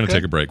because we're going to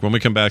take a break. When we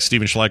come back,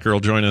 Steven Schleicher will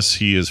join us.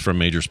 He is from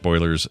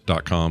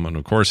Majorspoilers.com and,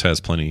 of course, has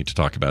plenty to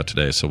talk about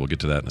today. So we'll get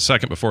to that in a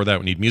second. Before that,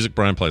 we need music.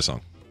 Brian, play a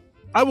song.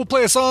 I will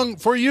play a song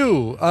for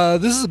you.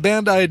 This is a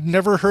band I'd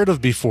never heard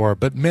of before,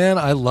 but man,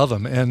 I love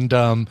them.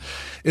 And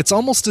it's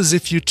almost as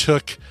if you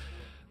took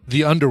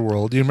the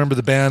Underworld. Do you remember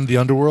the band The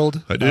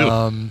Underworld? I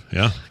do.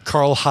 Yeah.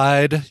 Carl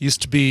Hyde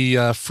used to be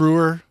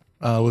Frewer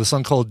with a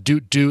song called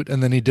Doot Doot,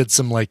 and then he did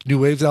some like new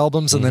wave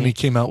albums, and then he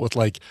came out with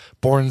like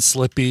Born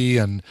Slippy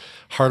and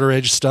Harder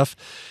Edge stuff.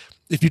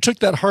 If you took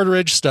that Harder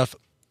Edge stuff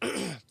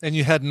and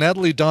you had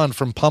Natalie Dawn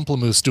from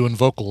Pomplamoose doing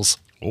vocals,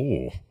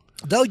 oh,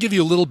 that'll give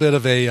you a little bit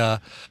of a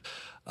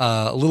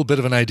a little bit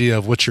of an idea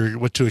of what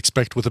to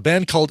expect with a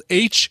band called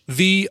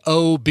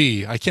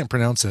HVOB. I can't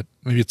pronounce it.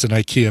 Maybe it's an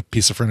IKEA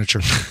piece of furniture.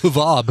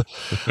 Vob.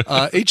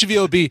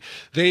 HVOB.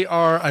 They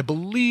are, I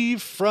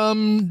believe,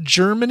 from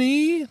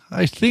Germany,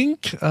 I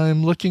think.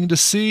 I'm looking to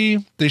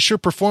see. They sure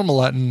perform a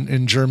lot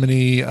in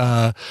Germany.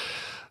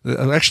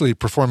 Actually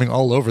performing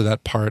all over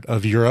that part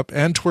of Europe: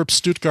 Antwerp,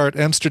 Stuttgart,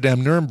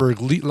 Amsterdam,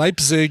 Nuremberg,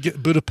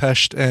 Leipzig,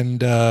 Budapest,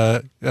 and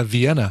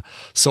Vienna.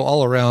 So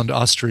all around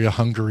Austria,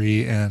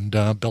 Hungary, and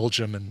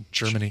Belgium and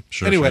Germany.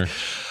 Anyway,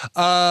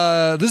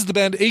 this is the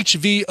band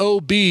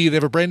HVOB. They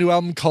have a brand new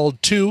album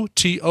called Too.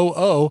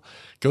 Go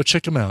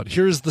check them out.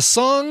 Here's the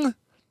song,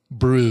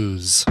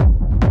 Bruise.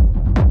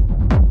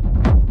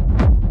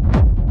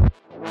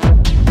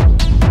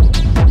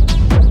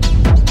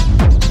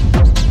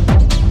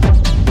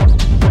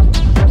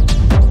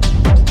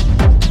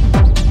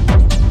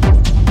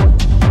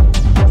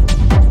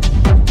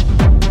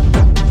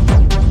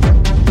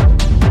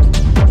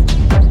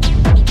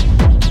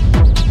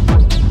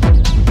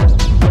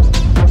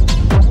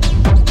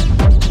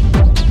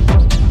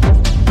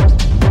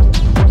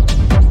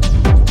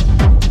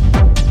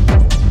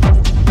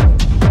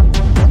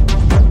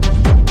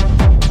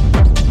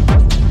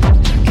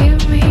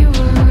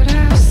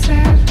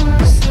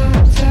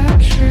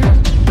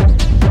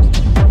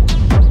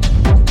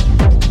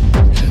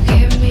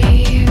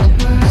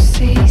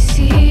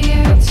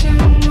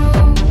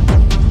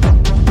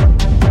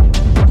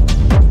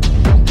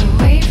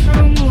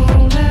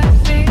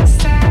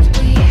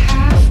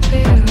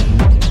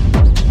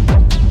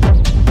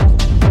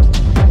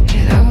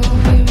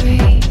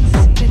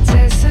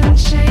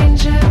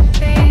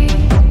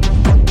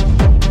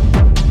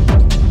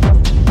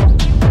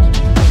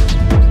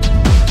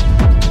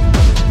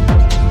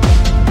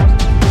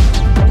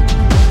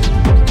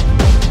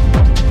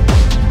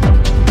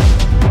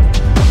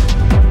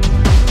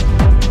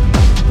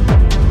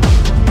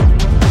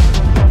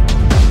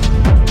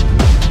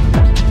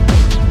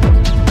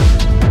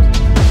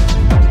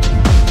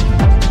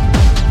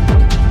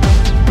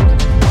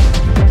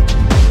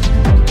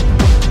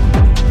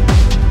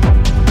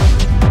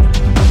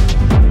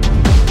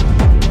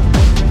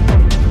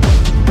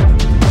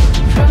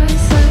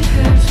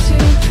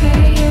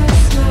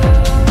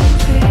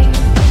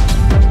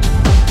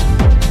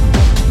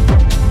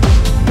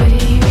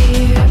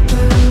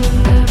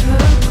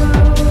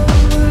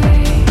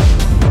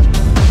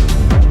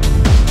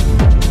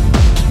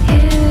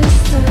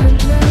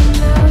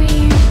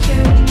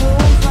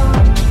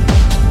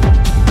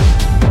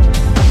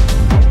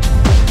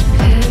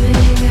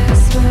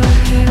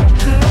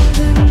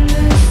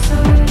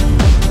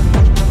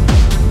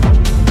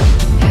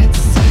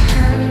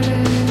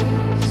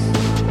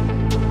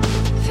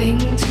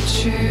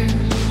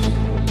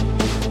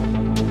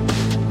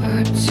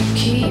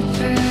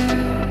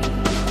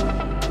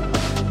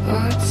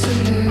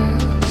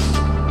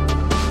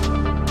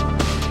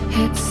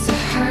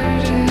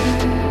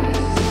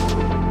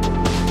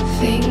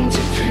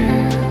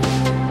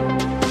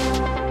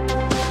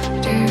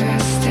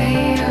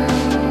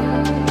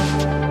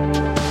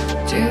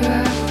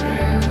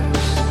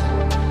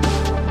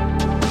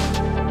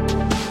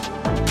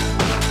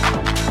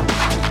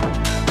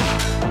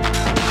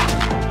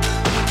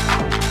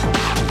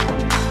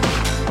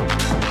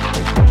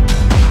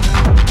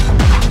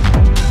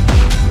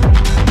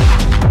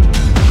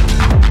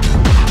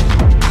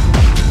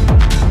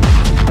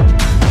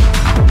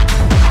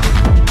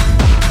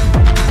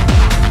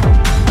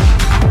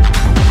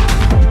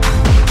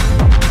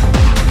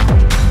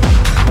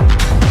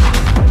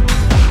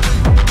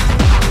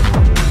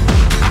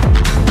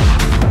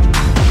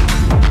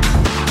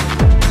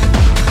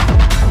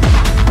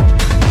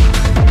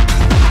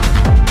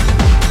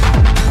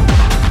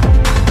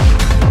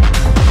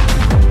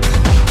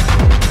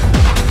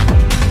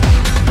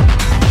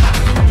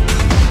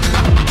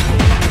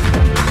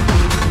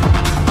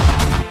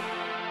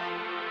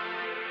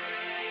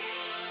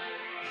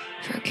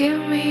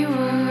 Forgive me,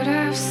 what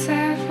I've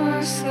said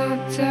was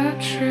not the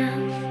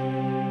truth.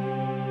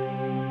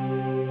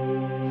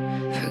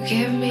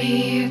 Forgive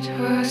me, it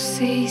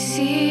was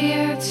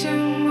easier to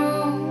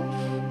move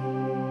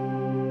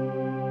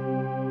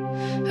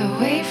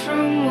away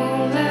from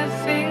all the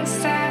things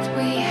that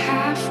we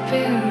have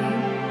been.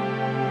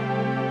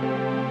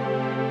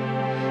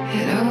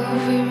 It all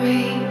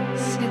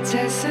remains, it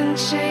doesn't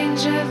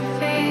change a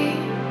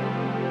thing.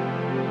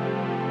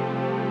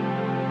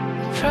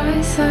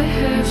 Price I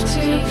have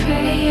to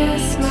pay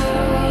is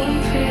my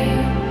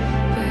pain,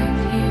 but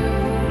you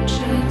won't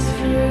shine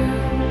through.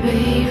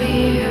 Maybe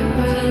it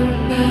will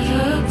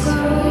never go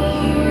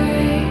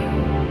away.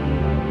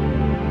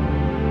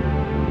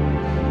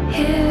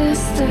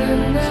 Here's the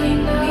night,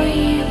 now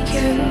you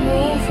can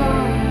move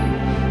on,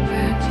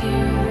 but you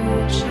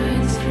won't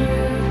shine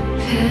through.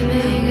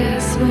 Panic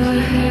as my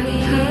head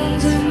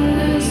pounds in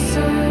the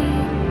sun.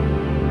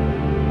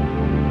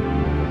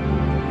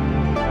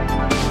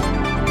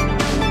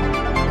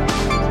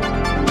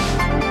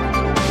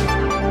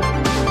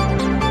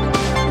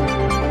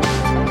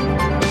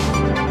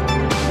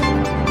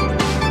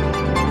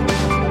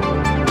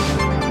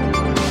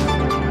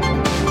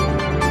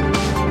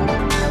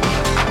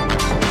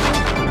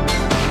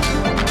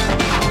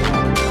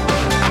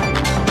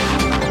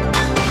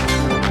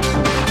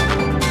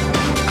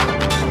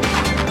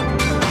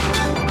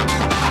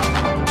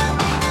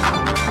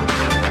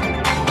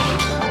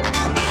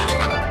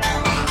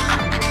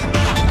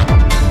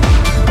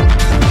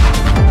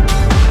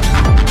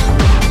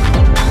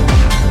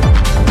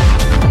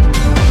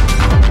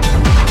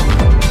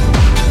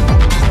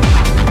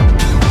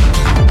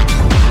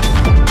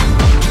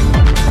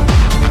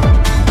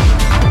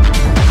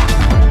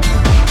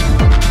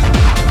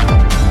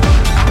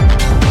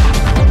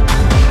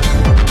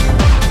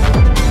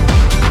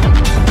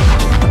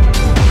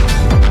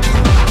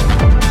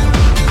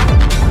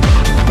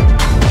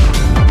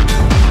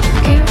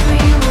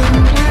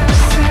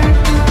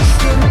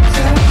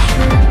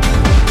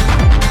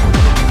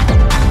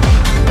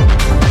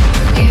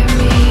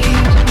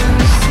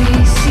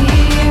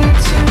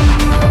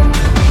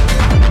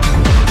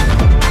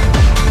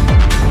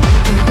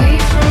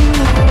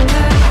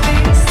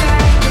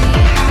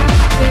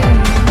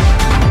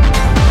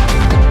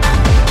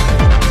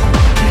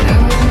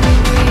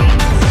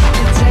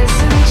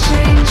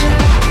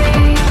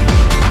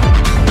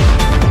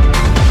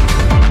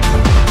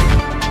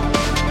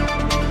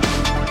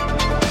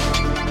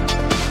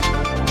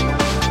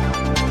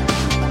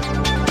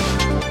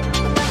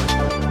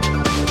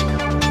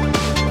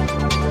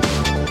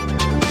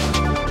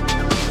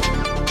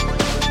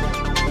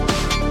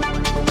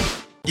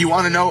 You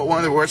want to know what one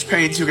of the worst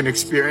pains you can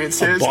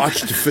experience is? A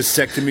botched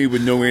vasectomy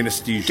with no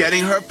anesthesia.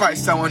 Getting hurt by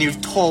someone you've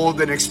told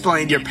and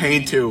explained your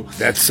pain to.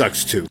 That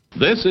sucks too.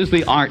 This is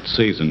the art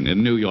season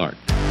in New York.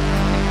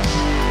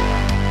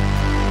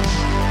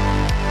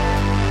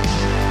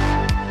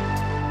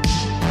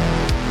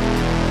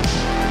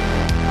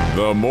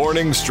 The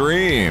morning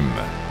stream.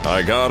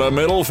 I got a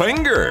middle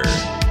finger.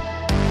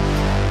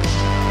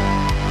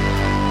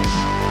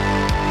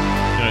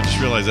 I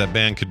just realized that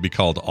band could be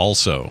called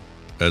Also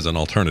as an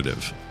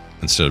alternative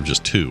instead of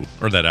just Two,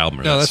 or that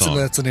album. Or no, that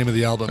that's the name of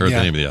the album. Or the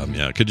name of the album.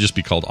 Yeah, it could just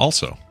be called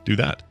Also. Do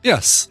that.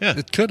 Yes. Yeah.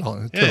 It could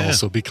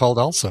also be called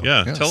Also.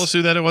 Yeah. Yes. Tell us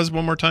who that it was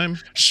one more time.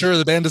 Sure.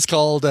 The band is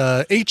called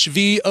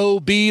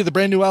HVOB. The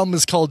brand new album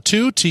is called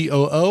Two,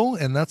 TOO,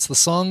 and that's the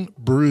song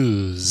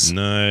Bruise.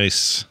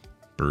 Nice.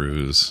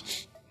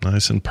 Bruise.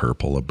 Nice and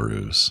purple, a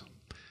bruise.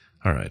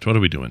 All right. What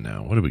are we doing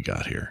now? What do we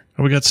got here?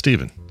 Oh, we got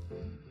Steven.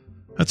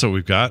 That's what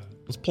we've got.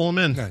 Let's pull him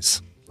in.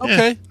 Nice.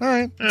 Okay. Yeah. All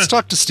right. Let's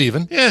talk to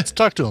Steven. Yeah. Let's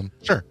talk to him.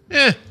 Sure.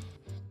 Yeah.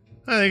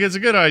 I think it's a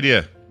good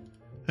idea.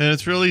 And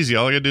it's real easy.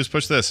 All I got to do is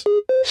push this.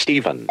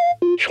 Steven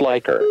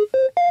Schleicher.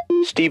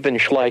 Steven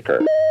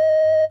Schleicher.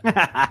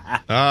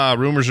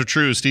 Rumors are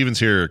true. Steven's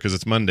here because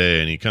it's Monday,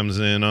 and he comes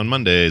in on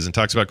Mondays and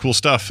talks about cool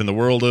stuff in the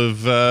world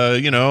of,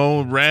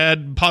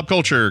 rad pop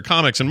culture,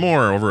 comics, and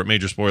more over at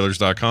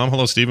Majorspoilers.com.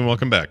 Hello, Steven.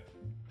 Welcome back.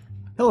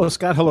 Hello,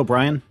 Scott. Hello,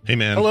 Brian. Hey,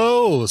 man.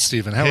 Hello,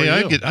 Steven. How are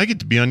you? I get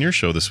to be on your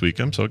show this week.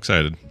 I'm so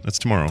excited. That's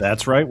tomorrow.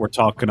 That's right. We're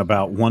talking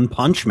about One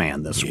Punch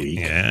Man this week.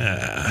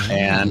 Yeah.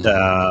 And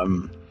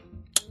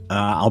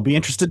I'll be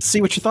interested to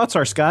see what your thoughts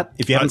are, Scott,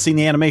 if you haven't seen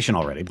the animation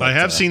already. But, I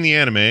have seen the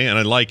anime, and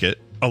I like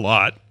it a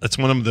lot. It's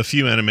one of the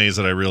few animes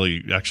that I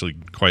really actually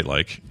quite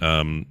like.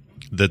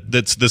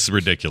 This is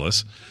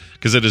ridiculous,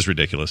 because it is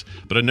ridiculous.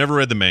 But I never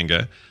read the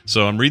manga,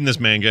 so I'm reading this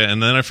manga,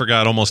 and then I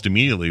forgot almost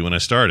immediately when I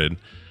started.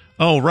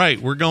 Oh, right,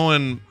 we're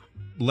going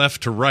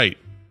left to right.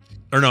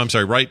 Or no, I'm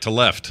sorry, right to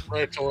left.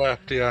 Right to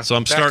left, yeah. So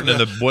I'm starting to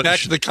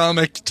the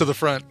comic to the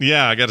front.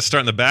 Yeah, I got to start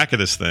in the back of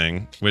this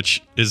thing,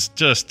 which is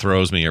just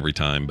throws me every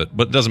time. But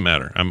it doesn't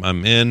matter.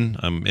 I'm in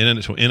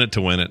it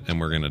to win it, and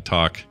we're going to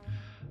talk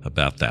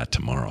about that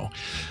tomorrow.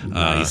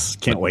 Nice.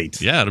 Can't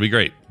wait. Yeah, it'll be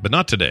great. But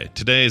not today.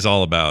 Today is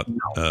all about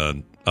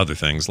other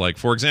things. Like,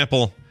 for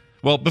example,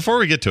 well, before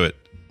we get to it,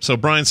 so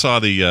Brian saw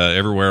the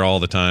Everywhere All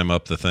the Time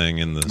up the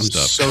thing and the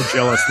stuff. I'm so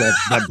jealous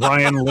that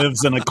Brian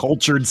lives in a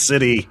cultured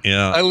city.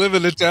 Yeah. I live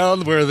in a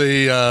town where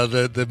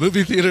the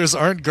movie theaters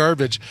aren't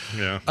garbage.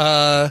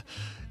 Yeah.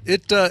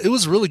 It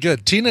was really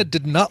good. Tina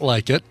did not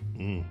like it.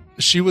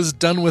 She was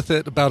done with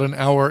it about an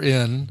hour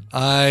in.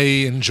 I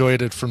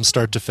enjoyed it from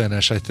start to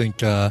finish. I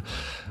think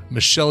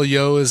Michelle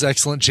Yeoh is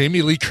excellent.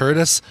 Jamie Lee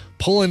Curtis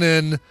pulling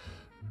in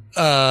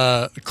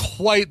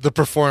quite the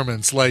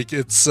performance. Like,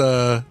 it's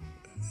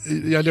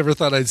I never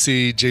thought I'd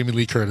see Jamie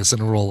Lee Curtis in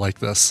a role like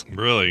this.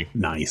 Really?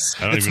 Nice.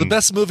 It's the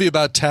best movie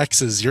about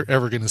taxes you're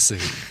ever going to see.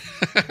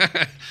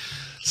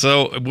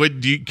 So,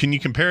 can you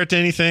compare it to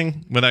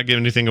anything without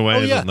giving anything away? Oh,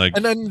 yeah.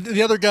 And then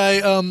the other guy,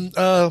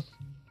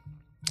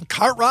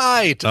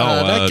 Cartwright.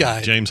 That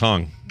guy. James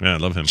Hong. Yeah, I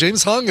love him.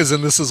 James Hong is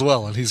in this as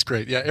well, and he's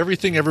great. Yeah,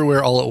 Everything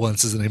Everywhere All at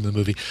Once is the name of the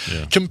movie.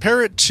 Yeah.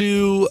 Compare it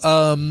to...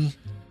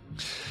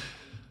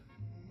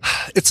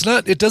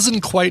 it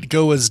doesn't quite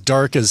go as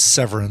dark as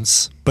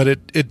Severance, but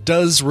it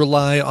does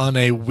rely on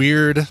a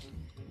weird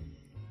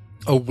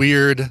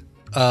weird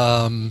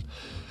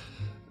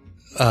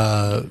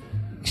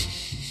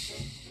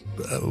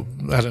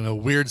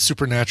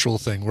supernatural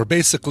thing where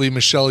basically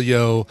Michelle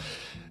Yeoh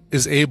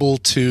is able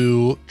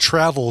to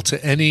travel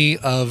to any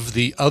of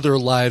the other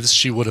lives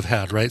she would have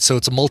had, right? So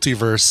it's a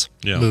multiverse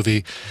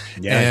movie.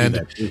 Yeah, and I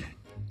do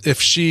that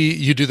too.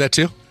 You do that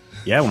too?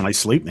 Yeah, when I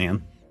sleep,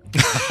 man.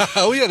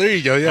 Oh, yeah, there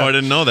you go. Yeah. Oh, I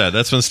didn't know that.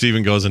 That's when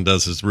Steven goes and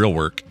does his real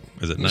work.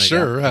 Is it night?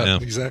 Sure, right. Yeah.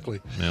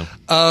 Exactly. Yeah.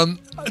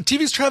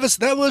 TV's Travis,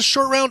 that was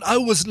Short Round. I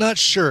was not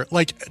sure.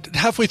 Like,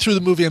 halfway through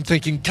the movie, I'm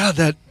thinking, God,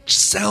 that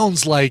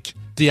sounds like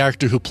the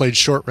actor who played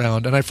Short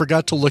Round, and I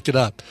forgot to look it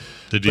up.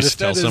 Did you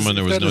tell someone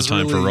there was no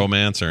time for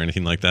romance or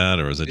anything like that,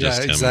 or was it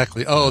just him? Yeah,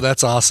 exactly. Oh,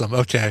 that's awesome.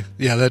 Okay.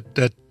 Yeah,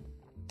 that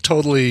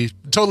totally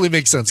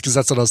makes sense, because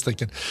that's what I was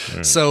thinking.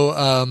 Right.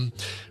 So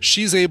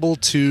she's able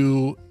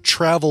to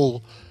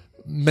travel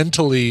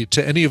mentally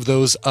to any of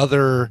those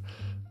other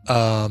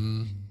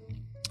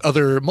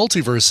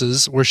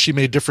multiverses where she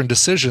made different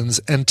decisions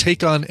and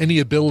take on any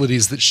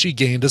abilities that she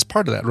gained as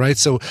part of that, right?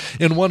 So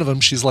in one of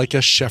them, she's like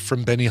a chef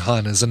from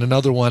Benihana's. In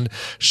another one,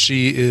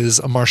 she is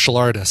a martial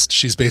artist.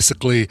 She's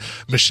basically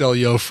Michelle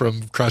Yeoh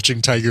from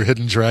Crouching Tiger,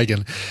 Hidden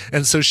Dragon.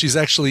 And so she's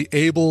actually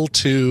able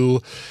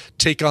to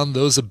take on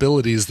those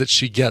abilities that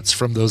she gets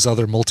from those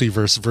other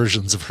multiverse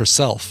versions of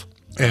herself.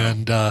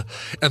 And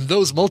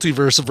those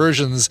multiverse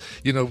versions,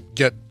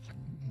 get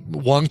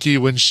wonky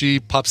when she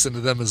pops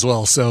into them as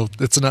well. So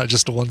it's not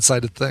just a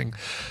one-sided thing.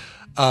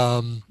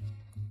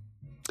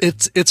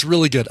 It's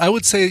really good. I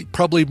would say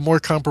probably more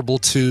comparable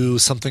to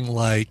something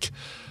like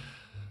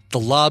The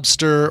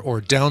Lobster or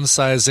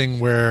Downsizing,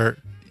 where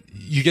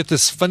you get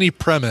this funny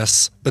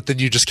premise, but then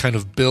you just kind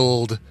of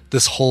build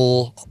this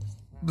whole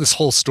this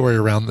whole story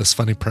around this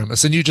funny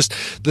premise, and you just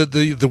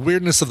the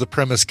weirdness of the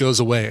premise goes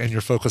away, and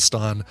you're focused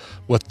on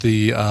what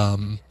the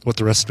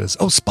rest of it is.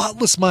 Oh,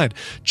 Spotless Mind,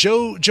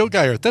 Joe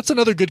Geyer. That's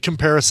another good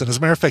comparison. As a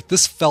matter of fact,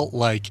 this felt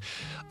like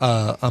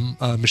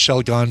a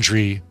Michel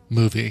Gondry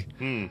movie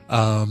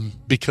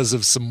because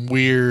of some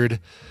weird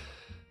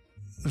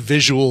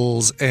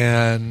visuals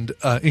and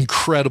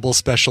incredible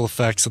special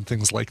effects and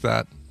things like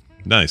that.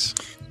 Nice.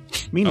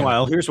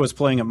 Meanwhile, here's what's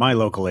playing at my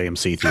local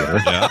AMC theater.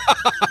 Yeah.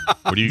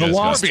 What do you guys The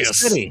Lost got?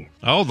 City.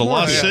 Oh, The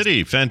Lost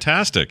City.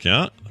 Fantastic.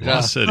 Yeah.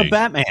 Lost City. The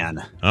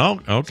Batman.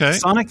 Oh, okay.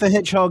 Sonic the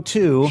Hedgehog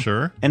 2.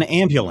 Sure. An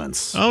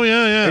Ambulance. Oh,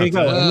 yeah. There you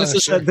go. And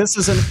this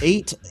is an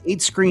eight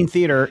screen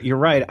theater. You're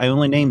right. I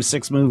only named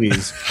 6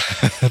 movies.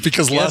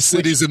 Because Lost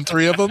City's in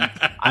 3 of them?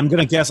 I'm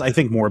going to guess. I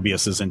think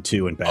Morbius is in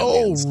 2 and Batman.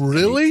 Oh,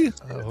 really?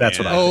 That's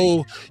what I think.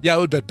 Oh, yeah, I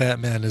would bet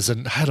Batman is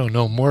in, I don't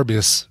know,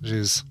 Morbius.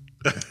 Jeez.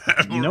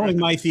 Knowing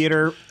my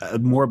theater,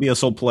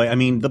 Morbius will play. I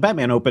mean, the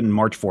Batman opened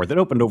March 4th. It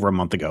opened over a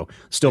month ago.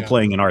 Still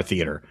playing in our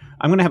theater.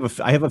 I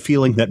have a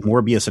feeling that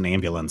Morbius and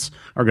Ambulance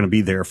are going to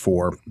be there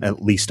for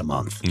at least a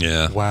month.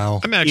 Yeah. Wow.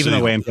 Even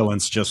though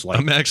Ambulance just like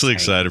I'm actually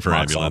excited for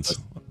Ambulance.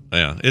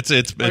 Yeah, it's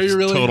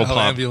really? total pop.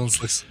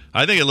 Ambulance looks.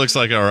 I think it looks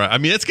like all right. I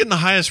mean, it's getting the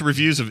highest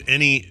reviews of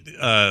any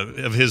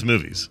of his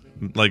movies.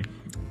 Like,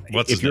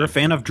 if you're a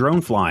fan of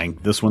drone flying,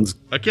 this one's.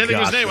 I can't think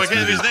of his name.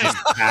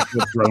 Packed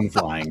with drone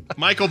flying.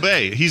 Michael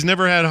Bay. He's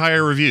never had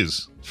higher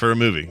reviews for a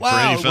movie. Wow. For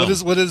any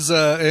film. What is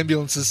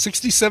Ambulance's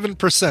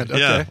 67%? Okay.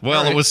 Yeah.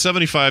 Well, right. It was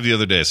 75 the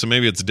other day, so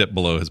maybe it's dipped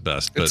below his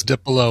best. But it's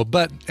dipped below,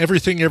 but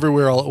Everything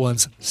Everywhere All at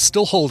Once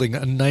still holding a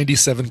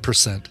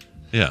 97%.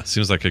 Yeah,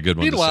 seems like a good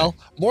one. Meanwhile,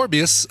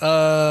 Morbius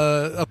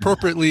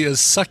appropriately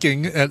is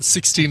sucking at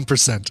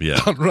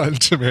 16% on Rotten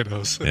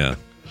Tomatoes. Yeah.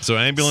 So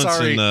Ambulance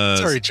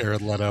sorry,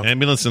 Jared Leto.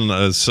 Ambulance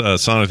and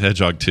Sonic the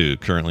Hedgehog 2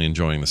 currently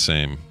enjoying the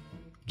same.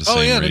 No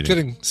rating.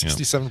 kidding.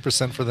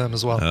 67% for them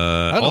as well.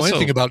 I don't know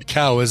anything about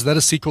Cow. Is that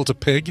a sequel to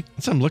Pig?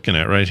 That's what I'm looking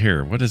at right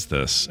here. What is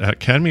this?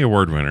 Academy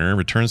Award winner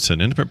returns to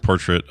an intimate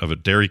portrait of a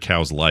dairy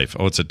cow's life.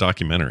 Oh, it's a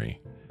documentary.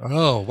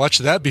 Oh, watch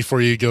that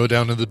before you go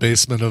down to the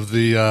basement of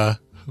the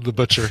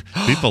butcher.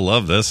 People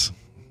love this.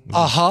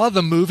 Aha,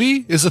 the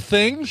movie is a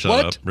thing?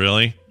 Shut up.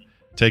 Really?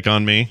 Take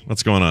on Me?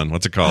 What's going on?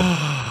 What's it called?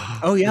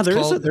 Oh, yeah, there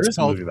is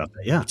a movie about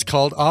that. Yeah. It's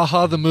called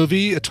Aha, the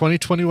Movie, a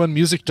 2021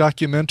 music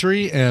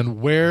documentary.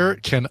 And where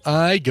can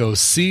I go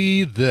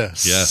see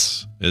this?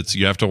 Yes.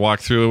 You have to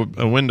walk through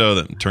a window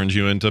that turns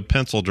you into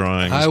pencil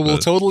drawings. I will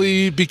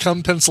totally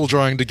become pencil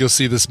drawing to go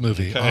see this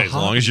movie. Okay, as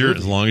long as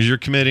you're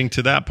committing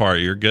to that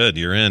part, you're good.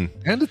 You're in.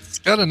 And it's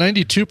got a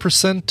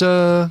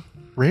 92%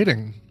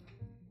 rating.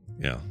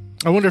 Yeah.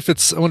 I wonder if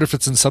it's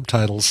in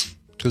subtitles.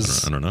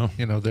 I don't know.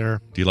 They're.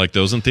 Do you like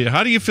those in theater?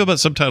 How do you feel about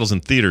subtitles in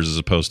theaters as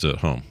opposed to at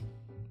home?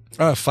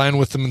 Fine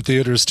with them in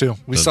theaters too.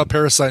 We saw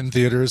Parasite in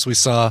theaters. We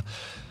saw,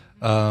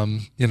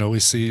 we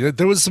see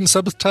there was some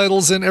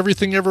subtitles in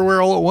Everything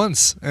Everywhere All at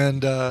Once,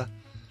 and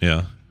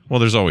yeah. Well,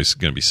 there's always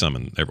going to be some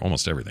in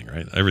almost everything,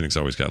 right? Everything's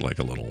always got like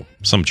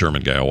some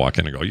German guy will walk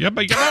in and go, yeah,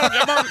 but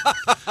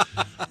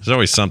there's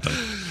always something.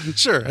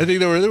 Sure, I think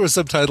there were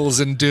subtitles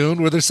in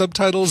Dune. Were there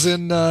subtitles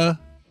in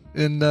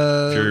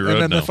Fury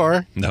Road?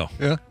 MMFR? No.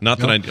 Yeah. Not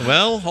that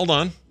well, hold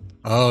on.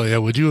 Oh yeah,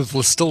 would you have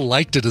still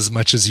liked it as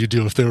much as you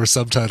do if there were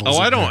subtitles?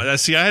 Oh, I don't.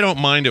 See, I don't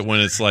mind it when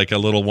it's like a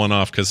little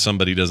one-off because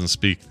somebody doesn't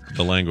speak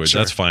the language.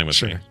 Sure, that's fine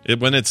with me.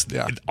 When it's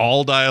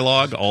all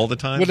dialogue all the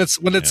time.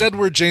 When it's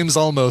Edward James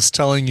Olmos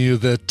telling you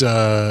that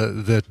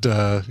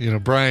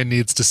Brian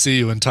needs to see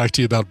you and talk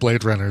to you about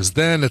Blade Runners,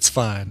 then it's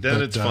fine.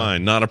 It's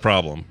fine, not a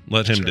problem.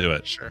 Let him do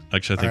it. Sure.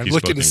 Actually, I think I'm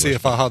looking to see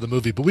if Aha the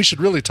movie, but we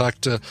should really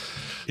talk to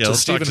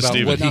Stephen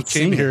about what he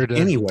came here to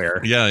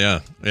anywhere.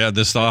 Yeah.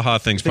 This Aha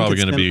thing's probably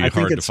going to be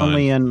hard to find.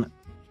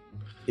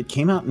 It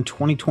came out in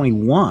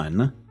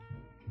 2021.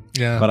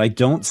 Yeah, but I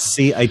don't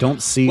see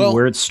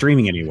where it's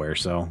streaming anywhere.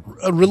 So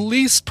a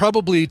release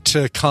probably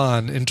to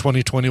Cannes in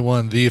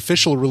 2021. The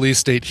official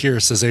release date here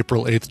says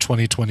April 8th,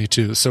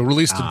 2022. So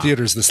released in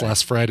theaters this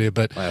last Friday,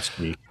 but last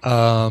week.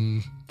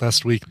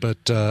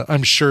 But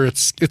I'm sure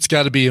it's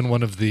got to be in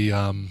one of the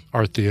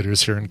art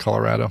theaters here in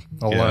Colorado.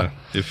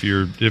 If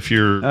you're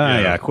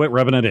quit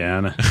rubbing it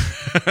in.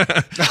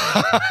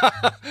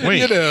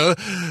 Wait,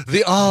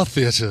 the art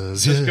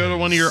theaters. Just go to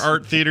one of your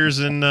art theaters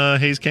in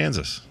Hays,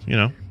 Kansas.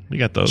 We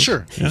got those.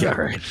 Sure. Yeah,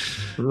 right.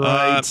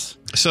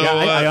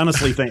 I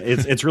honestly think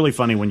it's really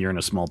funny when you're in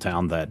a small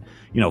town that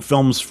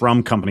films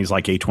from companies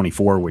like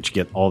A24, which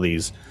get all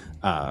this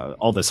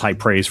high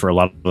praise for a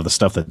lot of the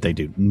stuff that they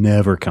do,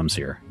 never comes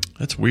here.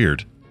 That's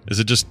weird. Is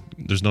it just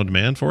there's no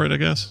demand for it, I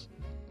guess?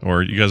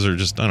 Or you guys are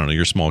just, I don't know,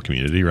 you're a small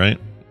community, right?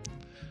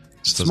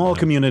 Small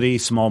community,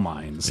 small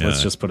minds. Yeah,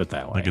 let's just put it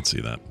that way. I could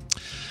see that.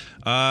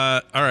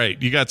 All right.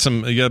 You got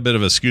a bit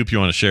of a scoop you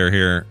want to share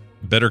here.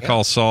 Better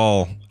Call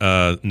Saul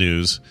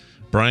news.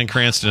 Bryan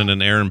Cranston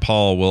and Aaron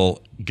Paul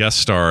will guest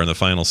star in the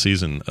final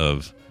season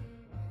of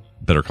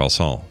Better Call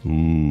Saul.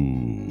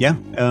 Ooh.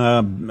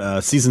 Yeah.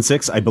 Season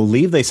 6, I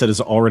believe they said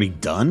is already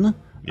done.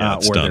 Yeah,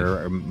 it's done.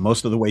 They're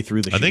most of the way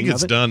through the shooting. I think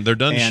it's done. They're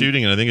done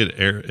shooting, and I think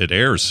it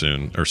airs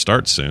soon or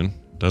starts soon.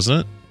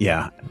 doesn't it?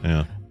 Yeah.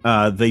 Yeah.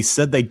 They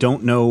said they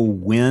don't know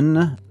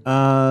when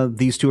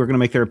these two are going to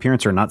make their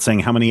appearance, or not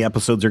saying how many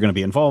episodes they're going to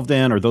be involved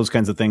in, or those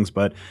kinds of things.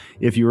 But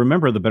if you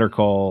remember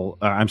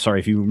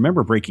if you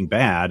remember Breaking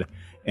Bad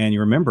and you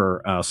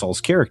remember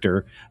Saul's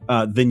character,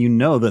 then you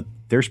know that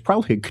there's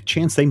probably a good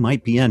chance they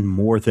might be in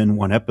more than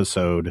one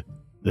episode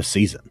this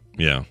season.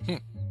 Yeah.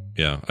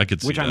 Yeah, I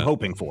could see which that. I'm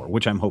hoping for.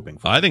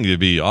 I think it'd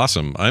be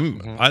awesome.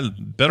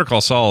 Better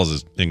Call Saul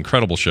is an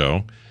incredible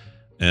show,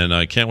 and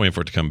I can't wait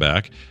for it to come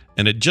back.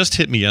 And it just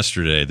hit me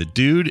yesterday. The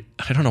dude,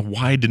 I don't know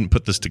why I didn't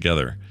put this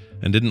together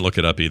and didn't look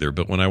it up either.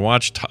 But when I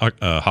watched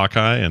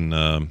Hawkeye and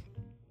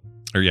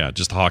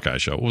just the Hawkeye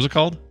show. What was it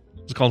called?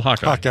 It was called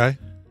Hawkeye. Hawkeye.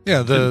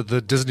 Yeah,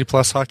 the Disney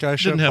Plus Hawkeye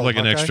show. Didn't have like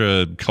an Hawkeye?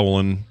 extra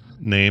colon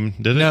name,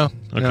 did it? No.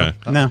 Okay.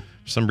 No.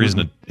 For some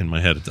reason in my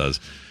head it does.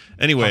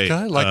 Anyway,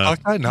 Hawkeye? Like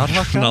Hawkeye? Not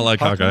Hawkeye? Not like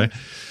Hawkeye.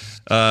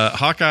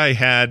 Hawkeye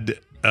had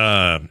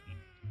what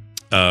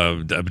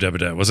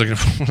was I going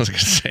to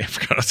say? I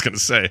forgot what I was going to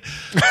say.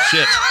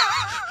 Shit.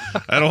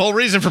 I had a whole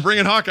reason for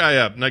bringing Hawkeye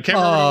up, and I can't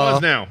remember what it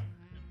was now.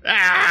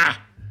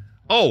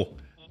 Oh,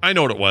 I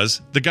know what it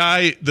was. The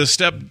guy, the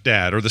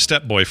stepdad or the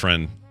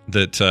step-boyfriend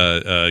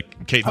that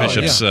Kate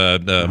Bishop's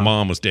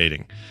mom was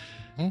dating.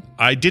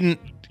 I didn't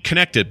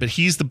connect it, but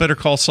he's the Better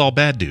Call Saul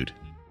bad dude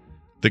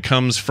that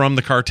comes from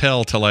the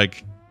cartel to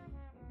like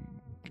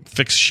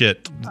fix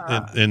shit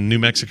in New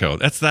Mexico.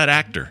 That's that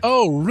actor.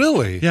 Oh,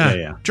 really?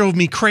 Yeah. Drove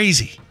me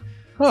crazy.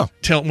 Huh.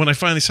 Till when I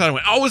finally saw it, I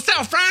went, "Oh, it's that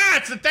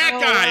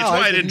guy. It's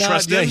why I didn't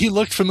trust him." Yeah, he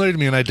looked familiar to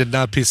me, and I did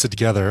not piece it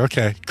together.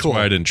 Okay, cool. That's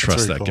why I didn't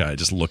trust that guy.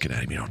 Just looking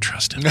at him, you don't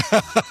trust him.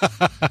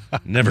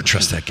 Never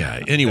trust that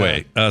guy.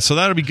 Anyway, so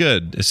that'll be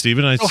good,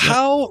 Stephen.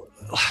 How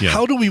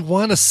do we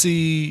want to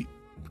see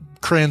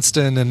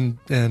Cranston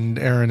and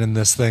Aaron in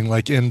this thing,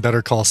 like in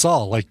Better Call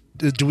Saul? Like,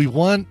 do we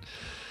want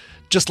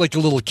just like a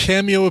little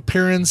cameo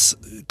appearance?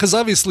 Because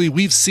obviously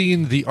we've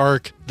seen the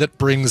arc that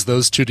brings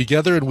those two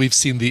together, and we've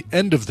seen the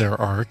end of their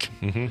arc.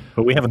 Mm-hmm.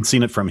 But we haven't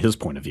seen it from his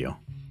point of view.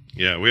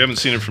 Yeah, we haven't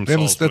seen it from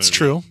Saul's That's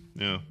true.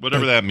 Yeah,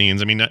 whatever that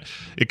means. I mean,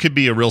 it could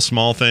be a real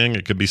small thing.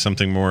 It could be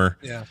something more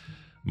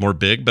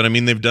big. But I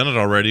mean, they've done it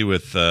already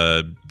with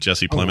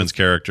Jesse Plemons'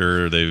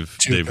 character.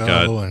 They've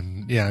got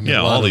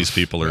all these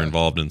people are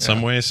involved in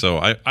some way. So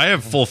I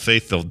have full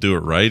faith they'll do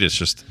it right. It's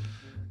just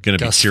going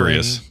to be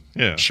curious. Fring.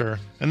 Yeah, sure.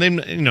 And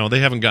they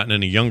haven't gotten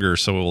any younger,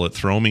 so will it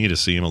throw me to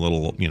see him a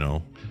little,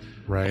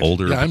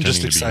 older? Yeah, I'm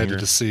just excited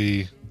to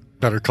see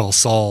Better Call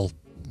Saul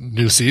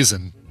new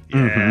season.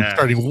 Yeah.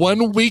 Starting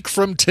 1 week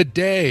from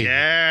today.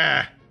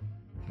 Yeah.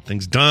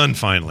 Thing's done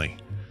finally.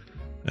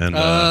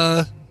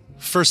 And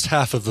first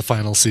half of the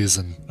final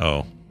season.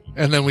 Oh.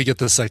 And then we get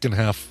the second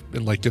half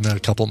in a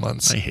couple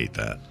months. I hate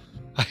that.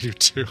 I do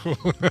too.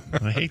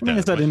 I hate that.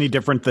 Is that any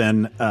different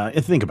than,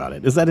 think about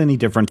it, is that any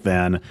different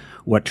than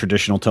what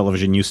traditional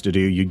television used to do?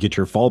 You'd get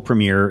your fall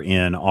premiere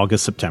in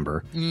August,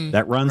 September.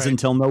 That runs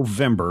until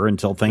November,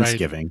 until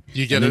Thanksgiving.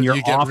 You get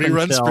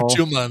reruns for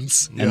 2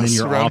 months. And then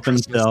you're off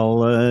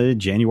until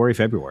January,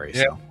 February.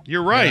 Yeah. So.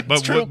 You're right.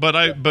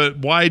 But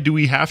why do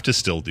we have to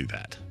still do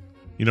that?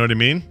 You know what I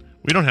mean?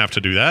 We don't have to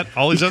do that.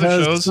 All these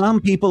other shows.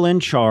 Some people in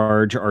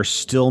charge are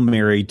still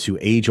married to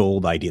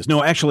age-old ideas.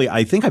 No, actually,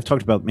 I think I've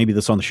talked about maybe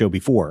this on the show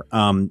before.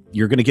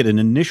 You're going to get an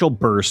initial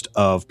burst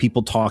of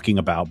people talking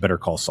about Better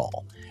Call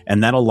Saul,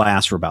 and that'll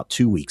last for about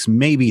 2 weeks,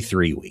 maybe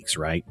 3 weeks,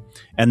 right?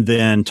 And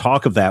then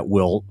talk of that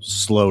will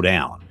slow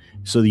down.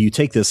 So you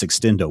take this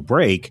extendo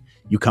break,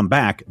 you come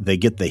back, they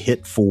get the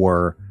hit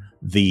for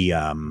the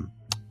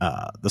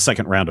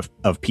second round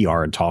of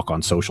PR and talk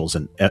on socials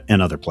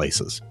and other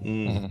places.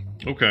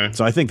 Okay.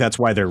 So I think that's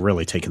why they're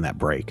really taking that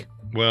break.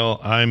 Well,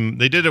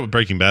 they did it with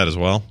Breaking Bad as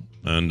well.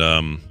 And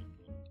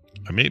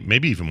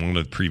maybe even one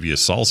of the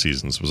previous Saul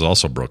seasons was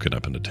also broken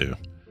up into two.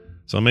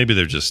 So maybe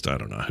they're just, I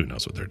don't know, who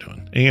knows what they're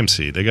doing.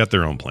 AMC, they got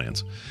their own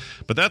plans.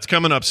 But that's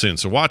coming up soon,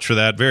 so watch for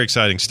that. Very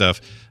exciting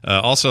stuff.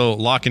 Also,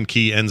 Lock and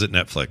Key ends at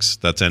Netflix.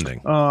 That's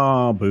ending.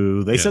 Oh,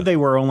 boo. They said they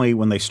were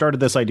when they started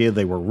this idea,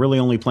 they were really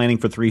only planning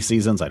for 3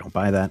 seasons. I don't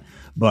buy that.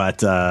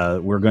 But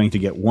we're going to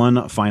get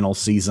one final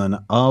season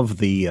of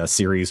the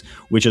series,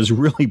 which has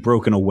really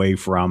broken away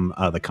from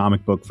the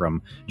comic book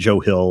from Joe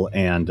Hill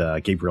and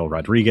Gabriel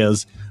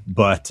Rodriguez.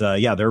 But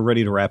they're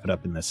ready to wrap it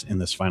up in this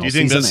final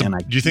season.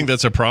 Do you think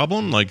that's a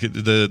problem? Like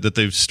that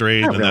they've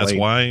strayed and that's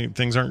why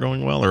things aren't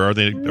going well? Or is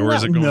it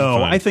going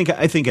fine? I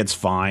think it's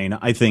fine.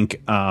 I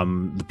think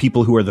the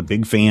people who are the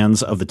big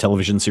fans of the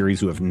television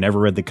series who have never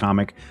read the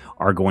comic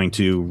are going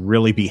to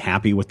really be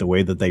happy with the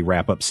way that they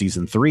wrap up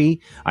season 3.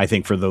 I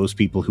think for those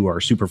people who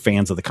are super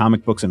fans of the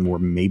comic books and were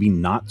maybe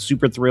not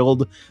super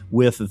thrilled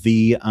with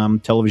the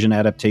television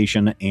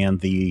adaptation and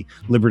the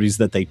liberties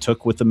that they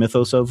took with the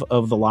mythos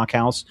of the Lock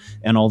House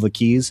and all the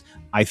keys,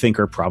 I think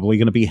are probably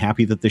going to be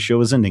happy that the show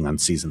is ending on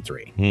season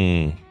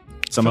 3.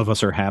 Some of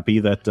us are happy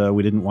that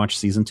we didn't watch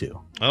season 2.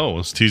 Oh,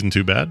 was season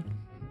 2 bad?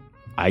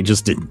 I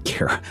just didn't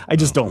care. I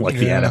just don't like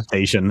the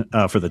adaptation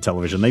for the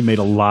television. They made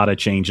a lot of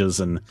changes,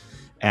 and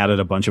added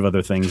a bunch of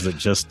other things that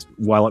just,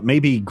 while it may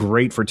be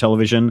great for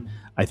television,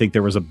 I think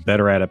there was a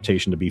better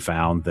adaptation to be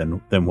found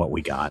than what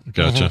we got.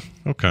 Gotcha.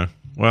 Okay.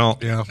 Well,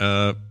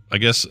 I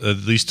guess at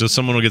least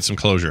someone will get some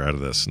closure out of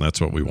this, and that's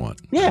what we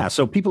want. Yeah,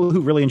 so people who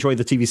really enjoy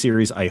the TV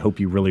series, I hope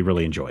you really,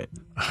 really enjoy it.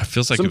 It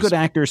feels like some good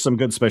actors, some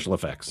good special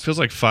effects. It feels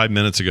like 5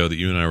 minutes ago that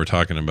you and I were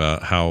talking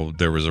about how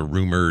there was a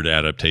rumored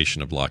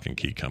adaptation of Lock and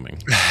Key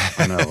coming.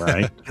 I know,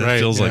 right? It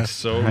feels like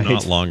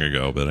not long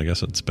ago, but I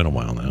guess it's been a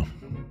while now.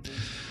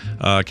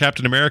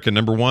 Captain America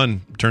 #1.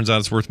 Turns out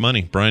it's worth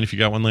money. Brian, if you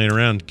got one laying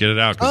around, get it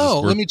out.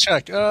 Let me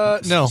check. No,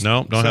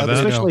 don't have that.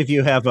 Especially if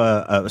you have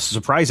a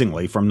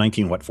surprisingly from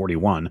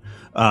 1941,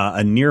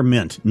 a near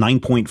mint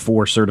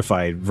 9.4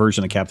 certified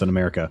version of Captain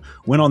America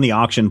went on the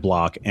auction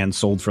block and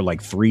sold for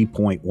like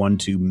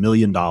 $3.12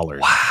 million.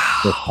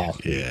 Wow.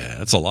 Yeah,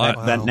 that's a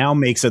lot. That now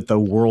makes it the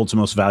world's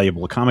most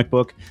valuable comic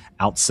book,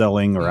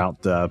 outselling or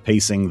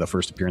outpacing the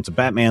first appearance of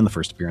Batman, the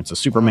first appearance of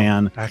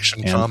Superman.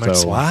 Action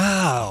Comics.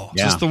 Wow.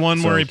 Yeah. Just the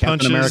one where he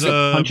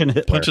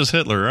punches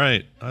Hitler,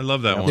 right? I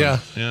love that one. Yeah.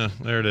 Yeah,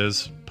 there it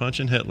is.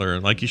 Punching Hitler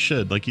like you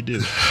should, like you do.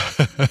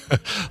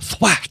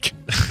 Thwack.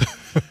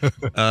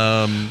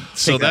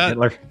 So that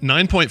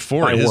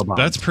 9.4 is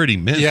that's pretty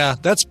mint. Yeah,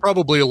 that's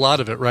probably a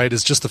lot of it, right?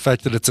 Is just the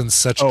fact that it's in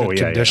such good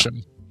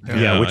condition.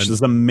 Yeah, which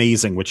is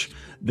amazing, which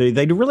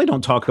they really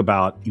don't talk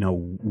about,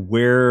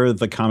 where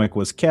the comic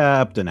was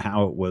kept and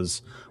how it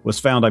was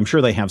found. I'm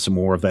sure they have some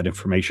more of that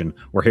information,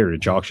 or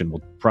Heritage Auction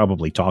will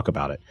probably talk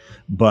about it.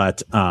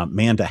 But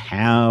man, to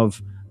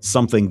have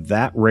something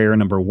that rare,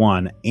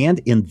 #1, and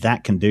in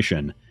that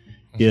condition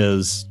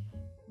is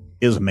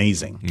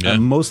amazing. Yeah.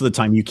 And most of the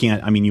time you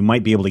can't, you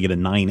might be able to get a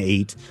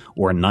 9.8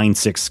 or a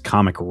 9.6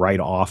 comic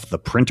right off the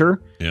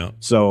printer. Yeah.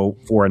 So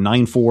for a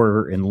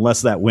 9.4,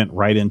 unless that went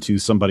right into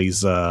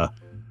somebody's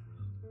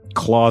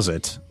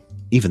closet,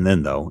 even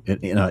then though,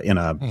 in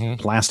a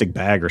plastic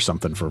bag or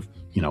something for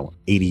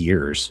 80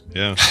 years.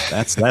 Yeah.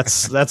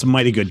 That's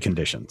mighty good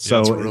condition.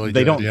 So really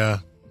they good,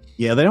 don't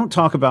they don't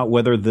talk about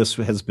whether this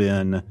has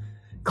been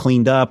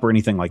cleaned up or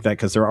anything like that,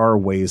 because there are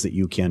ways that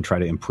you can try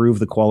to improve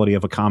the quality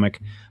of a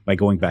comic by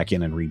going back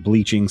in and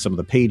rebleaching some of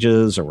the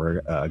pages,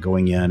 or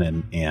going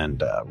in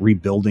and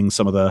rebuilding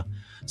some of the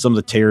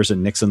tears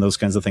and nicks and those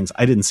kinds of things.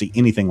 I didn't see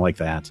anything like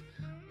that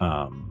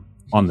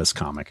on this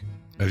comic.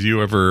 Have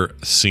you ever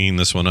seen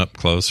this one up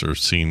close, or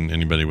seen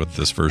anybody with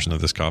this version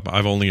of this copy?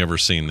 I've only ever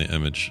seen the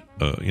image,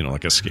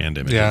 like a scanned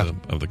image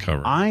of the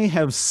cover. I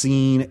have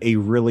seen a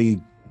really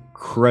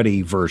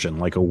cruddy version,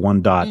 like a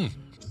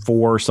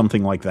 1.4,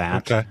 something like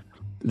that. Okay.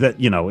 That,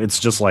 it's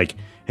just like,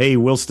 hey,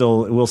 we'll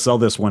sell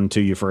this one to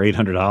you for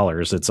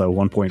 $800. It's a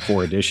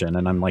 1.4 edition.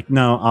 And I'm like,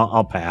 no,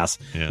 I'll pass,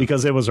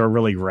 because it was a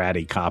really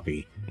ratty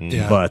copy.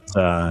 Yeah. But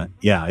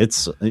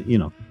it's,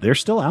 they're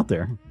still out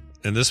there.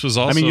 And this was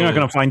also, you're not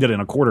going to find it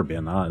in a quarter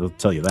bin. I'll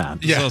tell you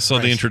that. Yeah. Also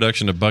the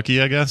introduction of Bucky,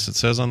 I guess it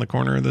says on the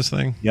corner of this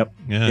thing. Yep.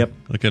 Yeah. Yep.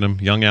 Look at him.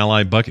 Young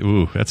ally Bucky.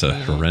 Ooh, that's a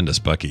horrendous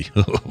Bucky.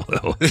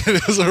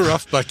 It is a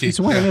rough Bucky.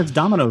 He's wearing his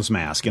Domino's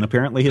mask, and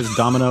apparently his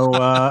Domino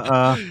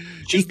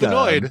cheek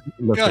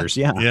lifters.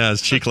 Yeah. Yeah,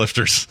 his cheek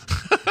lifters.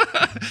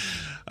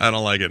 I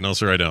don't like it. No,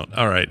 sir, I don't.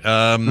 All right.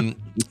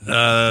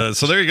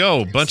 So there you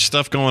go. Bunch of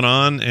stuff going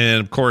on.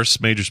 And, of course,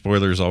 Major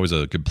Spoiler is always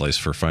a good place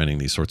for finding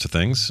these sorts of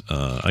things.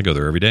 I go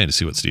there every day to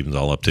see what Steven's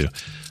all up to.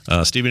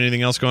 Steven,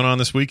 anything else going on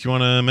this week you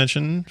want to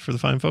mention for the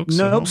fine folks?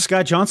 Nope.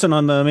 Scott Johnson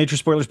on the Major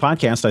Spoilers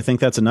podcast. I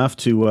think that's enough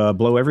to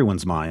blow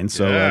everyone's mind.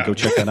 So go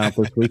check that out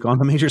this week on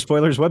the Major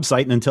Spoilers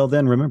website. And until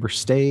then, remember,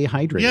 stay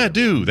hydrated. Yeah,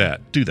 do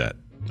that. Do that.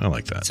 I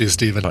like that. See you,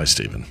 Steven. Bye,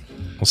 Steven.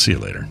 We'll see you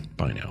later.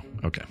 Bye now.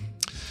 Okay.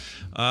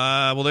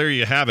 Well, there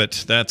you have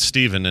it. That's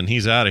Steven, and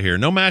he's out of here.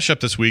 No mashup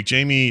this week.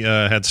 Jamie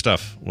had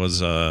stuff.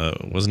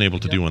 Wasn't able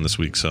to do one this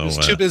week. So he's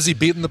too busy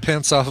beating the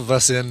pants off of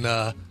us in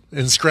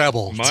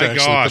Scrabble. My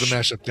gosh! Put a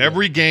mashup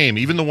every game,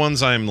 even the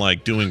ones I'm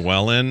like doing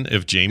well in,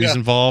 if Jamie's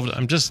involved,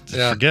 I'm just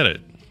forget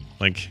it.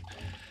 Like,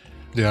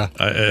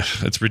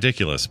 it's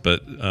ridiculous.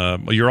 But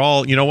you're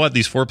all, you know what?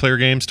 These 4-player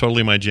games,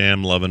 totally my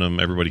jam. Loving them.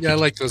 Everybody keeps I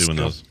like those doing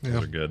those. Yeah.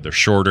 They're good. They're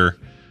shorter.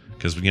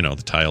 Because,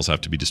 the tiles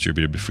have to be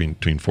distributed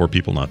between 4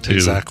 people, not 2.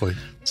 Exactly.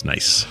 It's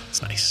nice.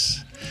 It's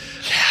nice.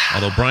 Yeah.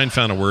 Although Brian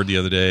found a word the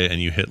other day,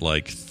 and you hit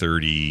like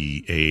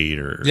 38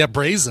 or... Yeah,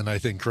 brazen, I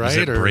think, right? Is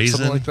it or brazen?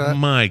 Something like that.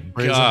 My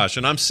gosh.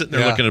 And I'm sitting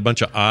there looking at a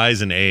bunch of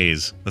I's and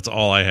A's. That's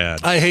all I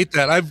had. I hate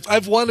that.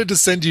 I've wanted to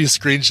send you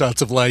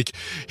screenshots of like,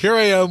 here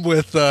I am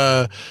with...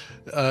 the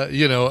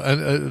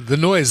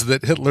noise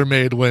that Hitler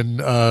made when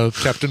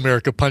Captain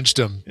America punched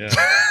him. Yeah.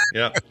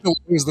 Yeah.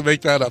 Who's to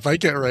make that up? I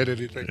can't write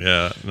anything.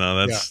 Yeah. No,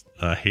 that's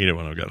I hate it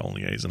when I've got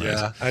only A's and I's.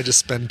 Yeah. I just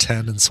spend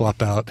 10 and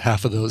swap out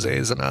half of those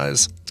A's and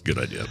I's. It's a good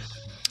idea.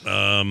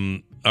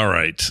 All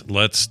right.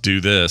 Let's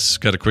do this.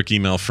 Got a quick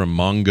email from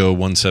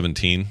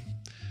Mongo117.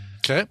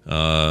 Okay.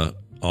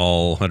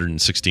 All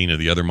 116 of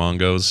the other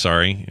Mongos.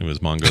 Sorry, it was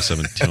Mongo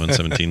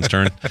 117's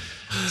turn. It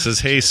says,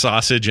 hey,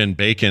 sausage and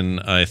bacon.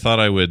 I thought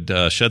I would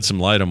shed some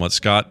light on what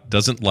Scott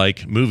doesn't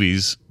like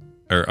movies,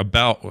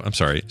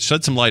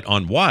 shed some light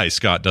on why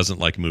Scott doesn't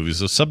like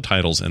movies with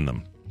subtitles in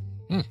them.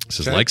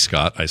 Says, like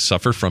Scott, I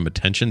suffer from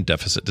attention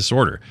deficit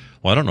disorder.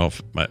 Well, I don't know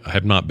if I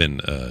have not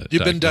been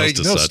You've been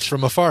diagnosed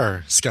from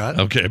afar, Scott.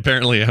 Okay,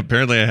 apparently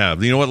I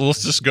have. You know what?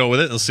 Let's just go with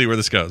it and see where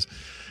this goes.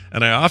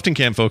 And I often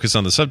can't focus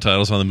on the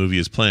subtitles while the movie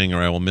is playing,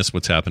 or I will miss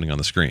what's happening on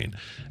the screen.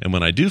 And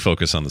when I do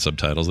focus on the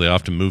subtitles, they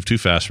often move too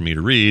fast for me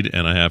to read,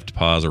 and I have to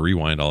pause or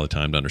rewind all the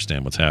time to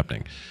understand what's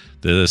happening.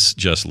 This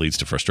just leads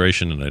to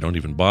frustration, and I don't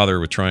even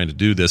bother with trying to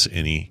do this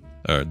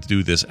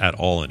at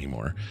all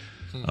anymore.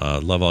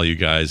 Love all you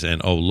guys,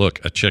 and look,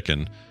 a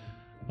chicken.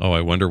 Oh,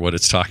 I wonder what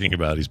it's talking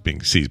about. He's being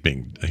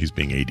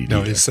ADD.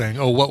 No, he's saying,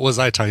 "Oh, what was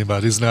I talking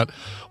about?" He's not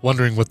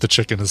wondering what the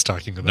chicken is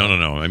talking about.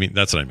 No. I mean,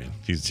 that's what I mean.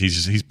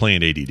 He's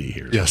playing ADD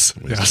here. Yes.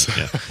 Yeah.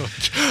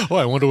 Oh,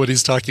 I wonder what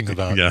he's talking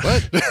about. Yeah.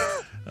 What?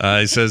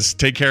 He says,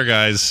 "Take care,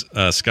 guys."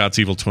 Scott's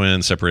evil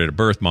twin, separated at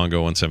birth.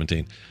 Mongo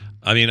 117.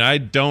 I mean, I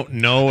don't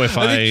know if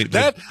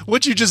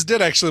what you just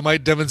did actually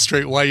might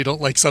demonstrate why you don't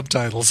like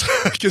subtitles,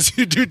 because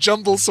you do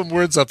jumble some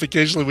words up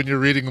occasionally when you're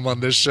reading them on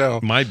this show.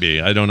 Might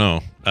be, I don't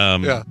know.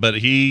 But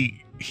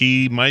he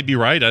might be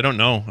right. I don't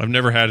know. I've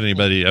never had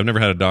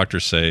a doctor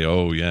say,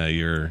 "Oh yeah,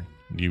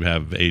 you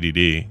have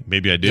ADD."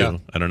 Maybe I do. Yeah.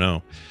 I don't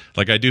know.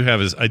 Like I do have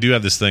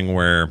this thing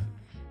where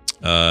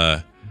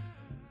I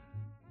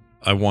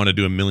want to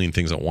do a million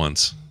things at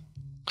once.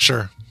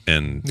 Sure.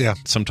 And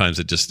sometimes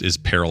it just is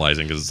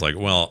paralyzing because it's like,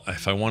 well,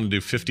 if I want to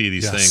do 50 of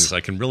these things, I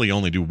can really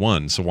only do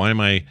one. So why am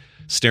I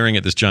staring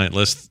at this giant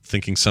list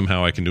thinking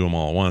somehow I can do them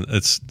all at once?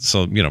 It's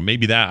so,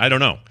 maybe that, I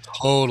don't know.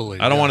 Totally.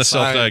 I don't want to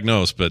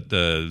self-diagnose, but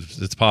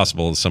it's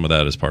possible some of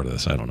that is part of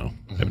this. I don't know.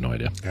 I have no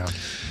idea.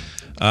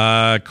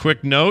 Yeah.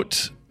 Quick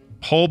note,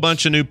 whole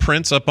bunch of new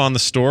prints up on the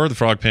store, the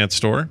Frog Pants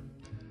store.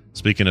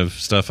 Speaking of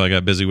stuff I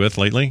got busy with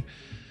lately.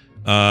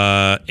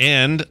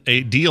 And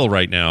a deal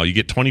right now. You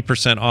get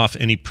 20% off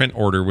any print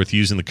order with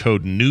using the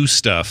code new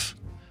stuff.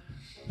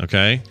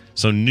 Okay?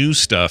 So new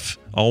stuff,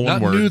 all one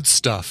word. Not nude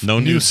stuff. No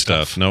nude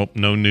stuff. Nope,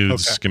 no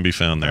nudes can be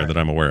found there that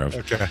I'm aware of.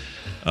 Okay.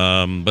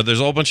 But there's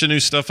a whole bunch of new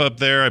stuff up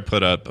there. I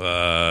put up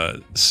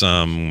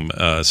some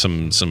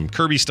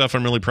Kirby stuff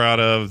I'm really proud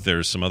of.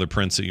 There's some other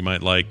prints that you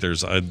might like.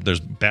 There's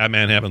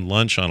Batman having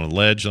lunch on a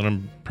ledge that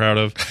I'm proud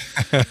of.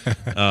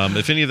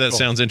 If any of that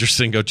sounds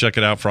interesting, go check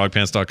it out,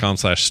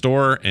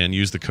 frogpants.com/store, and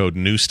use the code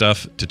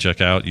NEWSTUFF to check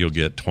out. You'll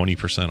get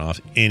 20%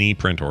 off any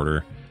print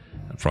order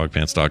at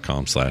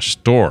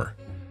frogpants.com/store.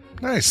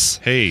 Nice.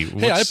 Hey,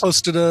 I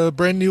posted a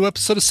brand new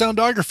episode of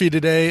Soundography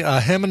today.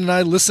 Hammond and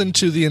I listened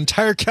to the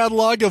entire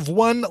catalog of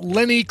one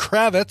Lenny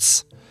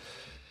Kravitz.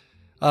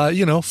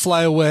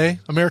 Fly Away,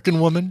 American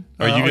Woman.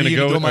 Are you going to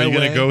go? Are you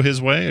going to go his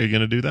way? Are you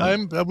going to do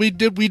that? We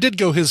did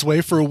go his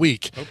way for a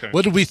week. Okay.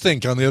 What did we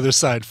think on the other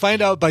side?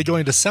 Find out by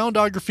going to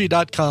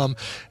soundography.com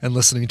and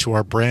listening to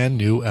our brand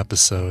new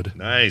episode.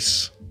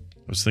 Nice.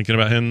 I was thinking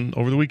about him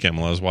over the weekend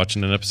while I was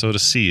watching an episode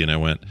of C, and I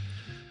went,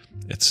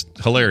 it's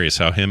hilarious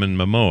how him and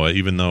Momoa,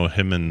 even though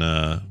him and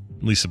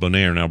Lisa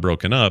Bonet are now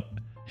broken up,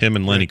 him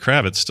and Lenny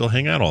Kravitz still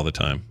hang out all the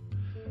time.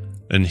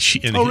 And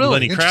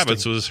Lenny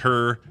Kravitz was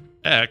her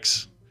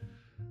ex,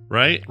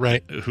 right?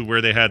 Right. Where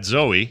they had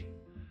Zoe.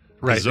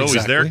 Right.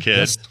 Zoe's their kid.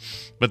 Yes.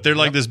 But they're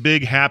like this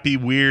big, happy,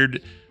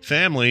 weird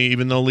family,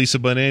 even though Lisa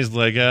Bonet's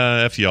like,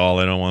 F y'all,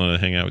 I don't want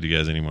to hang out with you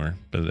guys anymore.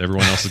 But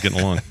everyone else is getting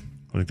along.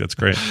 I think that's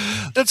great.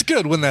 That's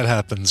good when that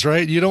happens,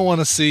 right? You don't want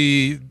to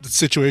see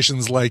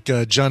situations like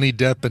Johnny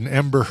Depp and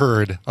Amber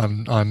Heard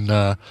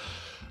on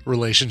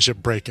relationship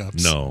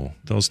breakups. No,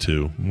 those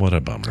two. What a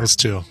bummer. Those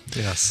two,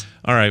 yes.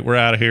 All right, we're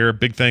out of here.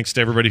 Big thanks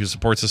to everybody who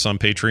supports us on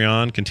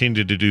Patreon.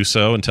 Continue to do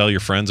so and tell your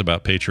friends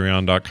about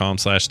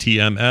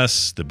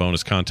patreon.com/TMS, the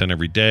bonus content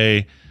every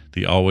day,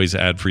 the always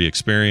ad-free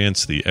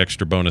experience, the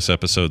extra bonus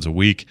episodes a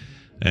week,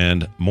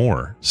 and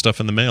more stuff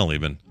in the mail,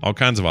 even all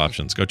kinds of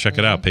options. Go check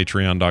it out,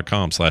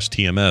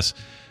 patreon.com/TMS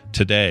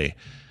today.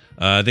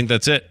 I think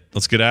that's it.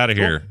 Let's get out of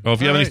here. Cool. Oh,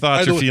 if you have any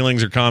thoughts or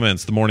feelings or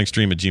comments,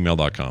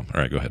 themorningstream@gmail.com. All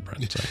right, go ahead,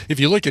 Brent. Sorry. If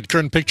you look at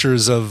current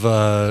pictures of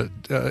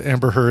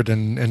Amber Heard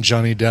and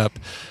Johnny Depp,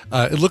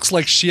 it looks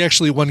like she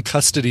actually won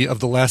custody of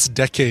the last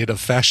decade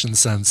of fashion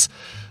sense.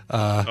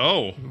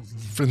 In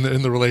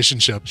the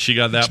relationship. She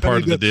got that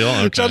part of the deal?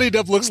 Okay. Johnny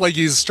Depp looks like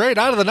he's straight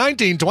out of the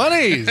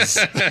 1920s.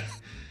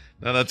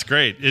 No, that's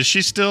great. Is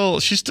she's still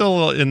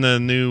in the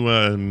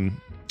new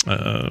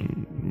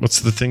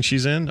what's the thing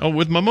she's in? Oh,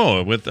 with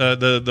Momoa, with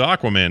the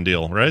Aquaman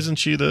deal, right? Isn't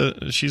she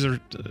she's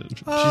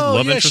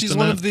love interest she's in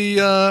one that? Of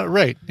the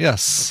right,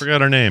 yes. I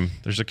forgot her name.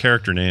 There's a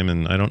character name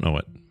and I don't know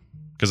it.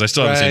 Because I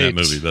still haven't seen that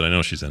movie, but I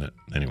know she's in it.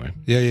 Anyway.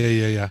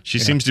 Yeah. She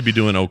seems to be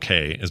doing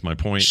okay, is my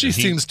point. She's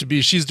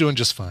doing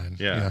just fine.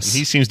 Yeah. Yes. And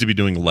he seems to be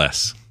doing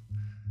less.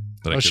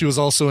 She was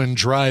also in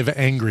Drive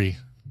Angry.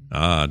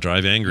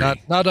 Drive Angry.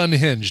 Not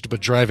Unhinged, but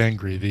Drive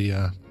Angry.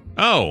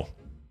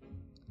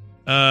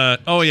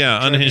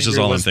 Unhinged is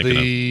all I'm thinking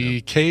of. The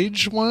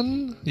Cage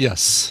one?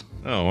 Yes.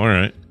 Oh, all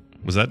right.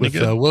 Was that with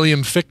good?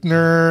 William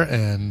Fichtner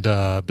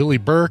and Billy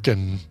Burke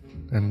and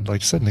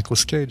like I said,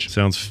 Nicolas Cage.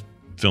 Sounds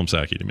film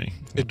sacky to me.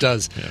 It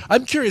does. Yeah.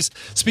 I'm curious,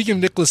 speaking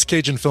of Nicolas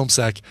Cage and film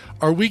sack,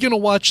 are we going to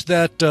watch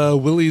that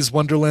Willy's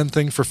Wonderland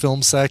thing for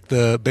film sack,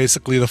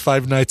 basically the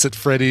Five Nights at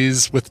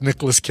Freddy's with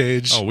Nicolas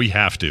Cage? Oh, we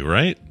have to,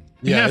 right?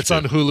 Yeah, it's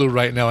on Hulu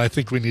right now. I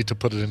think we need to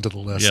put it into the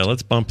list. Yeah,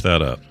 let's bump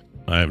that up.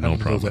 I have no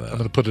problem with that. I'm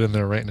going to put it in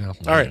there right now.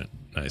 All right.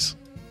 Nice.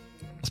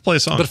 Let's play a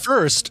song.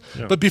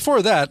 But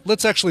before that,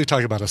 let's actually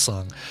talk about a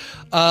song.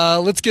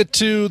 Let's get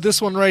to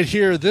this one right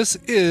here. This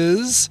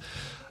is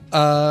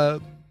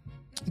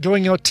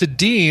going out to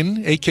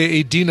Dean,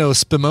 a.k.a. Dino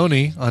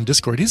Spimoni on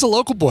Discord. He's a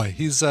local boy.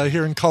 He's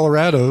here in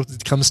Colorado. He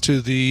comes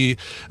to the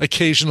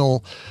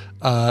occasional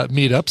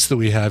meetups that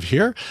we have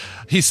here.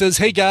 He says,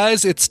 "Hey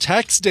guys, it's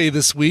tax day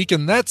this week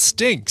and that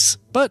stinks.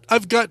 But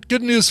I've got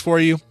good news for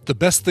you. The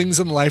best things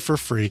in life are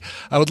free.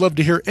 I would love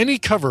to hear any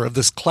cover of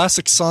this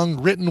classic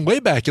song written way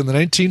back in the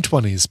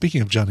 1920s."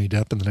 Speaking of Johnny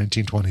Depp in the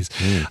 1920s.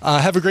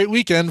 Have a great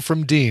weekend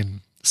from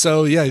Dean.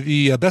 So yeah,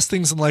 the best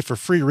things in life are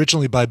free,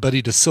 originally by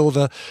Buddy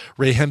DeSilva,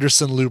 Ray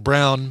Henderson, Lou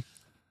Brown.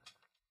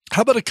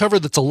 How about a cover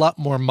that's a lot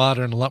more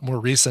modern, a lot more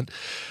recent?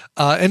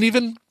 And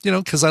even,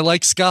 because I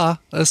like ska,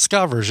 a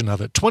ska version of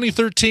it.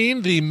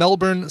 2013, the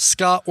Melbourne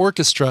Ska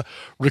Orchestra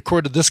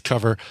recorded this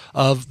cover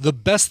of The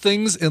Best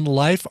Things in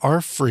Life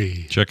Are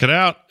Free. Check it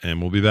out,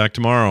 and we'll be back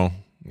tomorrow.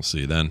 We'll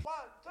see you then.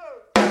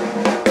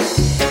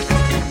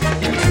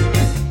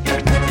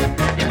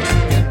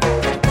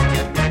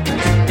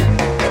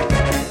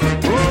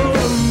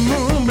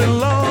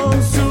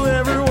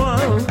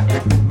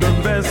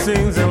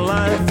 Things in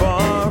life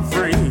are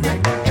free.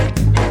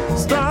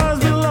 Stars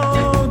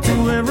belong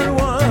to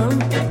everyone.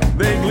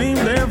 They gleam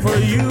there for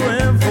you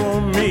and for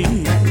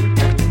me.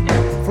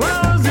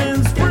 Flowers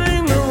in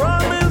spring, the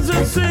robins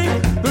that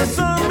sing, the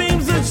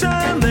sunbeams that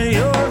shine, they're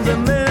yours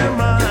and they're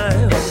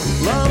mine.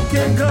 Love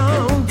can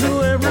come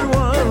to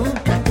everyone.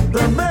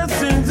 The best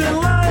things in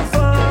life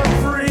are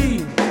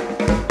free.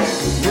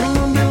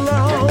 Room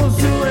belongs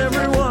to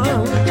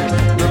everyone.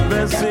 The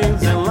best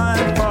things in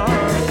life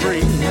are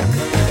free.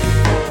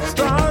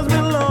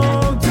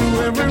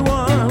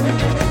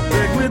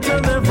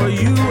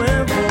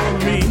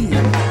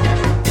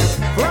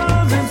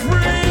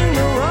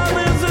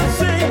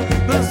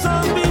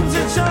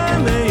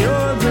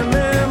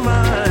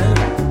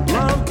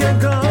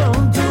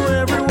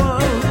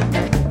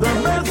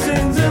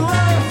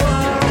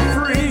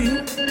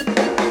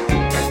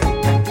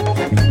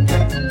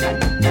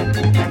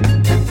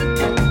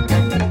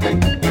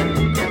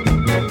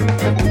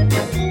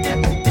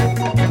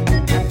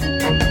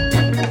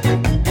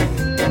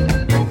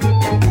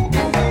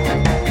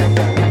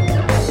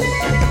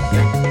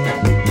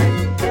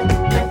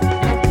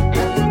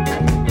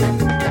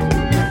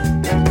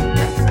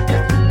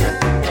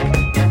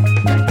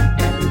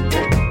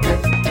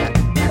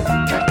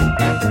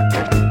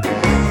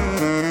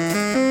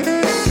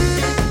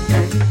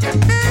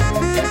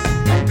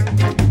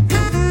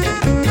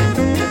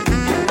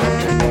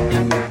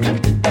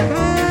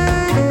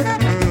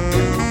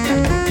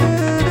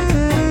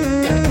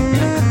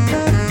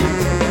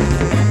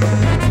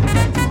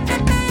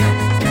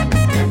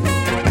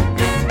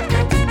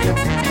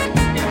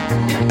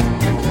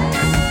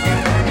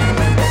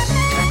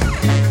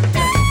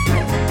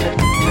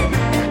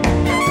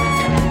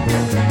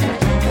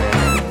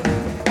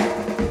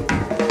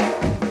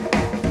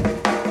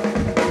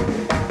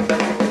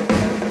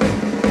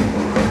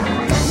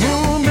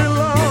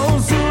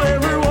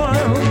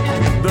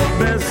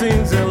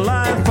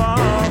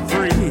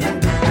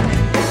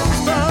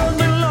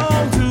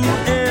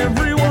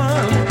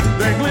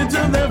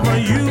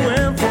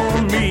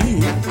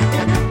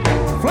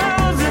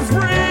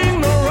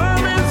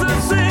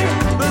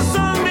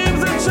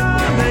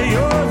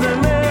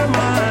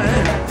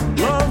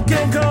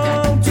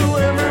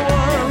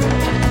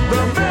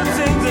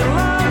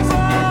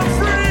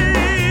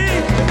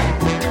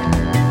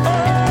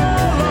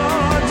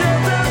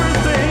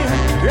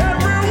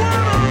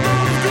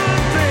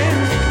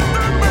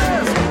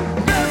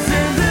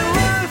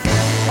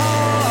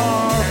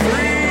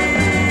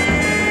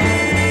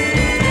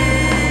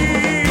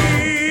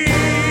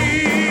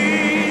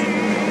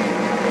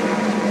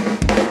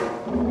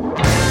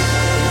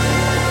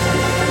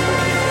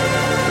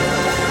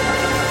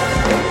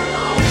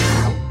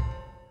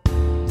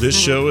 This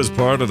show is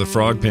part of the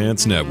Frog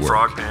Pants Network.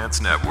 Frog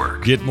Pants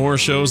Network. Get more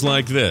shows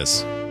like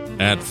this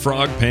at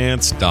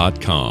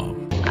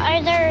frogpants.com.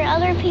 Are there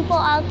other people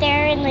out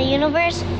there in the universe?